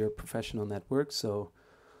share your professional network. So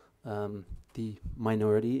the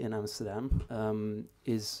minority in Amsterdam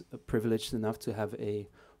is privileged enough to have a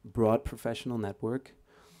broad professional network,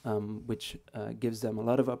 which gives them a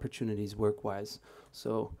lot of opportunities work-wise.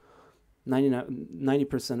 So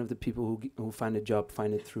 90% of the people who find a job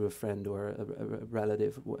find it through a friend or a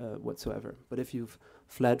relative whatsoever. But if you've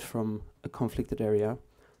fled from a conflicted area,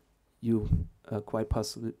 you quite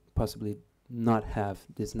possibly not have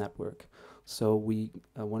this network. So we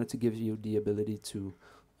wanted to give you the ability to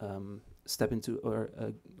step into or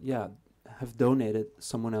have donated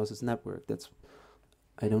someone else's network. That's,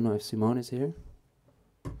 I don't know if Simone is here.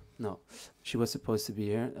 No, she was supposed to be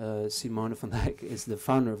here. Simone van Dijk is the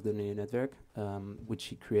founder of the Nieuwe Netwerk, which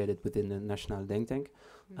she created within the Nationale Denktank,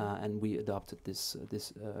 and we adopted this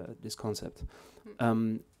concept.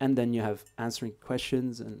 And then you have answering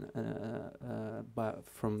questions and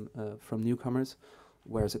from newcomers.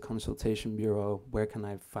 Where's a consultation bureau? Where can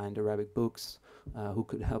I find Arabic books? Who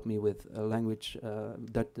could help me with a language,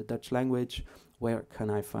 the Dutch language? Where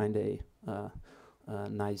can I find a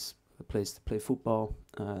nice place to play football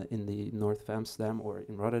in the north of Amsterdam or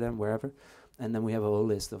in Rotterdam, wherever? And then we have a whole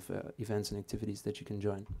list of events and activities that you can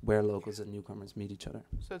join, where locals and newcomers meet each other.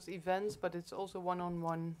 So it's events, but it's also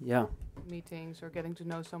one-on-one meetings or getting to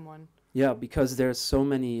know someone. Yeah, because there's so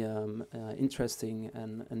many interesting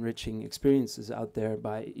and enriching experiences out there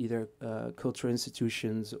by either cultural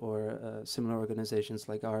institutions or similar organizations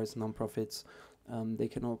like ours, non-profits. They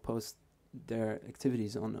can all post their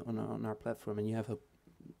activities on our platform, and you have a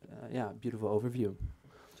beautiful overview.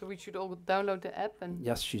 So we should all download the app and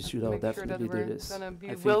yes, you should all definitely do this.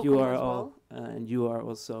 I think you are all, and you are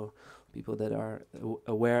also people that are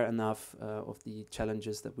aware enough of the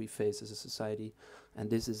challenges that we face as a society, and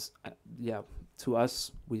this is, to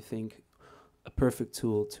us, we think, a perfect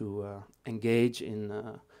tool to engage in,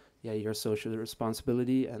 your social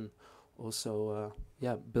responsibility and also,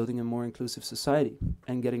 building a more inclusive society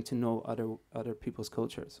and getting to know other people's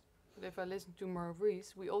cultures. If I listen to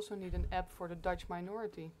Maurice, we also need an app for the Dutch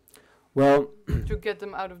minority. Well, to get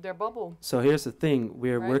them out of their bubble. So here's the thing: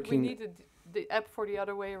 we're working. We need the app for the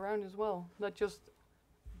other way around as well, not just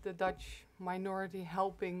the Dutch minority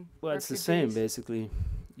helping. Well, it's the same basically.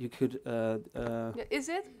 You could. Is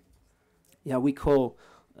it? Yeah, we call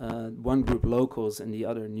one group locals and the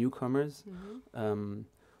other newcomers.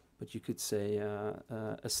 But you could say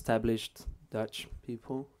established Dutch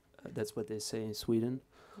people. That's what they say in Sweden.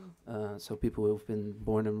 So people who've been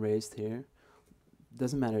born and raised here.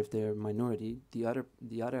 Doesn't matter if they're a minority. The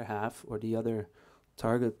other half or the other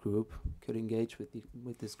target group could engage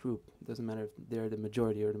with this group. Doesn't matter if they're the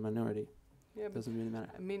majority or the minority. Yeah, but Doesn't really matter.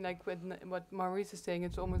 I mean, like what Maurice is saying,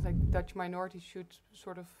 it's almost like Dutch minorities should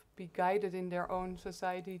sort of be guided in their own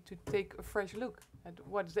society to take a fresh look at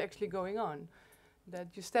what is actually going on.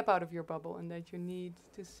 That you step out of your bubble and that you need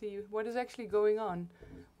to see what is actually going on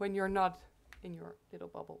when you're not in your little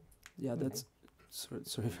bubble. Yeah, that's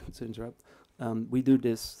sorry to interrupt. We do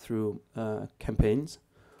this through campaigns.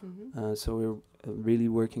 So we're really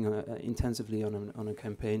working intensively on a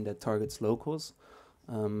campaign that targets locals.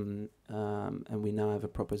 And we now have a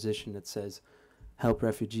proposition that says, help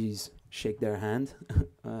refugees shake their hand,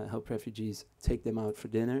 help refugees take them out for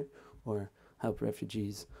dinner, or help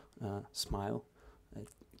refugees smile. It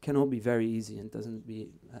can all be very easy and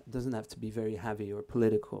doesn't have to be very heavy or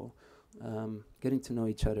political. Getting to know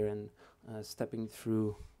each other and stepping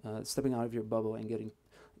out of your bubble and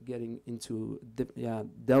getting into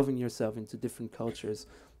delving yourself into different cultures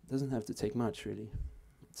doesn't have to take much, really.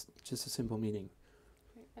 It's just a simple meeting.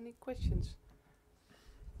 Okay, any questions?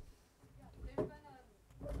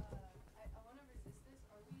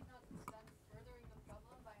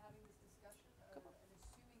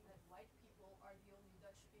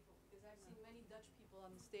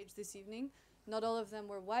 Stage this evening. Not all of them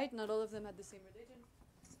were white, not all of them had the same religion.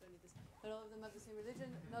 Not all of them have the same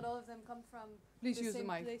religion, not all of them come from Please the use same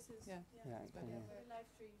the mic. places. Yeah. Live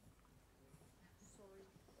stream.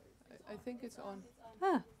 I think it's on.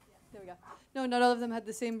 Ah, there we go. No, not all of them had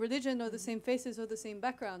the same religion or the same faces or the same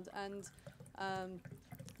background. And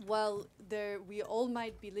while we all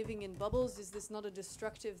might be living in bubbles, is this not a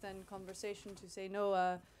destructive then conversation to say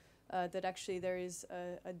no? That actually there is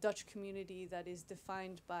a Dutch community that is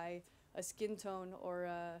defined by a skin tone or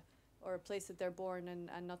a place that they're born, and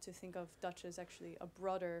not to think of Dutch as actually a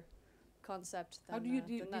broader concept than How do you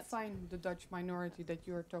than that. define the Dutch minority that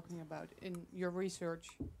you're talking about in your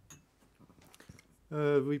research?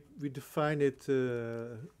 We define it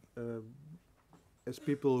as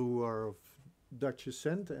people who are of Dutch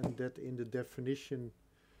descent, and that in the definition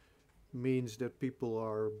means that people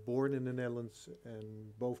are born in the Netherlands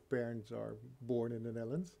and both parents are born in the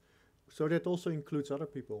Netherlands. So that also includes other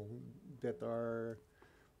people that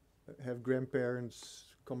have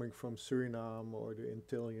grandparents coming from Suriname or the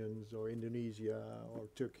Antilles or Indonesia or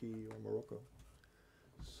Turkey or Morocco.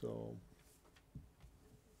 So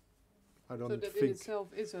I don't think... So that in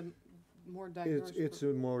itself is a more diverse It's a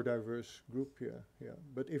more diverse group, yeah.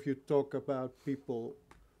 But if you talk about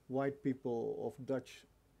white people of Dutch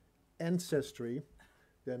ancestry,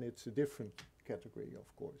 then it's a different category,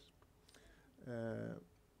 of course.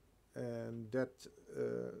 And that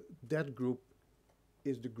group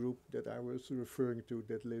is the group that I was referring to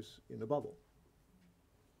that lives in a bubble.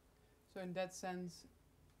 So in that sense,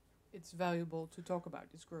 it's valuable to talk about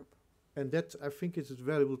this group. And that, I think it's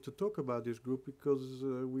valuable to talk about this group because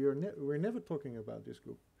we're never talking about this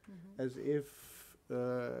group. As if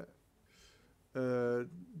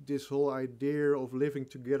this whole idea of living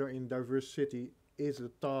together in diverse city is a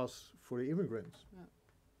task for the immigrants. Yeah.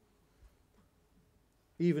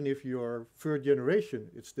 Even if you're third generation,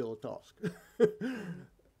 it's still a task.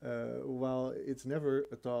 While it's never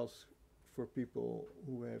a task for people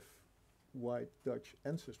who have white Dutch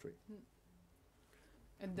ancestry.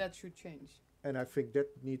 And that should change. And I think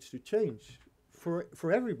that needs to change.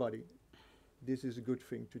 For everybody, this is a good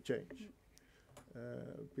thing to change.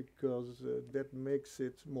 Because that makes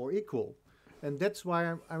it more equal. And that's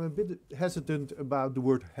why I'm a bit hesitant about the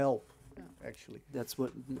word help, actually. That's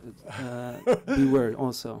what we were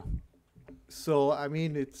also. So, I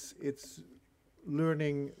mean, it's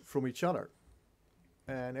learning from each other.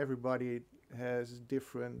 And everybody has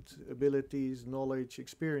different abilities, knowledge,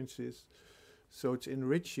 experiences. So it's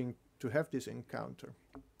enriching to have this encounter.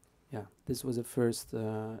 Yeah, this was a first.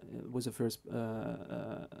 How'd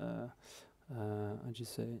you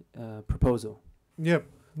say proposal? Yep.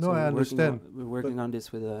 No, so I understand. We're working on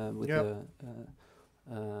this with how'd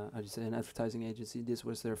you say, an advertising agency. This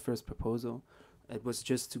was their first proposal. It was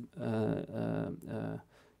just to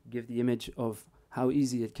give the image of how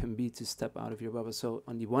easy it can be to step out of your bubble. So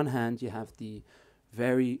on the one hand, you have the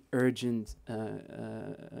very urgent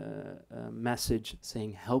message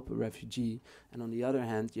saying help a refugee, and on the other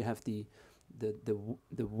hand, you have the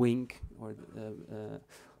wink or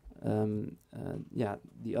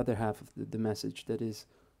the other half of the message that is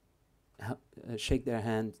shake their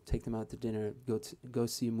hand, take them out to dinner, go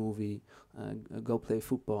see a movie, go play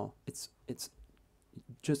football. It's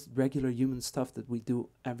just regular human stuff that we do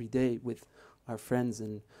every day with our friends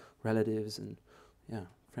and relatives and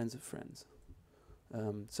friends of friends.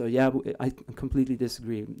 So I completely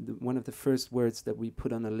disagree. One of the first words that we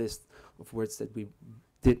put on a list of words that we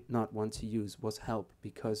did not want to use was help,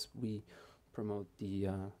 because we promote the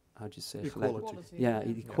how do you say Equality. Equality, yeah,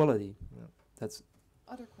 yeah. equality. Yeah. That's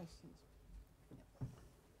Other questions?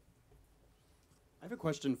 I have a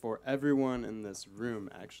question for everyone in this room,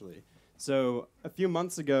 actually. So a few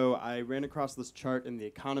months ago, I ran across this chart in The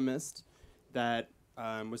Economist that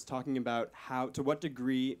was talking about to what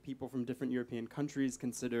degree people from different European countries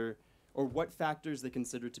consider, or what factors they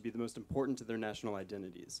consider to be the most important to their national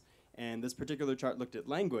identities. And this particular chart looked at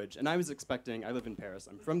language, and I was expecting, I live in Paris,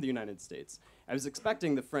 I'm from the United States, I was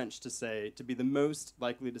expecting the French to be the most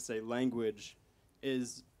likely to say language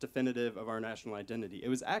is definitive of our national identity. It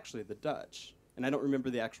was actually the Dutch. And I don't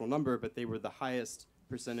remember the actual number, but they were the highest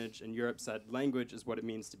percentage in Europe said language is what it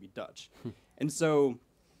means to be Dutch. And so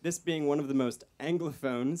this being one of the most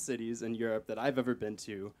Anglophone cities in Europe that I've ever been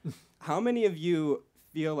to, how many of you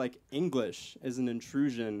feel like English is an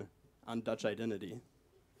intrusion on Dutch identity?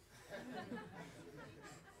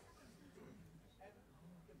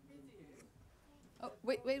 Oh,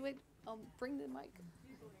 wait. I'll bring the mic.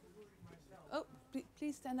 Oh,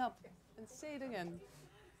 please stand up and say it again.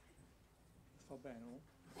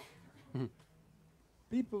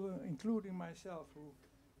 People, including myself, who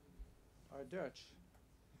are Dutch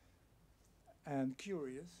and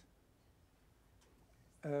curious,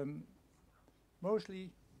 mostly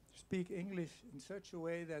speak English in such a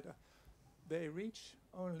way that they reach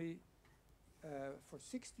only for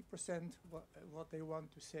 60% what they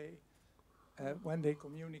want to say when they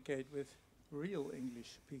communicate with real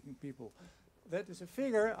English-speaking people. That is a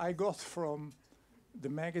figure I got from the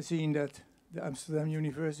magazine that the Amsterdam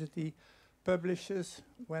University publishes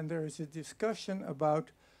when there is a discussion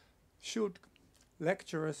about should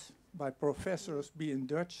lectures by professors be in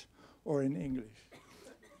Dutch or in English.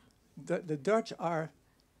 The Dutch are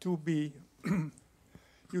to be,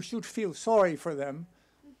 you should feel sorry for them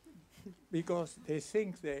because they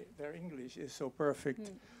think their English is so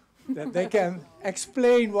perfect that they can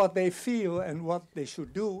explain what they feel and what they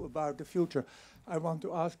should do about the future. I want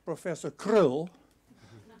to ask Professor Krull,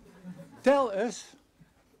 tell us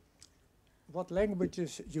what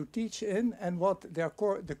languages you teach in and what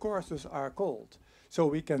the courses are called, so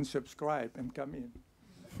we can subscribe and come in.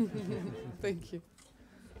 Thank you.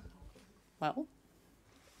 Well,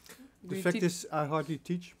 the fact is, I hardly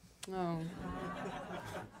teach. Oh.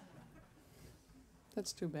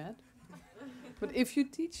 That's too bad. But if you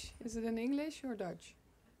teach, is it in English or Dutch?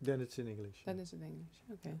 Then it's in English. Then it's in English,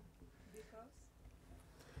 okay.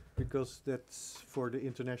 Because that's for the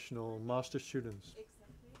international master students.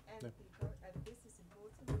 Exactly, and this is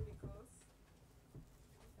important because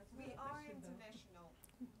we are international.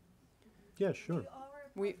 Yeah, sure.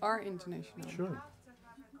 We are international. Sure.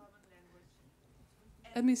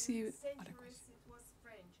 Let me see other questions. It was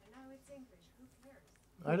French, and now it's English. Who cares?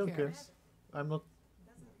 I don't care. I'm not.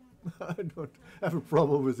 I don't have a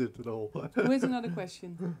problem with it at all. Here's another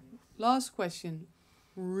question. Last question.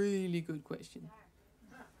 Really good question.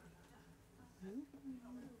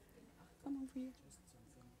 Come over here.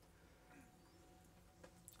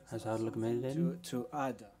 Huishoudelijke mededeling. To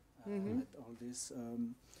add at all this,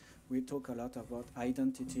 we talk a lot about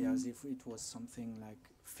identity as if it was something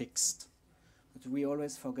like fixed. But we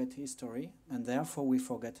always forget history, and therefore we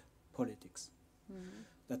forget politics.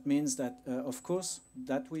 That means that, of course,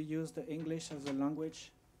 that we use the English as a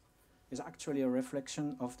language is actually a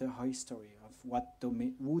reflection of the history, of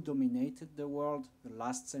who dominated the world the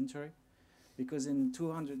last century. Because in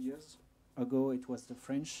 200 years ago, it was the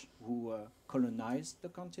French who colonized the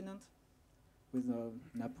continent with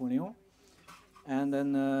Napoleon. And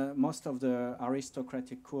then most of the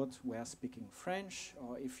aristocratic court were speaking French,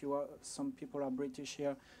 or if you are, some people are British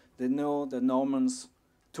here, they know the Normans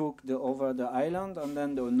took over the island, and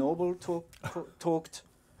then the noble talked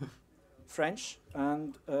French,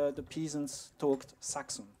 and the peasants talked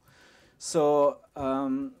Saxon. So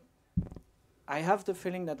I have the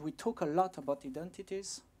feeling that we talk a lot about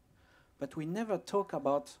identities, but we never talk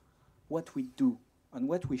about what we do and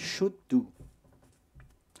what we should do,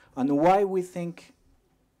 and why we think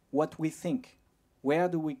what we think. Where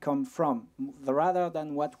do we come from, rather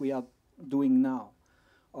than what we are doing now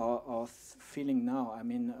or feeling now. I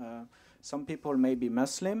mean, some people may be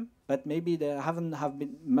Muslim, but maybe they haven't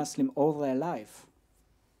been Muslim all their life.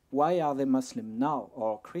 Why are they Muslim now,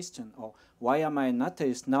 or Christian, or why am I an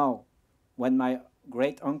atheist now when my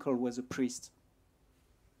great uncle was a priest?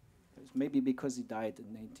 Maybe because he died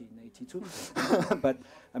in 1982. But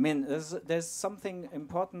I mean, there's something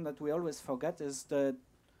important that we always forget, is the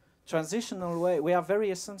transitional way. We are very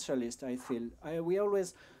essentialist, I feel. We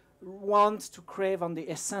always want to crave on the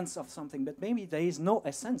essence of something, but maybe there is no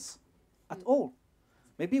essence at all.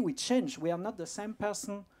 Maybe we change. We are not the same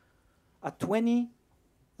person at 20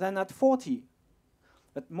 than at 40.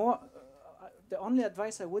 But more, the only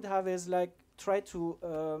advice I would have is like try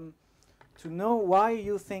to know why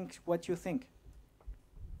you think what you think.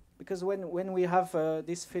 Because when we have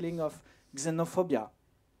this feeling of xenophobia,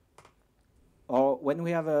 or when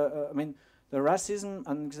we have I mean, the racism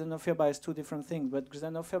and xenophobia is two different things, but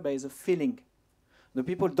xenophobia is a feeling. The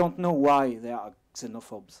people don't know why they are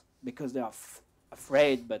xenophobes, because they are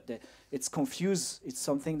afraid, but it's confused. It's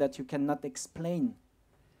something that you cannot explain.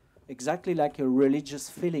 Exactly like a religious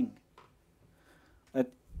feeling.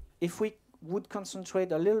 But if we would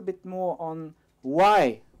concentrate a little bit more on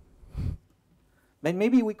why, then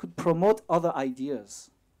maybe we could promote other ideas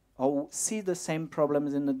or see the same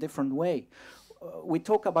problems in a different way. We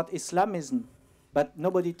talk about Islamism, but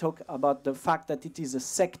nobody talk about the fact that it is a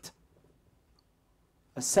sect.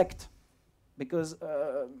 A sect. Because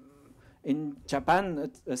in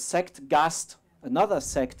Japan, a sect gassed, another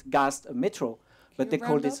sect gassed a metro, but they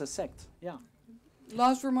call this a sect. Yeah.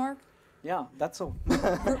 Last remark? Yeah, that's all.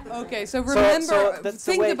 Okay, so remember,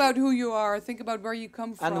 think way about who you are, think about where you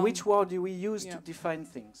come from. And which word do we use to define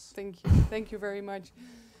things. Thank you. Thank you very much.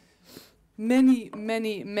 Many,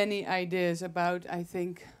 many, many ideas about, I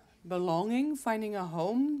think, belonging, finding a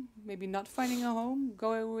home, maybe not finding a home,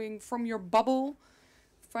 going from your bubble,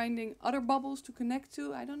 finding other bubbles to connect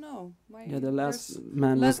to. I don't know. Yeah, the last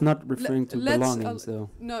man was not referring to belongings, though.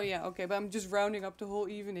 No, yeah, okay, but I'm just rounding up the whole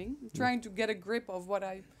evening, trying to get a grip of what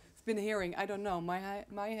I've been hearing. I don't know. My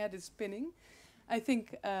head is spinning. I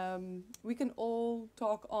think we can all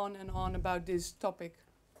talk on and on about this topic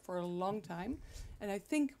for a long time, and I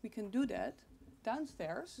think we can do that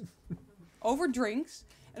downstairs over drinks.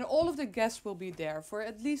 And all of the guests will be there for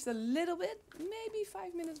at least a little bit, maybe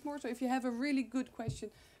 5 minutes more. So if you have a really good question,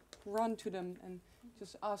 run to them and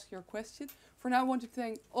just ask your question. For now, I want to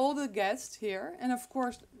thank all the guests here. And of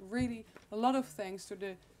course, really a lot of thanks to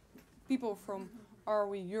the people from Are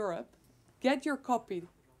We Europe. Get your copy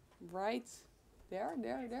right there,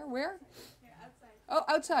 where? Yeah, outside. Oh,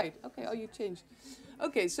 outside. Okay, oh, you changed.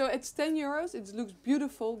 Okay, so it's €10. It looks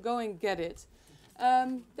beautiful. Go and get it.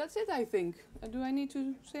 That's it, I think. Do I need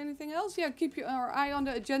to say anything else? Yeah, keep your eye on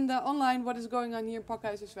the agenda online, what is going on here in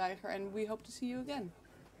Pakhuis Zwijger, and we hope to see you again.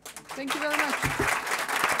 Thank you very much.